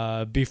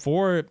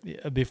before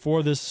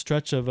this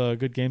stretch of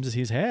good games as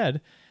he's had,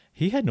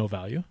 he had no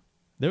value.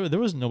 There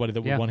was nobody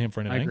that would want him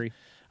for anything. I agree.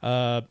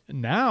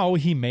 Now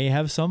he may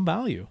have some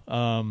value.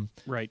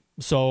 Right.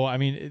 So I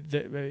mean,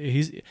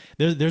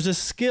 there's a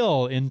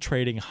skill in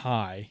trading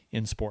high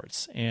in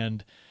sports,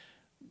 and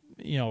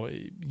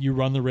you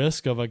run the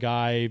risk of a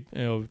guy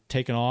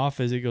taking off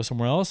as he goes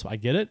somewhere else. I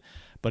get it,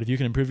 but if you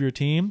can improve your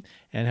team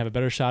and have a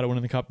better shot at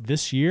winning the cup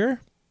this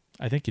year,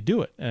 I think you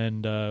do it.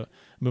 And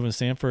moving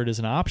Sanford is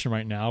an option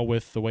right now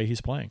with the way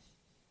he's playing.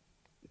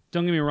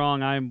 Don't get me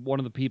wrong. I'm one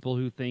of the people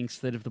who thinks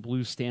that if the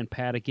Blues stand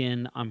pat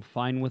again, I'm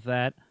fine with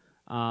that.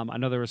 I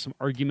know there were some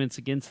arguments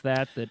against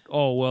that,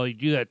 oh, well, you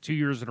do that 2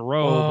 years in a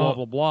row, blah,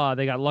 blah, blah.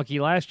 They got lucky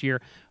last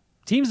year.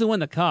 Teams that win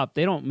the cup,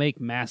 they don't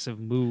make massive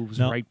moves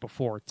right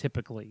before,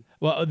 typically.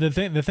 Well, the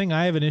thing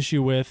I have an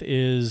issue with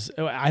is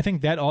I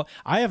think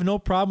I have no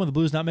problem with the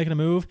Blues not making a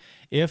move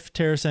if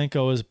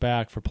Tarasenko is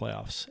back for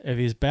playoffs. If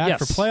he's back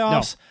for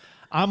playoffs,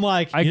 I'm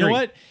like, you know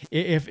what?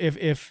 If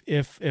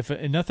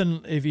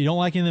you don't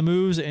like any of the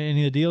moves,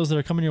 any of the deals that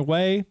are coming your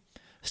way,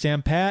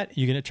 stand pat.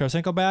 You get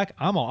Tarasenko back.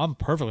 I'm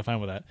perfectly fine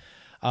with that.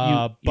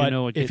 But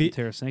what if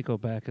getting Tarasenko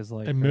back is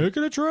like, and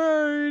making a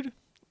trade.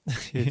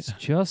 It's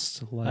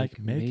just like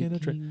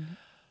making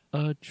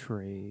a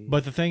trade.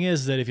 But the thing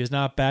is that if he's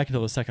not back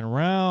until the second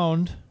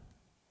round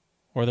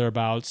or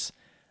thereabouts,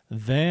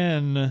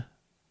 then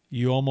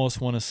you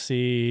almost want to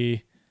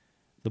see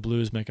the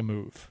Blues make a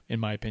move, in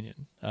my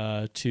opinion,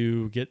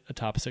 to get a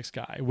top 6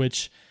 guy,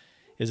 which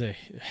is a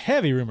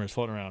heavy rumors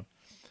floating around.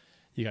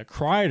 You got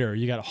Kreider,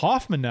 you got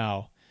Hoffman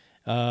now.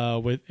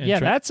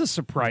 That's a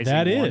surprising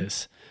one. That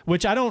is,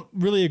 which I don't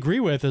really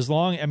agree with. If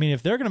they're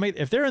in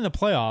the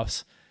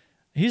playoffs,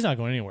 he's not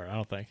going anywhere, I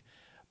don't think.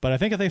 But I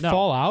think if they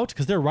fall out,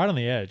 because they're right on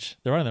the edge,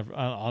 they're right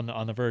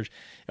on the verge.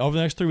 Over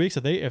the next 3 weeks,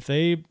 if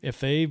they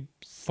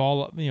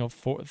fall, 3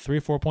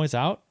 or 4 points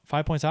out,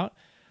 5 points out,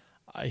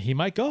 he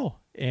might go.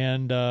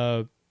 And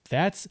I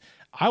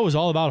was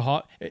all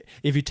about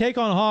if you take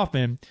on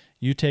Hoffman,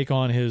 you take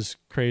on his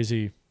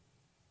crazy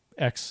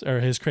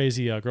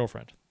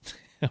girlfriend.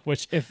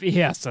 Which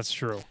yes, that's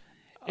true.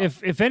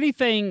 If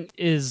anything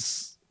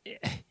is.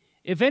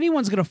 If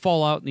anyone's going to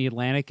fall out in the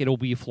Atlantic, it'll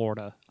be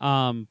Florida.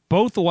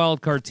 Both the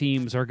wild card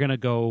teams are going to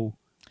go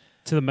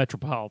to the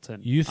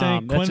Metropolitan. You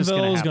think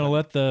Quenneville is going to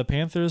let the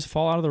Panthers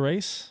fall out of the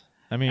race?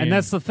 And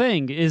that's the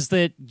thing, is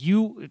that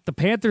if the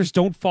Panthers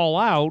don't fall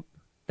out,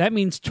 that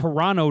means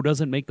Toronto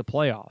doesn't make the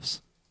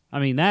playoffs. I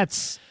mean,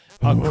 that's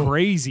a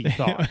crazy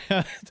thought.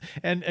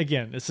 And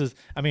again, this is,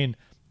 I mean,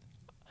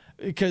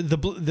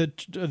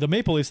 the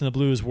Maple Leafs and the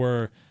Blues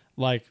were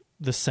like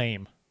the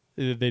same.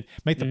 They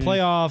make the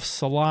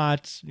playoffs a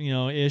lot,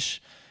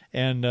 ish,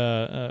 and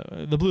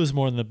the Blues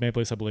more than the Maple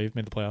Leafs, I believe,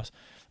 made the playoffs.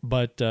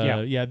 But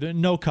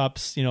no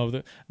cups.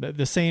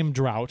 The same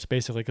drought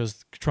basically,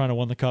 because Toronto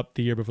won the cup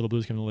the year before the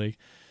Blues came to the league.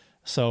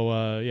 So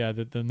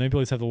the Maple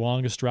Leafs have the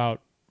longest drought,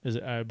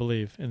 I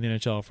believe, in the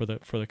NHL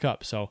for the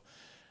cup. So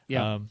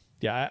I'm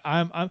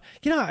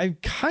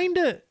kind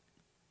of,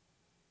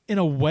 in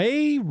a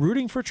way,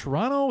 rooting for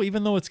Toronto,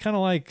 even though it's kind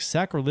of like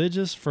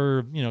sacrilegious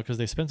for because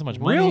they spend so much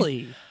money.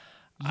 Really.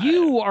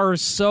 You are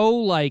so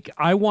like,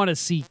 I want to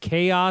see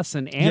chaos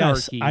and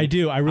anarchy. Yes, I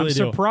do. I really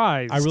do. I'm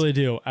surprised. I really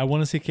do. I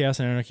want to see chaos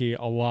and anarchy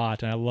a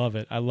lot, and I love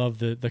it. I love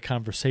the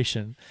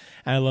conversation,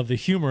 and I love the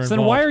humor. So involved.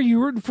 then why are you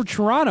rooting for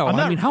Toronto?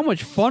 I mean, how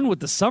much fun would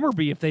the summer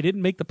be if they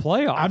didn't make the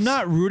playoffs? I'm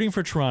not rooting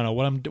for Toronto.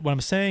 What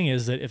I'm saying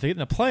is that if they get in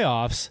the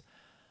playoffs,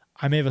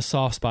 I may have a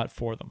soft spot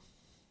for them.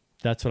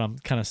 That's what I'm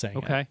kind of saying.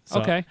 Okay. So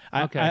okay.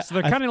 So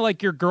they're kind of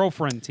like your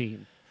girlfriend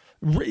team.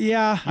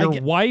 Yeah. Your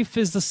wife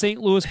is the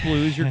St. Louis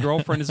Blues. Your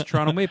girlfriend is the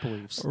Toronto Maple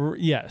Leafs.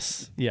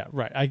 Yes. Yeah.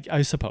 Right.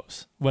 I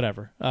suppose.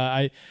 Whatever.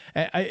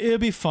 It'd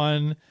be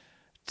fun.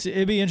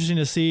 It'd be interesting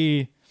to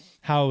see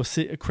how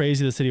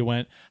crazy the city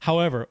went.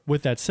 However,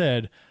 with that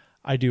said,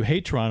 I do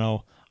hate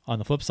Toronto on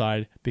the flip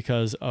side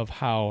because of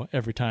how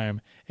every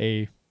time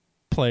a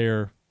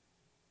player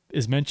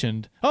is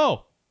mentioned,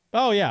 oh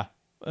yeah,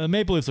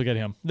 Maple Leafs will get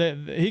him.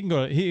 He can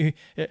go.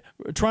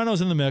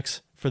 Toronto's in the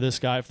mix for this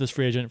guy, for this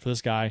free agent, for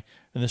this guy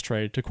in this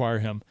trade to acquire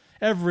him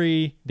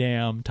every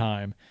damn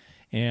time,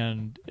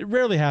 and it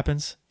rarely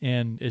happens,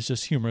 and it's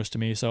just humorous to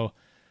me. So,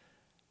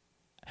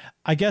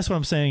 I guess what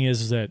I'm saying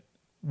is that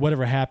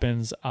whatever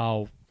happens,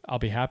 I'll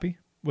be happy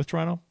with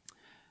Toronto.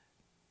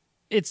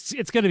 It's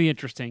going to be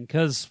interesting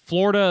because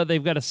Florida, they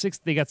got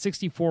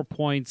 64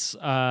 points.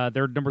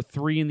 They're number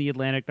 3 in the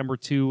Atlantic. Number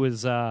 2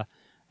 is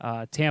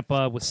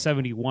Tampa with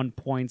 71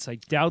 points. I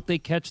doubt they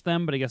catch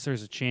them, but I guess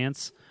there's a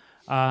chance.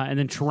 And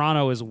then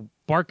Toronto is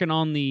barking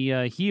on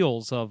the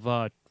heels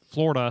of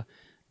Florida.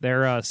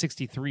 They're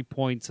 63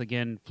 points.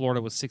 Again, Florida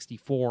was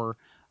 64.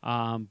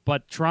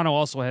 But Toronto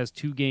also has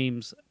 2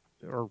 games,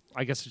 or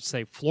I guess I should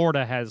say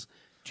Florida has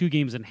 2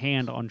 games in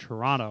hand on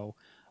Toronto.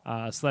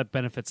 So that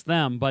benefits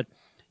them. But,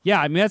 yeah,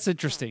 I mean, that's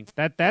interesting.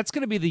 That's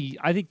going to be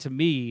I think to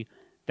me,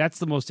 that's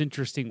the most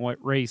interesting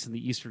race in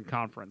the Eastern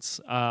Conference.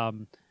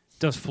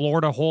 Does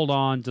Florida hold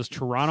on? Does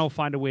Toronto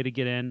find a way to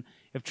get in?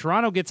 If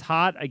Toronto gets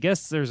hot, I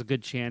guess there's a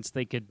good chance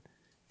they could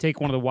take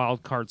one of the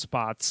wild card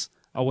spots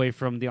away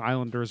from the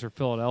Islanders or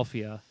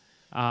Philadelphia.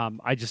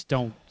 I just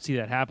don't see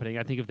that happening.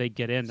 I think if they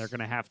get in, they're going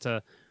to have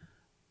to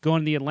go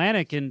in the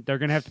Atlantic, and they're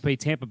going to have to play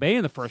Tampa Bay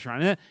in the first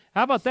round. And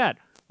how about that?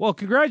 Well,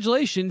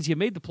 congratulations, you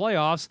made the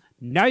playoffs.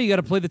 Now you got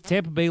to play the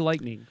Tampa Bay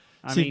Lightning.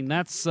 I mean,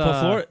 that's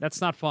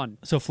not fun.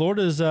 So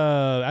Florida's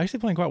actually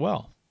playing quite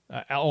well,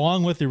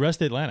 along with the rest of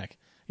the Atlantic.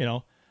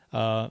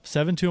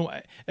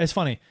 7-2. It's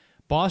funny.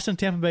 Boston,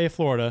 Tampa Bay,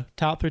 Florida,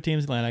 top 3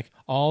 teams in the Atlantic,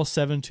 all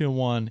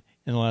 7-2-1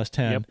 in the last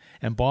 10. Yep.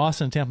 And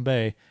Boston and Tampa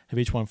Bay have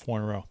each won 4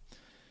 in a row.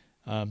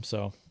 And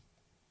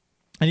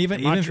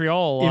even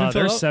Montreal, even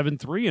they're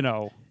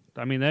 7-3-0.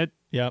 I mean that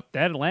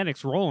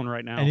Atlantic's rolling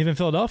right now. And even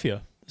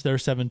Philadelphia, they're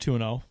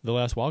 7-2-0, the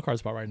last wild card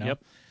spot right now.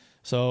 Yep.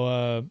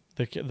 So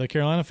the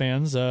Carolina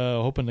fans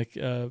hoping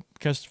to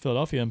catch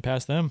Philadelphia and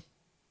pass them.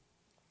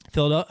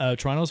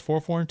 Toronto's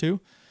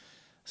 4-4-2.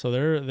 So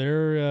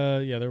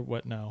they're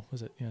what now?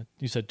 Was it? Yeah,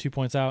 you said 2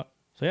 points out.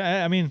 So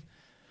yeah, I mean,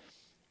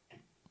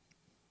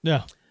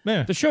 yeah.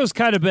 Man. The show's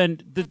kind of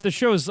been the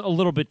show's a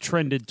little bit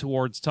trended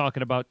towards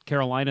talking about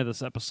Carolina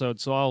this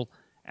episode. So I'll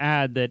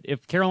add that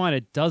if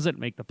Carolina doesn't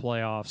make the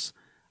playoffs,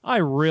 I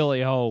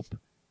really hope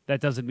that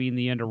doesn't mean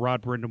the end of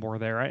Rod Brindamore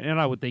there. And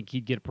I would think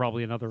he'd get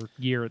probably another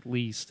year at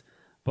least.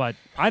 But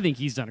I think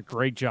he's done a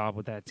great job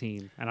with that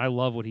team, and I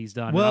love what he's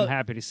done. Well, and I'm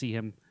happy to see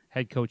him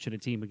head coaching a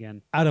team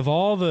again. Out of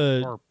all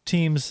the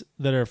teams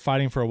that are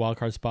fighting for a wild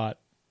card spot,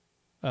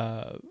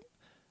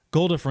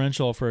 goal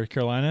differential for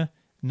Carolina,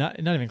 not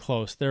even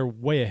close. They're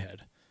way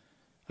ahead.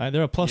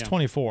 They're a plus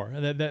 24.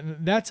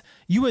 That's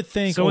you would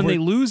think. So when they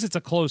lose, it's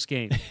a close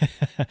game.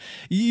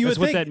 That's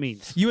what that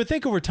means. You would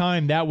think over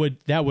time that would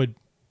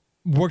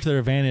work to their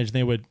advantage.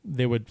 They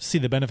would see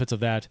the benefits of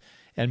that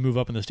and move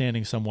up in the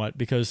standings somewhat,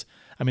 because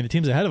I mean the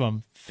teams ahead of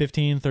them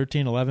 15,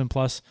 13, 11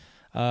 plus.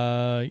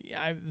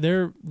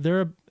 Their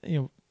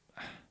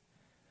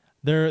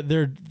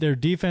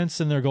defense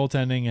and their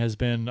goaltending has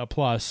been a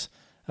plus.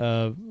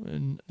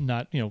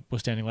 Not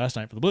withstanding last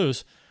night for the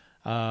Blues,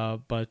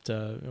 but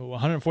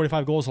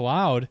 145 goals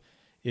allowed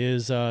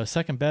is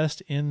second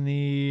best in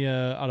the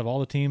out of all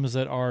the teams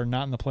that are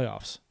not in the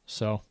playoffs.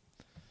 So,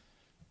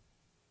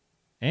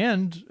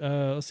 and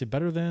let's see,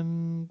 better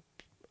than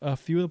a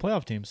few of the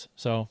playoff teams.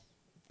 So,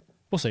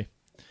 we'll see.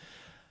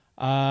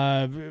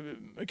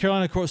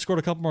 Carolina scored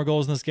a couple more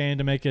goals in this game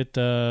to make it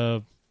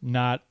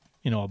not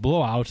a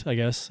blowout, I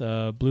guess.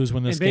 Blues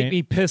win this game. It made game.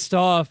 me pissed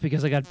off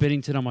because I got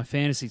Binnington on my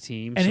fantasy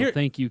team. And so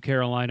thank you,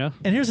 Carolina.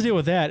 And here's the deal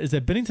with that, is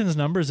that Binnington's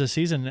numbers this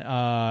season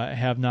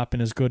have not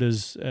been as good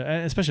as,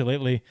 especially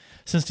lately,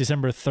 since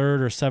December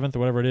 3rd or 7th or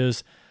whatever it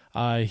is.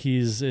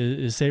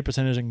 His save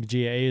percentage in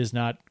GA is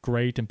not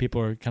great, and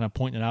people are kind of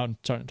pointing it out and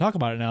starting to talk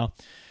about it now.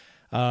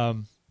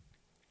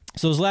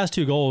 So those last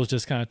 2 goals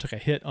just kind of took a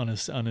hit on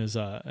his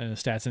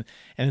stats,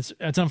 and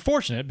it's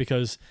unfortunate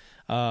because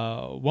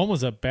one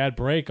was a bad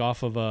break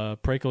off of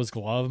Preko's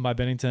glove by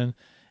Binnington,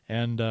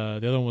 and the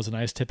other one was a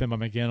nice tip in by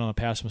McGinn on a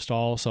pass from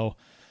Stahl. So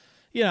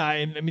yeah,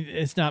 I mean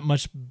it's not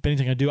much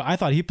Binnington can do. I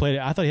thought he played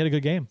it. I thought he had a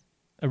good game.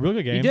 A real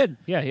good game. He did.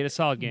 Yeah, he had a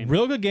solid game.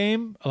 Real good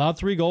game. Allowed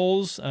 3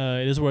 goals.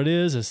 It is what it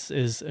is.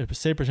 His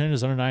save percentage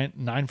is under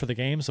 9 for the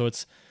game. So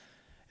it's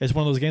one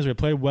of those games where he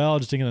played well,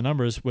 just thinking the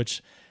numbers.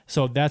 This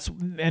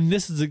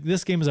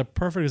game is a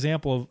perfect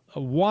example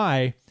of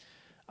why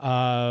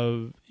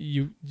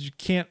you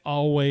can't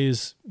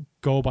always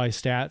go by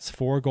stats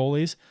for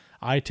goalies.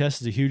 Eye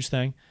test is a huge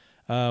thing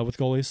with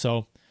goalies.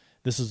 So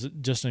this is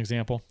just an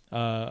example.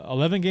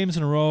 11 games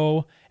in a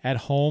row at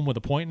home with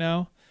a point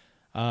now.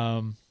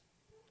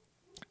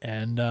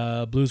 And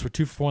Blues were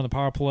 2 for 4 on the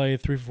power play,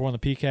 3 for 4 on the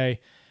PK,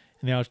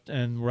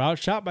 and were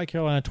outshot by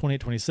Carolina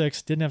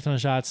 28-26. Didn't have a ton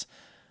of shots,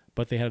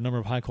 but they had a number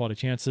of high-quality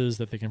chances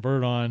that they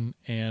converted on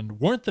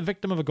and weren't the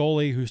victim of a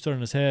goalie who stood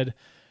on his head,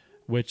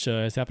 which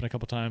has happened a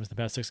couple times in the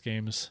past 6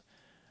 games.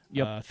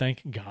 Yep.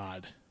 Thank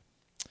God.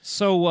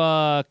 So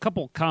a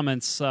couple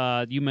comments.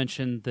 You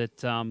mentioned that,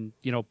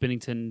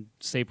 Binnington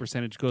save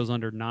percentage goes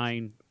under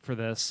 9 for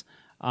this.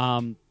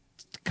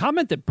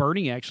 Comment that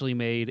Bernie actually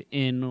made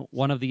in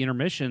one of the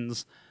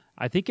intermissions,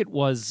 I think it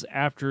was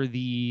after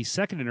the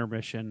second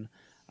intermission,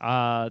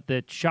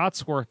 that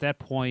shots were at that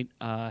point,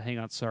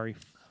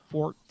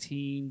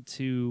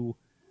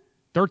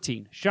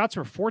 14-13. Shots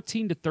were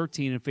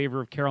 14-13 in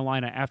favor of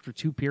Carolina after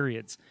 2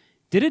 periods.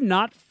 Did it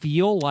not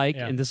feel like,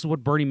 and this is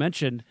what Bernie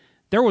mentioned,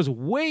 there was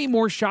way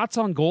more shots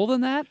on goal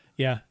than that?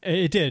 Yeah,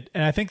 it did.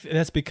 And I think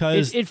that's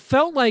because it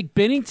felt like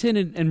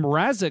Binnington and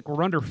Mrazek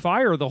were under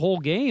fire the whole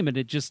game, and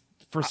it just,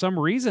 for some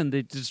reason,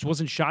 it just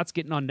wasn't shots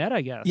getting on net,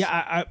 I guess.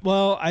 Yeah,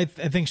 I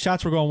think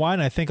shots were going wide,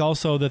 and I think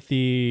also that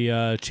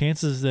the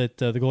chances that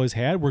the goalies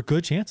had were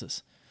good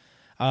chances.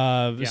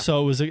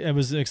 So it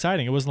was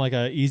exciting. It wasn't like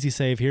a easy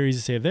save here, easy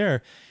save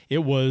there. It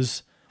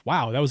was,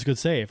 wow, that was a good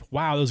save.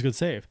 Wow, that was a good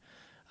save.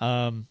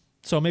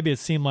 So maybe it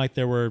seemed like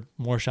there were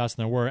more shots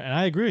than there were, and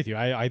I agree with you.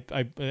 I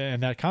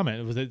and that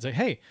comment, it's like,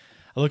 hey,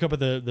 I look up at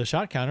the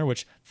shot counter,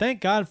 which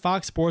thank God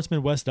Fox Sports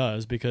Midwest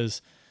does,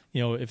 because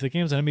if the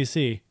game's on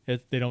NBC,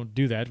 they don't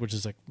do that, which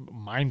is like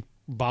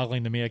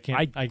mind-boggling to me. I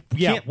can't.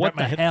 What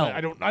the hell? I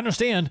don't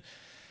understand.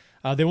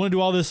 They want to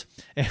do all this.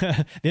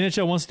 The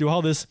NHL wants to do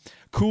all this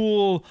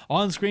cool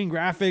on-screen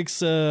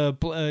graphics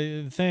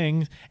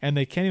thing, and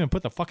they can't even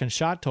put the fucking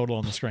shot total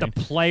on the screen. The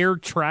player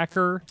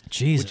tracker,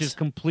 Jesus, which is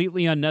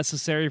completely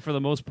unnecessary for the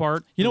most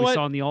part. You know what? We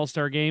saw in the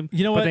All-Star game.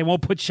 You know what? But they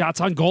won't put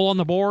shots on goal on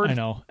the board. I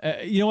know.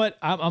 You know what?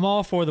 I'm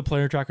all for the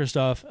player tracker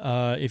stuff.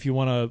 If you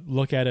want to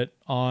look at it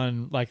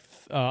on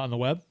on the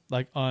web,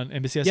 like on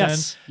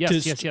NBCSN.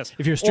 Yes.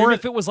 If you're streaming, or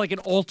if it was like an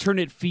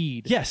alternate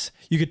feed. Yes,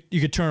 you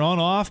could turn on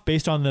off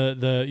based on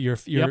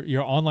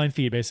your online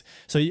feed base.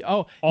 So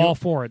all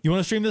for it. You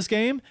want to stream this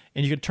game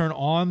and you could turn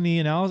on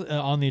the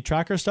on the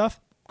tracker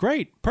stuff.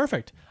 Great,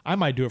 perfect. I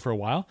might do it for a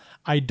while.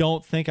 I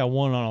don't think I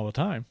want it on all the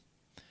time.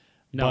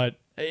 No. But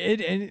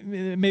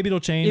maybe it'll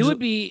change. It would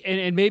be,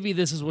 and maybe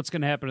this is what's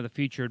going to happen in the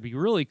future. It'd be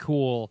really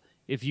cool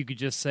if you could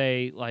just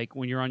say, like,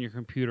 when you're on your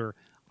computer,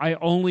 I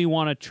only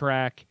want to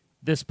track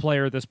this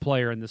player,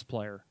 and this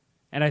player.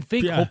 And I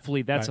think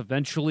hopefully that's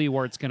eventually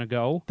where it's going to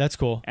go. That's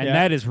cool. And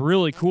that is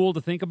really cool to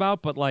think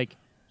about. But, like,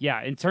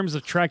 in terms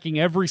of tracking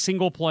every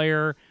single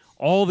player,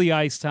 all the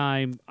ice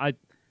time,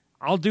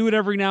 I'll do it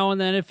every now and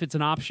then if it's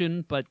an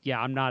option. But,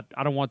 I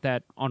don't want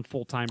that on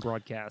full-time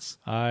broadcasts.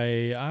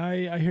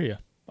 I hear you.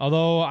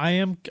 Although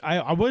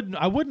I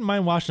wouldn't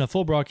mind watching a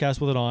full broadcast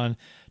with it on,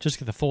 just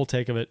to get the full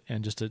take of it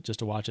and just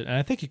to watch it. And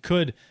I think you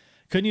couldn't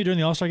you during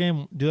the All-Star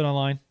game do that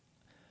online?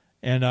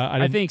 And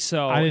I think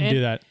so. I didn't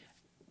do that.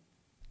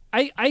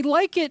 I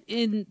like it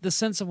in the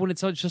sense of when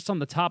it's just on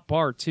the top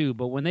bar too,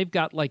 but when they've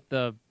got like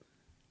the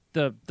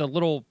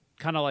little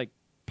kind of like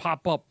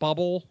pop-up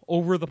bubble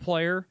over the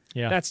player,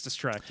 that's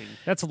distracting.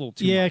 That's a little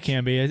too much. It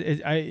can be.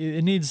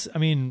 It needs, I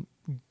mean,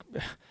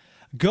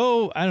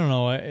 I don't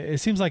know. It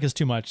seems like it's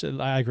too much.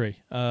 I agree.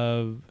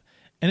 NHL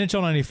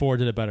 94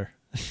 did it better.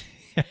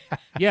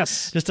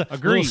 Yes. Just a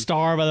little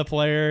star by the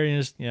player.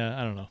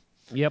 I don't know.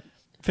 Yep.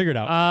 Figure it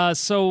out.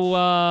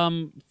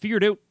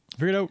 Figured out.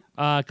 Figured out.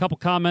 A couple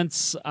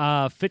comments.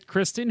 Fit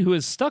Kristen, who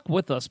is stuck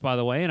with us, by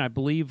the way, and I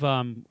believe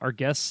our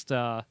guest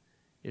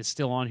is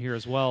still on here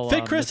as well.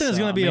 Fit Kristen is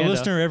going to be a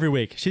listener every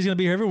week. She's going to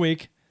be here every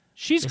week.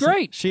 She's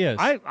great. She is.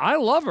 I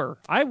love her.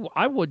 I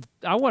want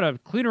to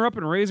clean her up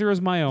and raise her as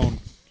my own.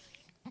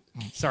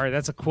 Sorry,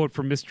 that's a quote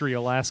from Mystery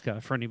Alaska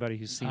for anybody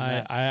who's seen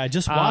that. I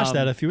just watched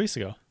that a few weeks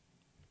ago.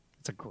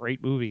 It's a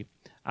great movie.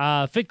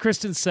 Fit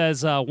Kristen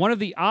says one of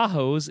the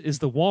Ahos is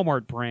the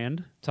Walmart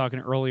brand. Talking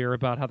earlier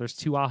about how there's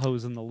 2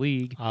 Ahos in the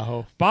league.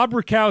 Aho. Bob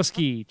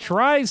Rakowski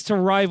tries to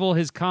rival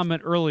his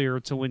comment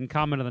earlier to win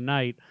comment of the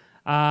night.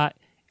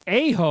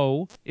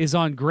 Aho is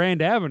on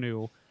Grand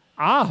Avenue.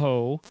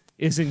 Aho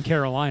is in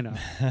Carolina.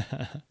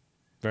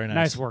 Very nice.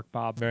 Nice work,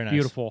 Bob. Very nice.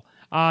 Beautiful.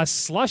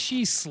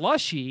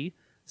 Slushy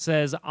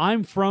says,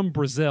 I'm from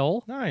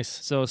Brazil. Nice.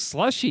 So,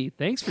 Slushy,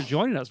 thanks for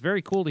joining us.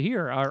 Very cool to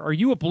hear. Are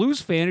you a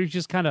Blues fan or you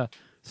just kind of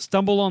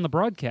stumbled on the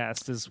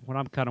broadcast is what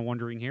I'm kind of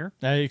wondering here.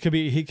 He could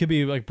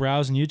be like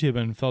browsing YouTube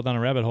and fell down a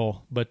rabbit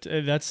hole. But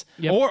that's...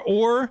 Yep.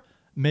 Or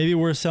maybe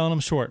we're selling him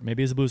short.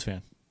 Maybe he's a Blues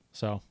fan.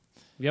 So...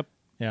 Yep.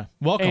 Yeah.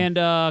 Welcome. And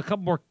a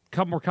couple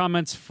more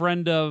comments.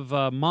 Friend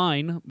of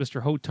mine,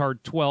 Mr.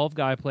 Hotard12,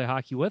 guy I play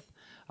hockey with.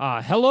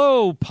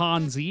 Hello,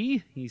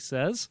 Ponzi, he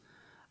says.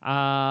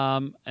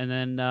 And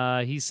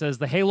then he says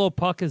the Halo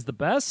puck is the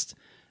best.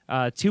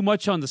 Too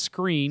much on the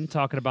screen,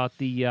 talking about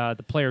the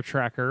player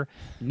tracker.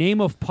 Name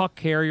of puck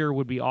carrier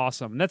would be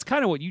awesome. And that's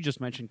kind of what you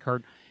just mentioned,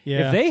 Kurt.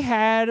 Yeah. If they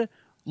had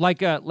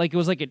like it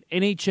was like an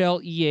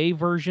NHL EA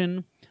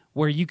version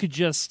where you could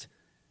just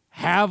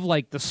have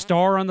like the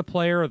star on the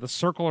player or the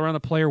circle around the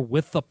player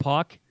with the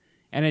puck,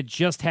 and it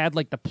just had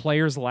like the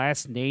player's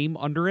last name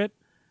under it,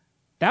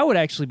 that would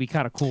actually be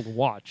kind of cool to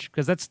watch,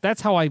 because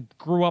that's how I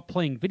grew up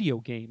playing video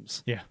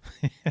games. Yeah.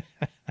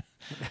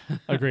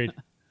 Agreed.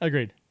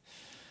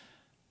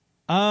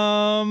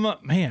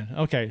 Man,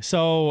 okay.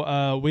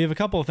 So we have a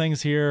couple of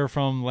things here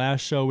from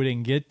last show we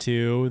didn't get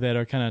to that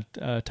are kind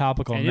of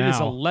topical and now. It is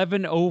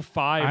 11:05.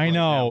 I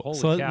know. Right,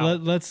 so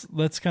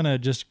let's kind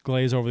of just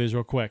glaze over these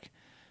real quick.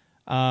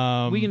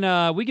 We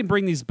can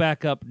bring these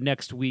back up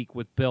next week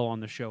with Bill on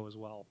the show as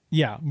well.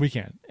 Yeah, we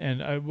can,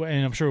 and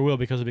I'm sure we will,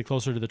 because it'll be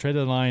closer to the trade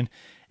deadline,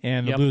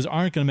 and the Blues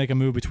aren't going to make a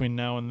move between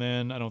now and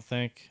then. I don't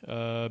think,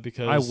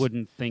 because I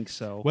wouldn't think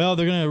so. Well,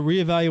 they're going to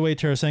reevaluate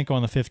Tarasenko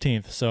on the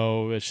 15th,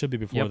 so it should be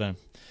before then.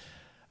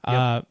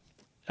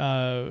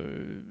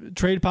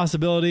 Trade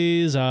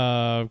possibilities.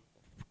 Chris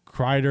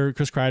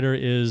Kreider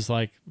is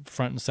like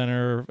front and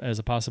center as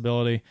a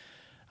possibility.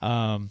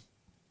 I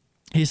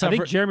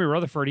think Jeremy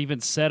Rutherford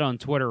even said on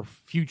Twitter,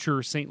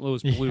 future St.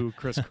 Louis Blue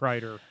Chris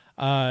Kreider.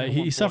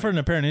 He suffered an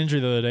apparent injury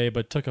the other day,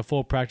 but took a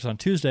full practice on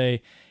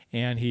Tuesday,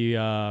 and he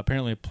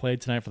apparently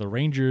played tonight for the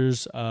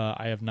Rangers.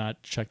 I have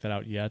not checked that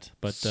out yet,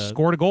 but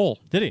scored a goal.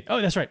 Did he?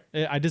 Oh, that's right.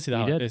 I did see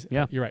that. He did.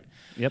 Yeah, you're right.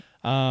 Yep.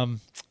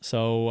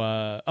 So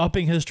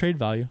upping his trade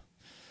value.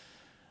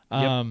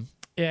 And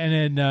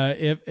then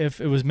if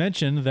it was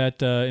mentioned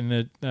that in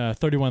the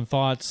 31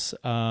 Thoughts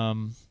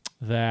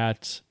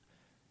that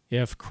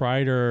if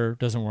Kreider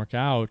doesn't work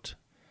out,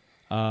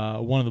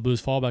 one of the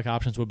Blues' fallback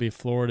options would be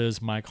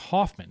Florida's Mike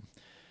Hoffman,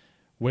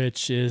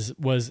 which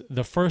was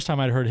the first time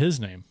I'd heard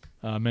his name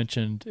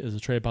mentioned as a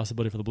trade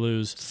possibility for the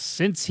Blues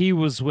since he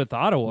was with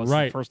Ottawa.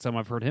 Right, the first time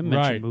I've heard him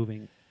mention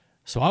moving.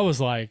 So I was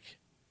like,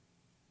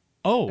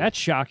 "Oh, that's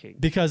shocking,"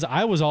 because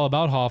I was all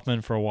about Hoffman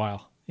for a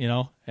while, And,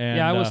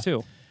 yeah, I was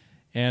too.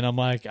 And I'm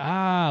like,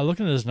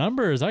 looking at his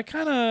numbers, he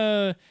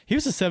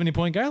was a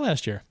 70-point guy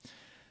last year.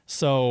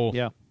 So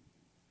yeah.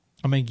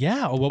 I mean,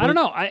 yeah. I don't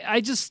know.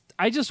 I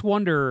just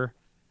wonder,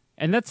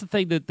 and that's the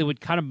thing that would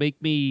kind of make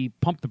me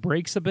pump the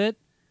brakes a bit,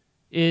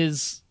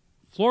 is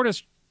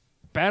Florida's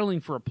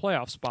battling for a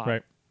playoff spot.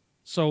 Right.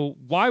 So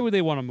why would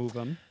they want to move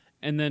him?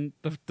 And then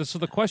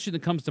the question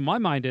that comes to my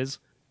mind is,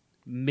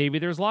 maybe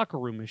there's locker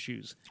room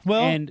issues.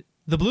 Well, and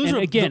the Blues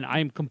again, I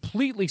am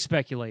completely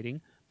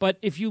speculating, but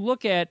if you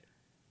look at,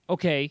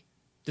 okay,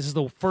 this is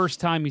the first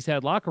time he's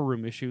had locker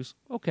room issues.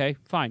 Okay,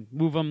 fine.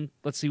 Move him.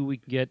 Let's see what we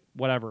can get,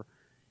 whatever.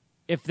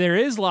 If there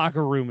is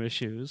locker room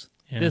issues,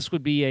 this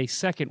would be a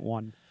second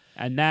one,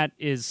 and that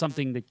is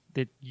something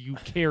that you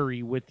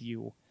carry with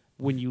you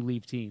when you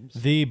leave teams.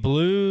 The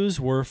Blues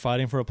were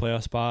fighting for a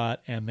playoff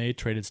spot, and they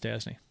traded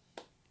Stastny.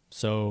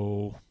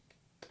 So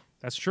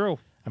that's true.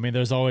 I mean,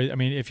 there's always. I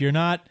mean, if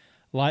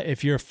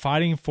you're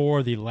fighting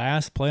for the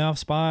last playoff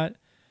spot,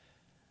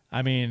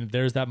 I mean,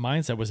 there's that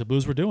mindset, which the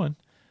Blues were doing.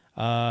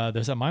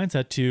 There's that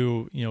mindset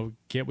to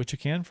get what you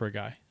can for a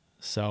guy.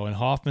 So, and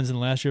Hoffman's in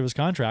the last year of his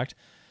contract.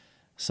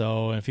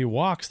 So if he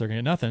walks, they're going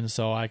to get nothing.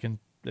 So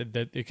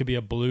it could be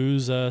a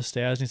Blues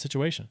Stastny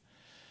situation.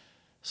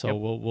 So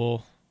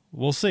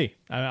we'll see.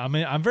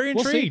 I'm very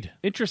intrigued.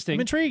 Interesting.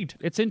 I'm intrigued.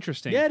 It's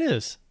interesting. Yeah, it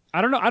is.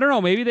 I don't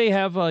know. Maybe they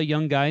have a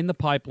young guy in the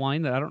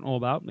pipeline that I don't know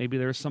about. Maybe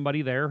there's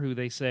somebody there who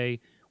they say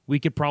we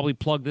could probably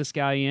plug this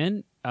guy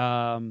in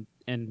and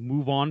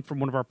move on from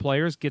one of our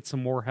players, get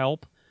some more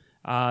help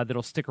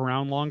that'll stick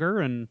around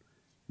longer, and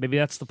maybe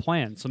that's the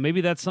plan. So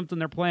maybe that's something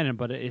they're planning.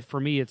 But for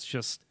me, it's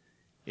just.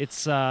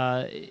 It's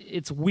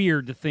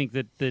weird to think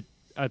that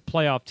a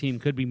playoff team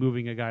could be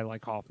moving a guy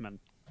like Hoffman.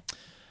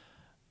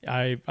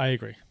 I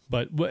agree,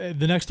 but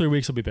the next 3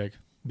 weeks will be big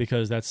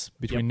because that's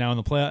between now and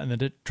the playoff and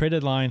the trade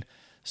deadline.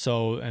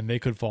 So, and they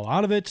could fall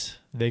out of it.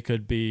 They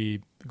could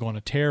be going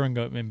to tear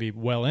and be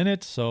well in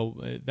it. So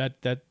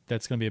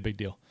that's going to be a big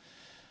deal.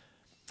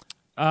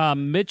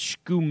 Mitch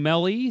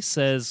Gumelli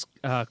says,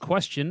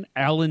 question,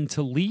 Allen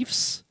to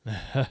Leafs.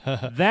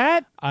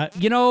 That,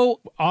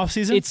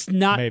 off-season? It's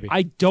not, Maybe.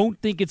 I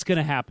don't think it's going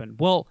to happen.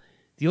 Well,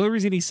 the only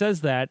reason he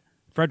says that,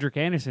 Frederik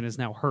Andersen is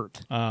now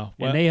hurt. Well,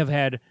 and they have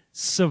had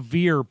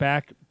severe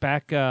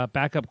backup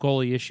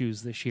goalie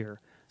issues this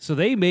year. So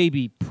they may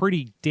be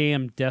pretty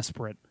damn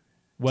desperate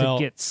to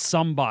get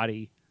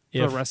somebody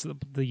for the rest of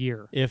the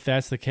year. If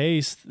that's the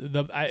case,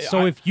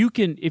 if you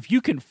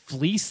can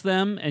fleece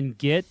them and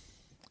get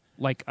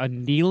like a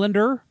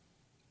Nylander,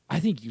 I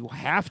think you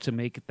have to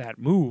make that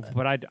move.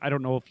 But I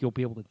don't know if you'll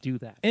be able to do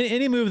that.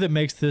 Any move that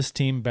makes this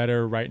team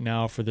better right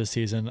now for this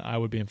season, I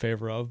would be in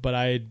favor of. But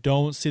I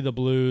don't see the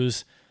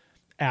Blues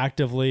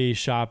actively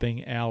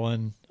shopping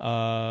Allen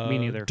Me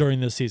neither. during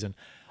this season.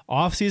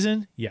 Off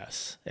season,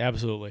 yes,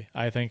 absolutely.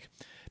 I think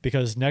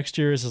because next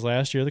year is his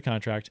last year of the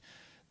contract.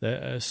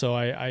 So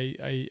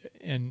if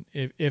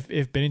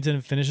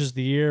Binnington finishes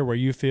the year where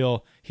you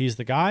feel he's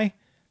the guy,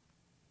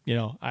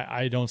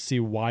 I don't see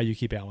why you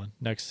keep Allen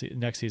next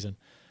season.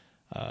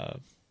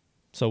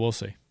 So we'll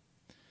see.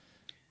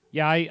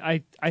 Yeah,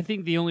 I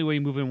think the only way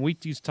you move him, we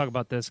used to talk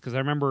about this because I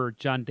remember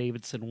John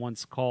Davidson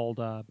once called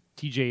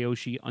TJ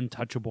Oshie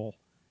untouchable.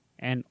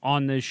 And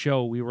on this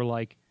show, we were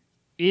like,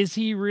 is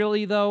he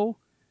really, though?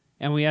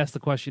 And we asked the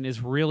question, is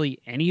really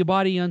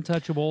anybody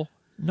untouchable?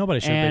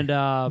 Nobody should be.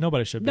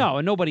 Nobody should be. No,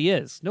 and nobody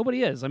is.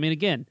 Nobody is. I mean,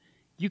 again,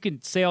 you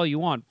can say all you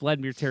want.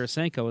 Vladimir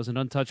Tarasenko is an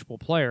untouchable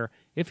player.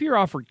 If you're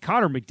offered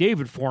Connor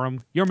McDavid for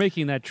him, you're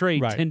making that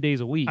trade 10 days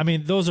a week. I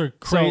mean, those are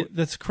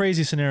that's a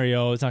crazy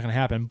scenario. It's not going to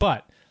happen.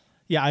 But,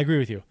 yeah, I agree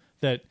with you.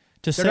 That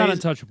They're not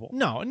untouchable.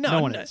 No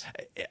one is.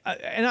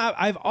 And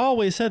I've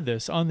always said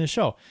this on this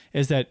show,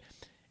 is that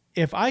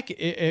if I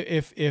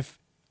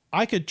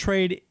could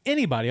trade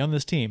anybody on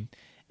this team,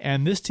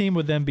 and this team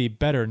would then be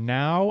better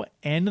now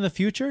and in the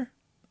future,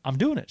 I'm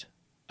doing it.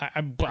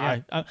 I'm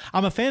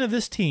a fan of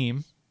this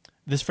team,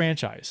 this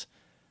franchise.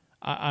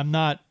 I'm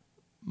not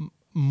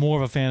more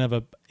of a fan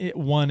of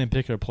one in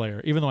particular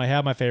player, even though I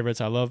have my favorites.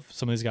 I love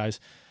some of these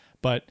guys,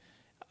 but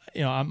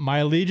my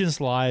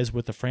allegiance lies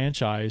with the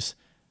franchise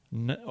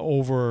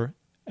over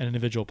an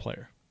individual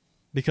player,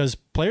 because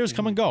players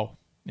come and go.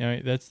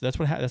 That's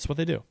what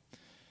they do.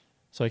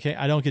 So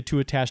I don't get too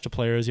attached to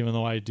players, even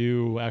though I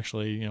do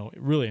actually,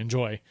 really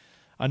enjoy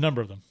a number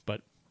of them.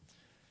 But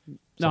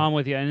no, I'm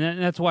with you, and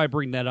that's why I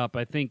bring that up.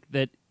 I think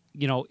that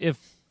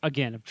if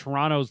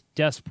Toronto's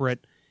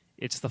desperate,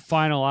 it's the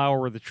final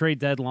hour of the trade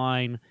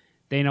deadline.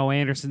 They know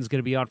Anderson's going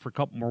to be out for a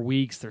couple more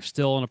weeks. They're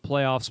still in a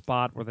playoff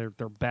spot where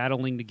they're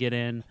battling to get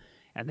in,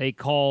 and they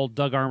call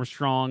Doug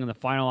Armstrong in the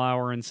final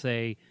hour and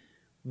say,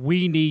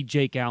 "We need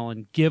Jake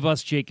Allen. Give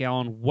us Jake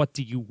Allen. What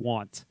do you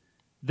want?"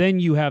 Then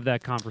you have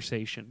that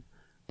conversation.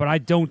 But I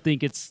don't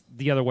think it's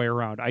the other way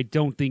around. I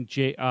don't think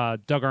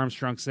Doug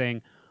Armstrong's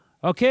saying,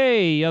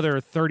 okay, other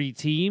 30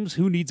 teams,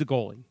 who needs a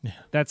goalie? Yeah.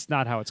 That's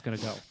not how it's going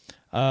to go.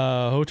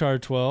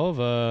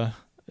 Hotard12,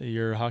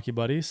 your hockey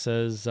buddy,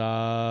 says,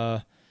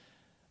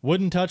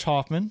 wouldn't touch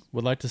Hoffman.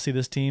 Would like to see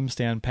this team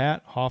stand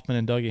pat. Hoffman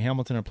and Dougie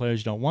Hamilton are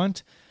players you don't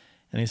want.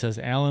 And he says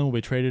Allen will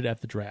be traded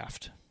at the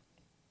draft.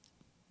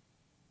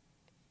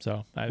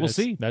 So we'll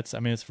see.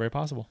 It's very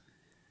possible.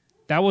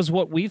 That was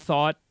what we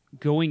thought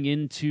going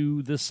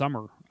into the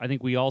summer. I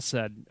think we all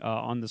said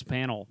on this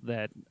panel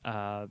that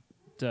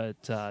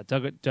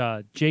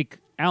Jake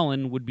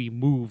Allen would be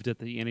moved at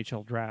the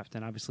NHL draft,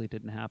 and obviously it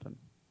didn't happen.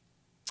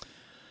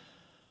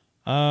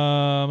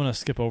 I'm going to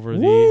skip over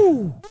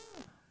the...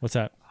 What's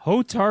that?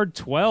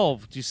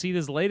 Hotard12. Do you see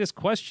this latest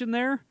question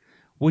there?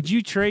 Would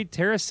you trade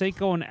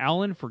Tarasenko and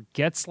Allen for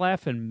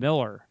Getzlaf and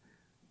Miller?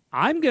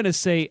 I'm going to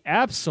say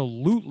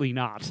absolutely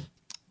not.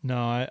 No,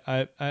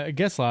 I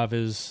Getzlaf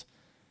is...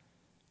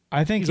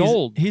 I think he's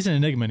old. He's an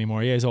enigma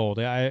anymore. Yeah, he's old.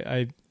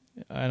 I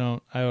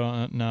don't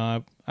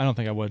know. I don't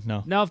think I would.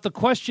 No. Now, if the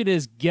question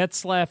is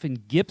Getzlaf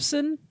and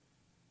Gibson,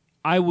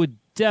 I would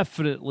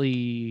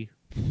definitely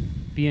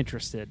be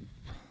interested.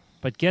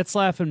 But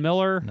Getzlaf and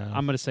Miller, no.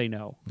 I'm going to say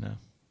no. No.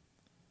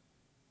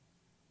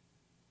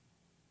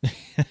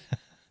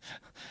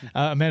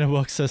 Amanda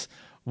Wilkes says,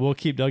 we'll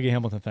keep Dougie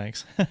Hamilton,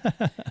 thanks.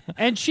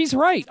 And she's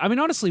right. I mean,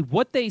 honestly,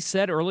 what they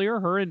said earlier,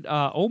 her and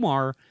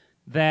Omar,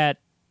 that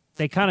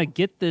they kind of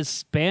get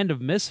this band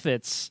of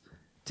misfits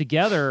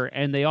together,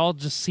 and they all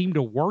just seem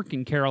to work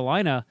in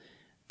Carolina.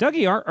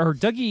 Dougie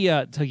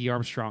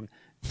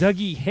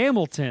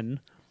Hamilton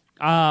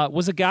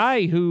was a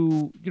guy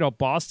who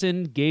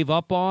Boston gave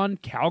up on,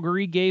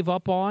 Calgary gave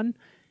up on,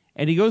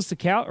 and he goes to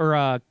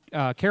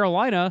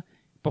Carolina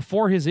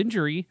before his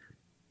injury.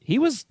 He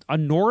was a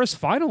Norris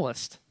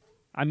finalist.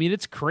 I mean,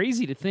 it's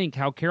crazy to think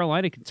how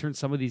Carolina can turn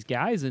some of these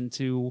guys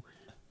into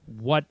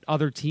what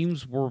other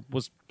teams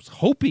was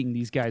hoping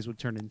these guys would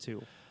turn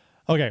into.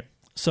 Okay,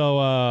 so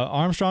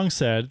Armstrong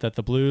said that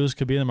the Blues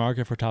could be in the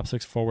market for top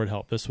 6 forward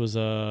help. This was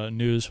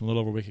news from a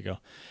little over a week ago.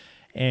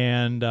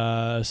 And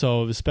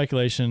so the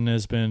speculation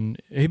has been,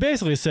 he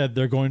basically said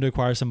they're going to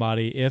acquire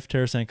somebody if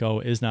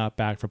Tarasenko is not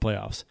back for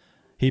playoffs.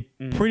 He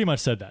pretty much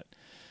said that.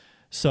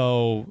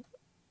 So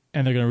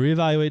and they're going to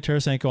reevaluate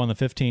Tarasenko on the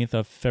 15th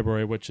of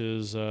February, which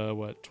is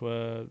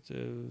 10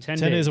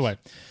 days away.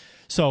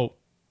 So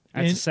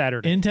That's a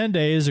Saturday. In 10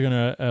 days, they're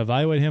going to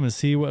evaluate him and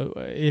see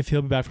if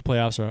he'll be back for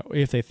playoffs or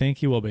if they think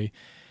he will be.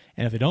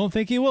 And if they don't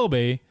think he will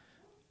be,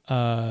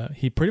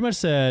 he pretty much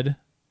said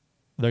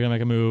they're going to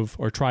make a move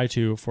or try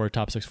to for a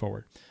top 6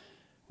 forward.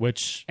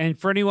 And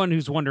for anyone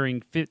who's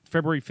wondering,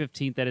 February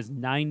 15th, that is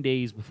 9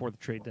 days before the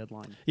trade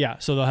deadline. Yeah,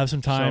 so they'll have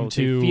some time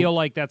to... They feel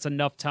like that's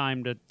enough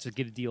time to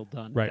get a deal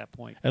done right. at that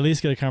point. At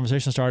least get a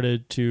conversation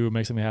started to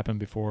make something happen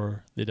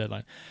before the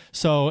deadline.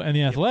 So, and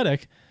The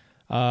Athletic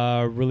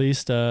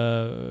released, had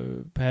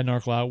an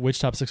article out, which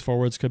top 6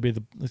 forwards could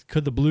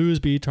the Blues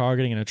be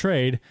targeting in a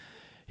trade?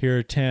 Here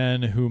are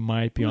 10 who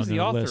might be Who's on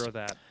the Who's list. the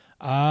author of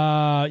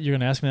that? You're going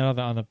to ask me that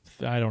on the...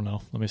 I don't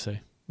know. Let me see.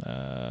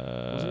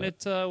 Wasn't it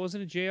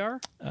JR?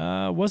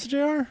 Was it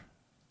JR?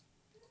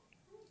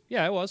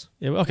 Yeah, it was.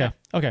 Yeah, okay. Yeah.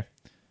 Okay.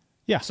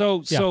 Yeah.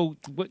 So So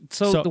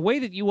the way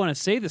that you want to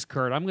say this,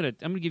 Kurt, I'm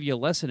gonna give you a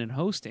lesson in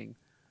hosting.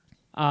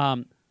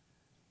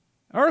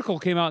 Article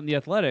came out in The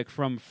Athletic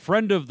from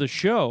friend of the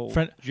show,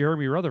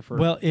 Jeremy Rutherford.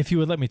 Well, if you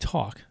would let me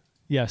talk,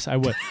 yes, I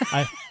would.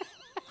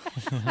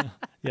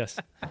 Yes.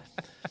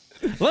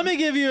 Let me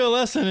give you a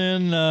lesson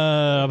in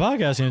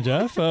podcasting,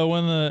 Jeff.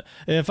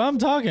 If I'm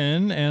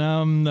talking and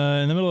I'm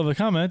in the middle of a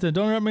comment, don't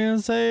interrupt me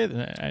and say...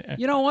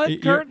 You know what,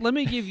 Kurt? Let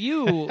me give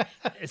you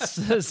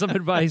some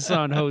advice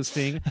on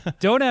hosting.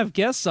 Don't have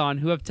guests on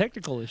who have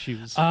technical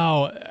issues.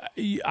 Oh,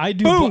 I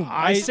do... Boom!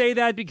 I say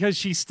that because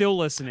she's still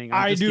listening.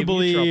 I do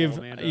believe...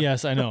 trouble,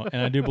 yes, I know.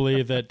 And I do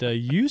believe that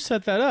you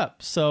set that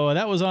up. So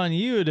that was on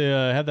you to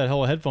have that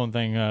whole headphone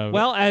thing.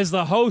 Well, as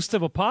the host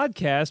of a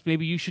podcast,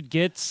 maybe you should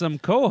get some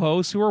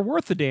co-hosts who are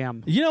worth a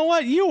damn. You know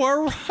what? You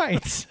are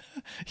right.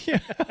 Yeah,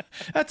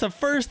 that's the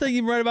first thing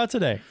you write about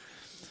today.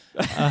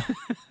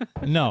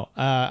 No,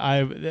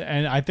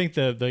 I think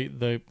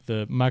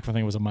the microphone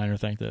thing was a minor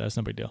thing. That's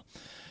no big deal.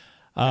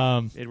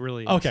 It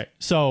really is. Okay,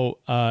 so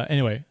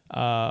anyway,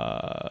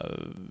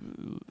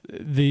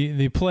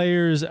 the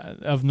players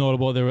of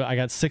notable. I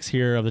got 6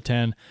 here of the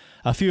 10.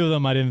 A few of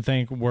them I didn't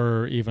think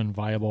were even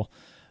viable.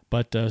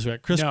 But so we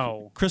got Chris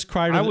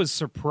Kreider. I was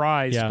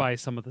surprised by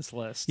some of this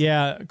list.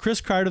 Yeah, Chris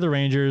Kreider, the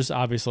Rangers,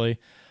 obviously.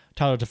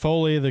 Tyler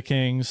Toffoli, the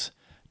Kings.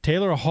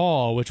 Taylor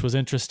Hall, which was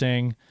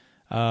interesting.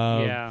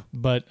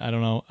 But I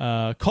don't know.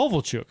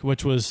 Kovalchuk,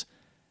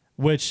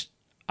 which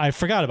I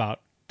forgot about,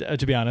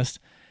 to be honest.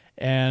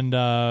 And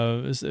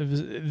there's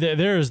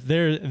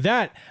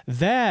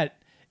that.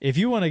 If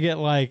you want to get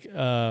like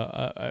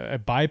a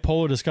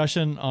bipolar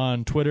discussion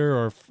on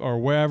Twitter or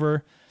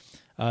wherever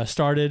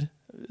started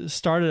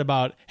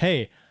about,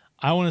 hey,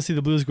 I want to see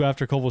the Blues go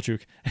after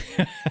Kovalchuk.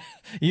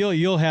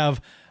 You'll have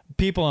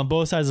people on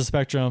both sides of the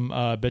spectrum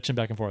bitching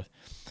back and forth.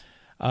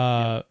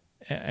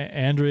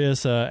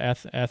 Andreas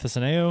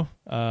Athanasiou,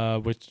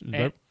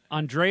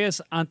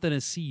 Andreas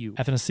Athanasiou.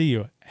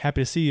 Athanasiou.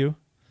 Happy to see you.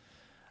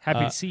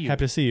 Happy to see you.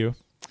 Happy to see you.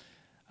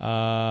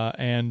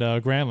 And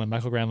Granlund,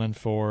 Michael Granlund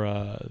for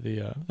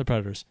the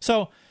Predators.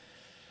 So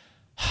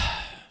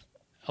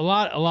a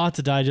lot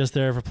to digest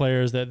there for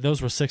players.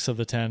 Those were 6 of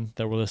the 10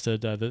 that were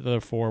listed. The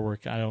other 4 were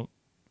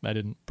I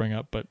didn't bring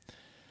up, but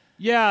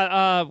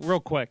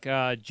real quick.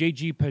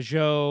 J.G.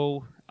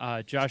 Pajot,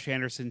 Josh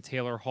Anderson,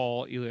 Taylor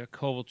Hall, Ilya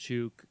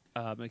Kovalchuk,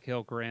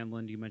 Mikhail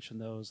Granlund. You mentioned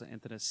those.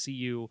 Anthony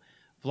Siu,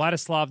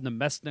 Vladislav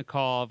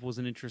Nemesnikov was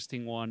an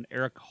interesting one.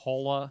 Eric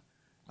Holla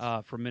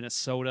from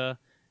Minnesota.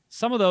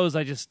 Some of those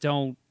I just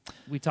don't.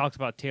 We talked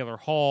about Taylor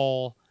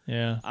Hall.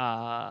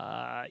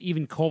 Yeah.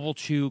 Even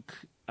Kovalchuk.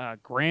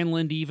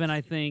 Granlund, even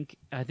I think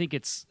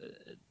it's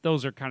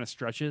those are kind of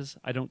stretches.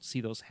 I don't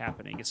see those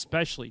happening,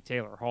 especially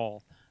Taylor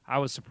Hall. I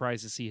was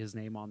surprised to see his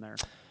name on there.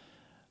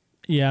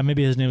 Yeah,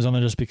 maybe his name was on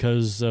there just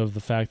because of the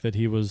fact that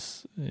he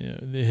was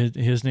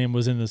his name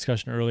was in the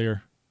discussion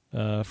earlier.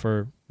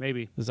 For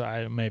maybe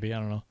I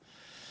don't know.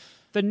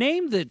 The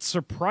name that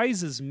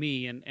surprises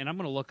me, and I'm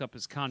going to look up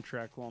his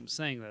contract while I'm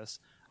saying this,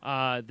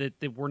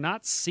 that we're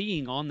not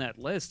seeing on that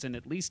list, and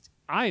at least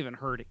I haven't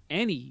heard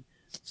any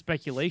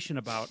speculation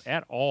about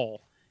at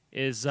all,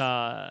 is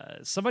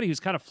somebody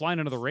who's kind of flying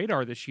under the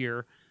radar this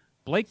year,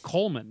 Blake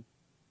Coleman.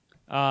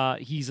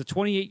 He's a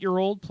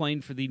 28-year-old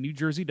playing for the New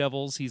Jersey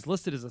Devils. He's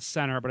listed as a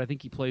center, but I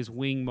think he plays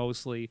wing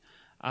mostly.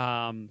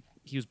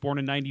 He was born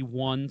in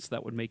 91, so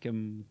that would make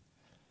him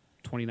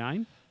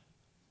 29?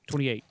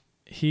 28.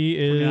 He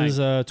is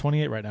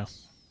 28 right now.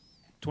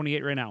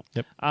 28 right now.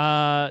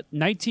 Yep.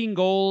 19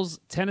 goals,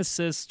 10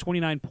 assists,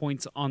 29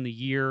 points on the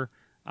year.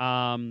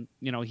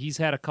 He's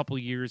had a couple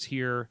years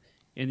here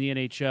in the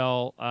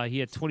NHL. He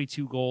had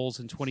 22 goals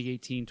in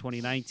 2018,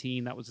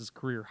 2019. That was his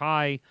career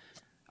high.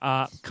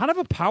 Kind of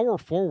a power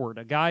forward,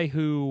 a guy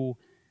who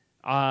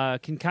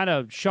can kind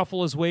of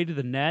shuffle his way to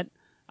the net.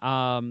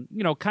 Kind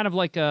of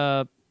like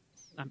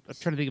I'm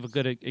trying to think of a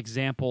good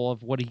example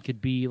of what he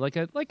could be, like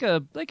a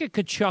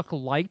Kachuk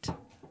light,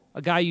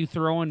 a guy you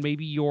throw in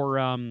maybe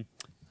your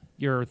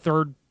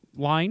third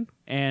line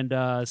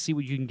and see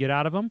what you can get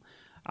out of him.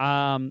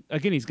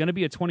 Again, he's going to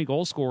be a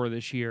 20-goal scorer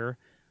this year.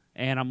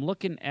 And I'm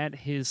looking at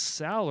his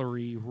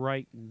salary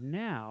right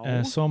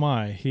now. So am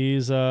I.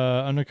 He's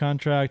under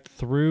contract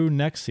through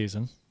next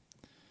season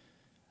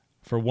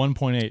for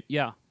 1.8.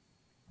 Yeah.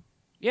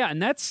 Yeah,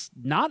 and that's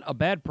not a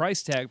bad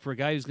price tag for a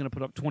guy who's going to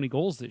put up 20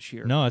 goals this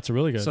year. No, that's a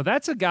really good. So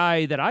that's a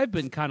guy that I've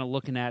been kind of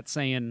looking at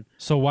saying,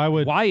 so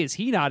why is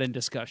he not in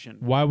discussion?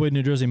 Why would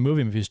New Jersey move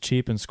him if he's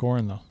cheap and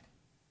scoring, though?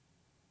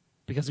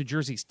 Because New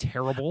Jersey's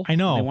terrible. I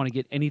know. They want to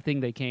get anything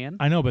they can.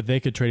 I know, but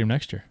they could trade him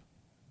next year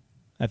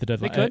at the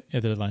deadline. They could.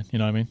 At the deadline, you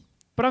know what I mean?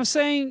 But I'm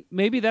saying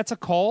maybe that's a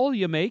call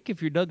you make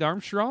if you're Doug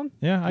Armstrong.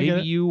 Yeah, I get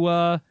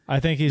it. I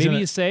think he's maybe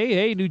you say,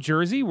 "Hey, New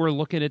Jersey, we're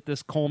looking at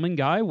this Coleman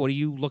guy. What are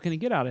you looking to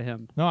get out of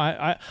him?"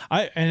 No,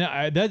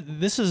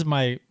 this is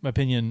my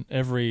opinion.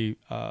 Every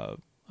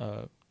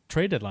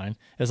trade deadline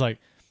is like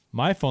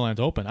my phone line's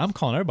open. I'm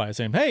calling everybody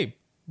saying, "Hey,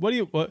 what do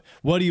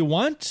you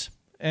want?"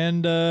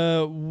 And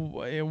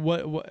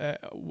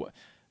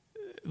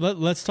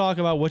let's talk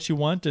about what you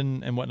want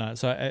and whatnot.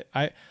 So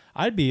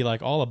I'd be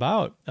like all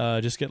about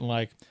just getting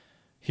like,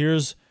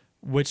 here's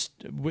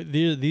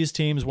these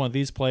teams want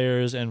these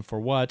players and for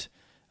what.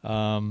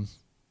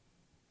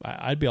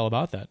 I'd be all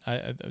about that.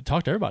 I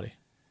talk to everybody.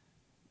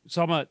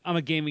 So I'm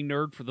a gaming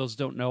nerd. For those who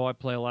don't know, I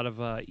play a lot of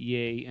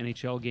EA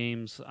NHL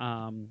games.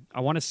 I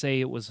want to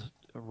say it was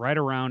right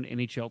around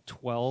NHL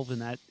 12 in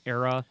that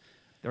era.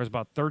 There was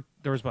about 3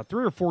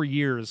 or 4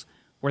 years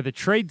where the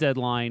trade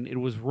deadline, it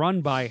was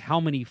run by how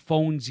many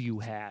phones you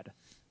had.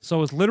 So it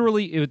was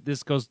literally,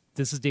 this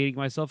is dating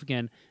myself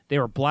again, they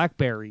were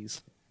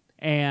BlackBerries.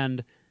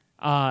 And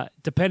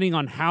depending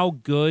on how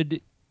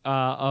good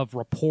of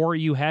rapport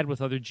you had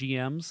with other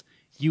GMs,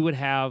 you would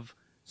have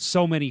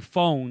so many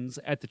phones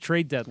at the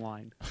trade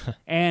deadline.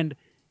 And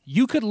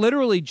you could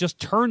literally just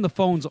turn the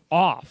phones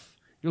off.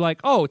 You're like,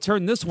 oh,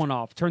 turn this one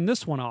off, turn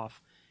this one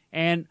off.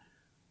 And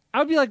I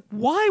would be like,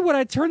 why would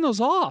I turn those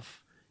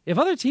off? If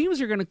other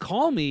teams are going to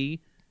call me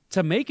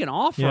to make an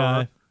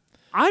offer,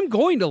 I'm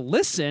going to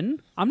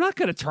listen. I'm not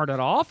going to turn it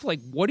off.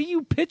 Like, what are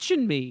you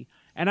pitching me?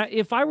 And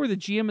if I were the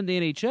GM in the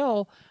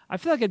NHL, I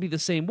feel like I'd be the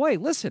same way.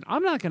 Listen,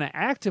 I'm not going to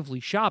actively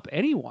shop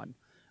anyone.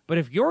 But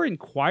if you're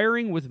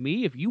inquiring with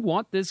me, if you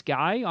want this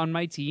guy on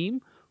my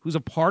team who's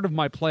a part of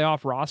my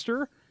playoff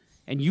roster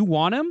and you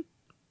want him,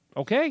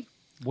 okay,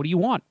 what do you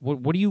want?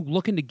 What are you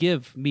looking to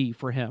give me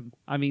for him?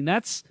 I mean,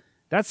 that's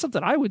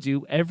something I would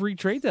do every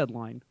trade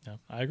deadline. Yeah,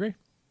 I agree.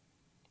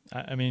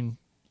 I mean,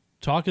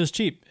 talk is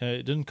cheap.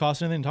 It didn't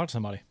cost anything to talk to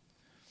somebody.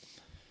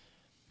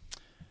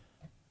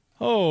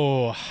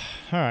 Oh, all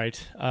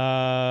right.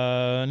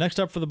 Next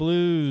up for the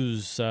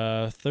Blues,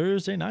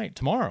 Thursday night,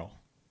 tomorrow,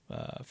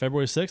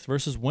 February 6th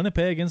versus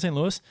Winnipeg in St.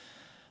 Louis.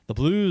 The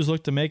Blues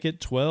look to make it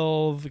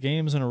 12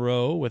 games in a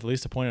row with at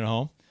least a point at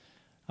home.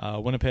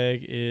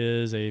 Winnipeg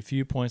is a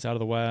few points out of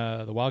the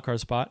wild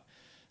card spot.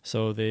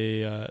 So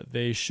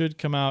they should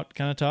come out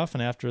kind of tough,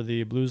 and after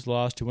the Blues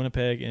lost to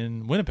Winnipeg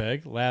in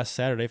Winnipeg last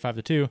Saturday,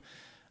 5-2,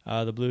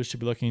 the Blues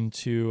should be looking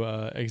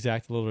to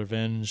exact a little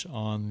revenge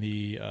on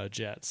the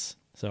Jets.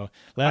 So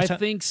I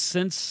think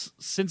since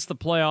the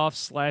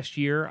playoffs last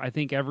year, I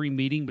think every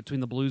meeting between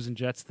the Blues and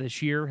Jets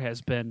this year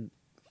has been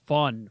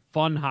fun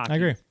hockey. I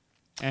agree,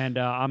 and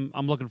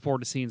I'm looking forward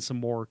to seeing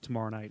some more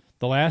tomorrow night.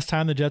 The last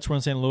time the Jets were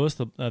in St. Louis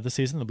this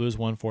season, the Blues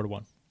won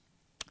 4-1.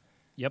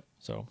 Yep.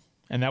 So.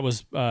 And that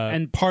was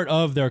part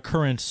of their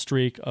current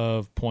streak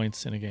of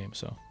points in a game.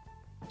 So,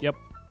 yep,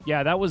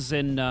 yeah, that was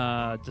in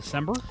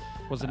December,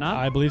 was it not?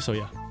 I believe so.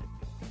 Yeah.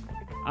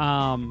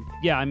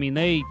 Yeah. I mean,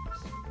 they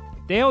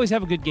always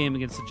have a good game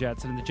against the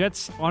Jets, and the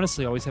Jets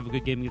honestly always have a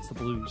good game against the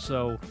Blues.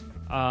 So,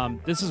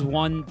 this is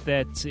one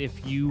that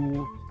if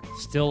you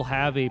still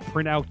have a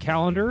printout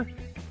calendar,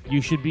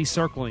 you should be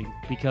circling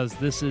because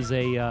this is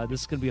going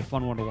to be a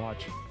fun one to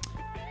watch.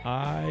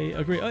 I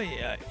agree. Oh,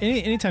 yeah.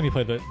 Anytime you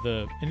play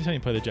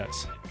the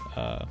Jets,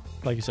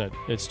 like you said,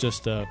 it's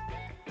just the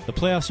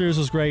playoff series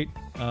was great.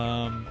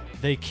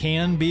 They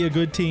can be a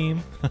good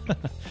team,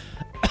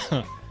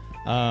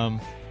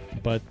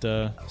 but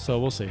so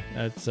we'll see.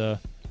 It's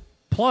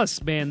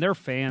plus, man, their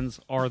fans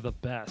are the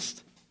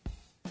best,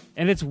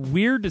 and it's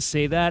weird to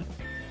say that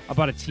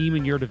about a team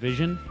in your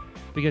division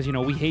because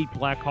we hate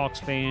Blackhawks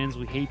fans,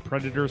 we hate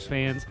Predators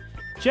fans.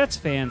 Jets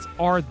fans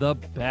are the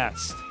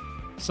best.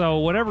 So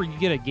whenever you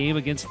get a game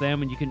against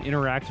them and you can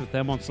interact with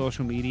them on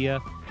social media,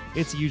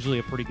 it's usually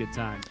a pretty good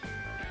time.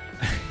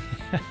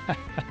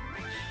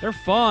 They're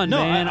fun,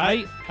 man.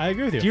 I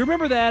agree with you. Do you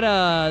remember that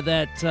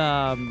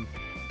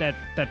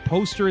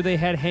poster they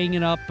had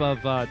hanging up of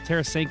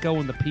Tarasenko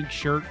in the pink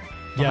shirt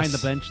behind the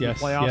bench in the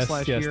playoffs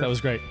last year? Yes, that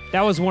was great.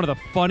 That was one of the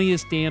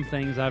funniest damn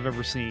things I've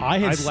ever seen.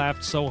 I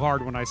laughed so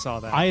hard when I saw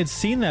that. I had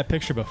seen that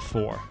picture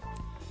before.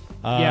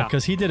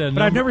 Because he did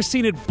but I've never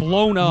seen it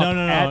blown up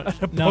at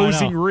an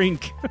opposing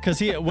rink.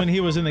 Because when he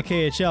was in the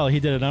KHL, he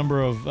did a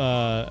number of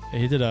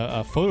he did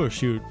a photo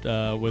shoot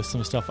with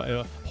some stuff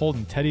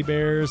holding teddy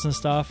bears and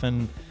stuff,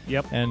 and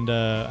yep. And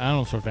I don't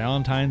know for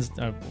Valentine's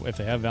if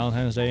they have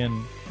Valentine's Day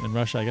in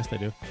Russia, I guess they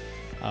do.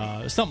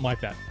 Something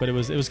like that. But it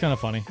was kind of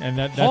funny. And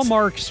that's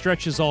Hallmark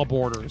stretches all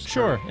borders.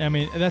 Sure. I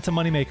mean, that's a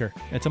moneymaker.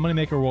 It's a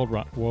moneymaker world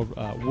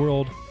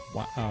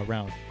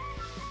round.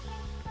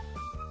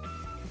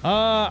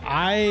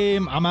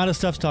 I'm out of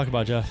stuff to talk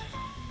about, Jeff.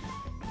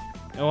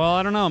 Well,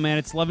 I don't know, man.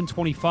 It's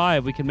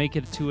 11:25. We can make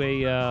it to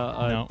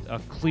a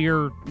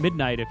clear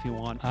midnight if you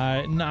want.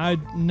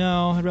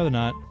 No, I'd rather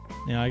not.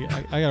 You know,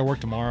 I got to work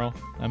tomorrow.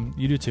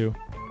 You do too.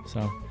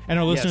 So, and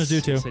our listeners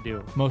do too. Yes, they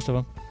do. Most of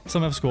them.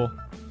 Some have school.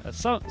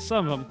 Some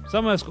of them.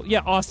 Some have school.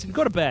 Yeah, Austin,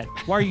 go to bed.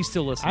 Why are you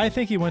still listening? I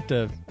think he went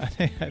to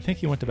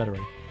bed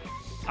already.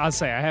 I'll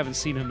say I haven't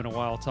seen him in a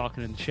while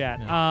talking in the chat.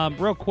 Yeah.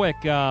 Real quick,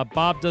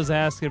 Bob does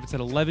ask if it's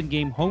an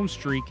 11-game home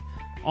streak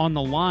on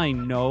the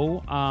line.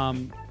 No.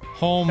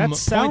 Point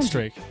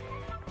streak.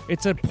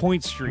 It's a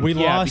point streak. We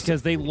lost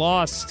because they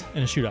lost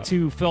in a shootout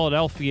to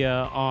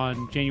Philadelphia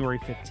on January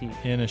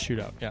 15th. In a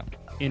shootout, yeah.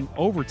 In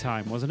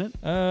overtime, wasn't it?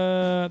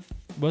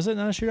 Was it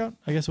not a shootout?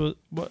 I guess it was.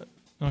 What?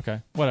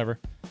 Okay, whatever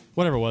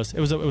it was. It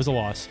was a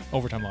loss,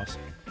 overtime loss.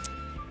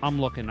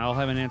 I'm looking. I'll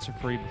have an answer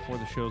for you before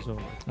the show's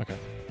over. Okay.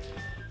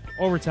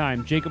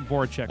 Overtime, Jacob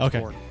Voracek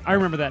scored. I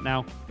remember that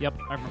now. Yep,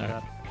 I remember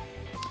that.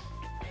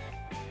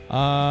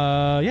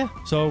 Yeah,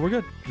 so we're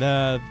good.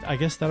 I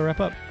guess that'll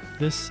wrap up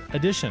this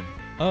edition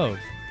of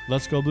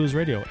Let's Go Blues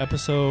Radio,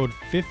 episode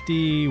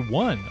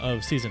 51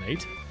 of season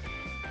 8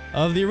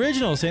 of the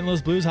original St.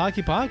 Louis Blues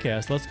hockey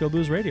podcast, Let's Go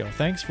Blues Radio.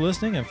 Thanks for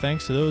listening, and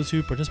thanks to those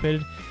who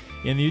participated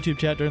in the YouTube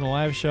chat during the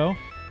live show.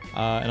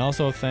 And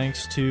also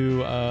thanks to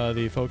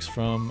the folks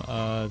from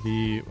I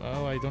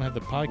don't have the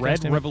podcast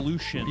Red name.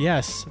 Revolution.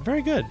 Yes,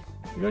 very good.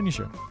 Good on you,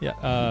 sure. Yeah,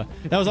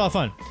 that was a lot of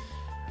fun.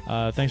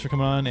 Thanks for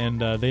coming on,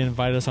 and they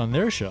invited us on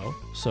their show,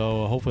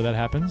 so hopefully that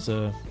happens.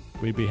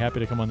 We'd be happy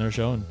to come on their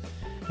show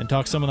and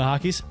talk some of the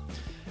hockeys.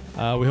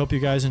 We hope you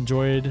guys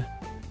enjoyed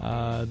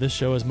this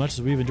show as much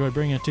as we've enjoyed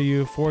bringing it to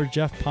you. For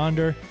Jeff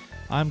Ponder,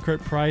 I'm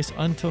Kurt Price.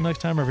 Until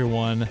next time,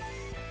 everyone,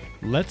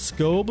 let's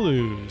go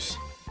Blues.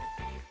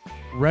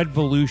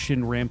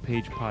 Redvolution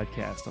Rampage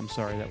podcast. I'm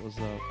sorry, that was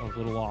a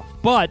little off.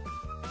 But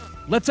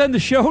let's end the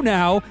show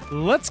now.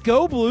 Let's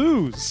go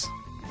Blues.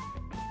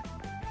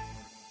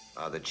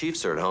 The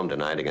Chiefs are at home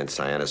tonight against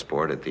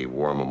Cyanosport at the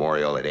War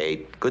Memorial at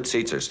 8. Good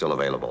seats are still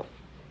available.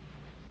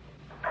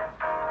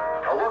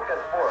 A look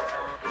at fourth.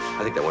 I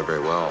think that went very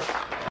well.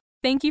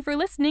 Thank you for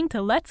listening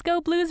to Let's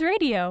Go Blues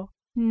Radio.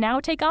 Now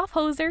take off,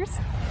 hosers.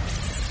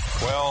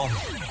 Well,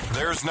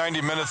 there's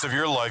 90 minutes of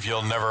your life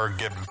you'll never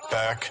get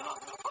back.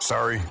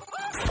 Sorry.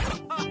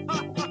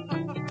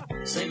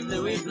 St.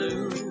 Louis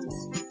Blues,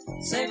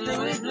 St.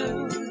 Louis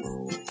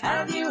Blues.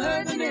 Have you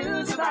heard the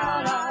news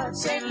about our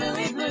St.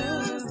 Louis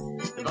Blues?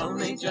 They've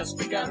only just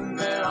begun,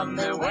 they're on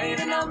their way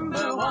to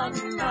number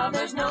one. Now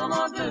there's no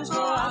more blues for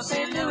our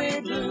St. Louis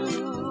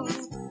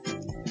Blues.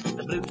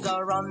 The Blues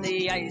are on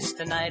the ice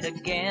tonight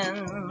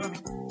again.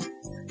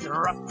 They're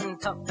rough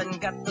and tough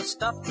and got the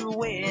stuff to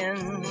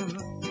win.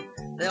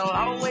 They'll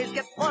always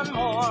get one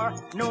more,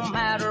 no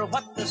matter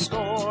what the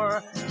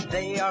score.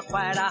 They are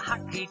quite a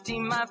hockey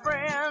team, my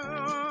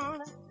friend.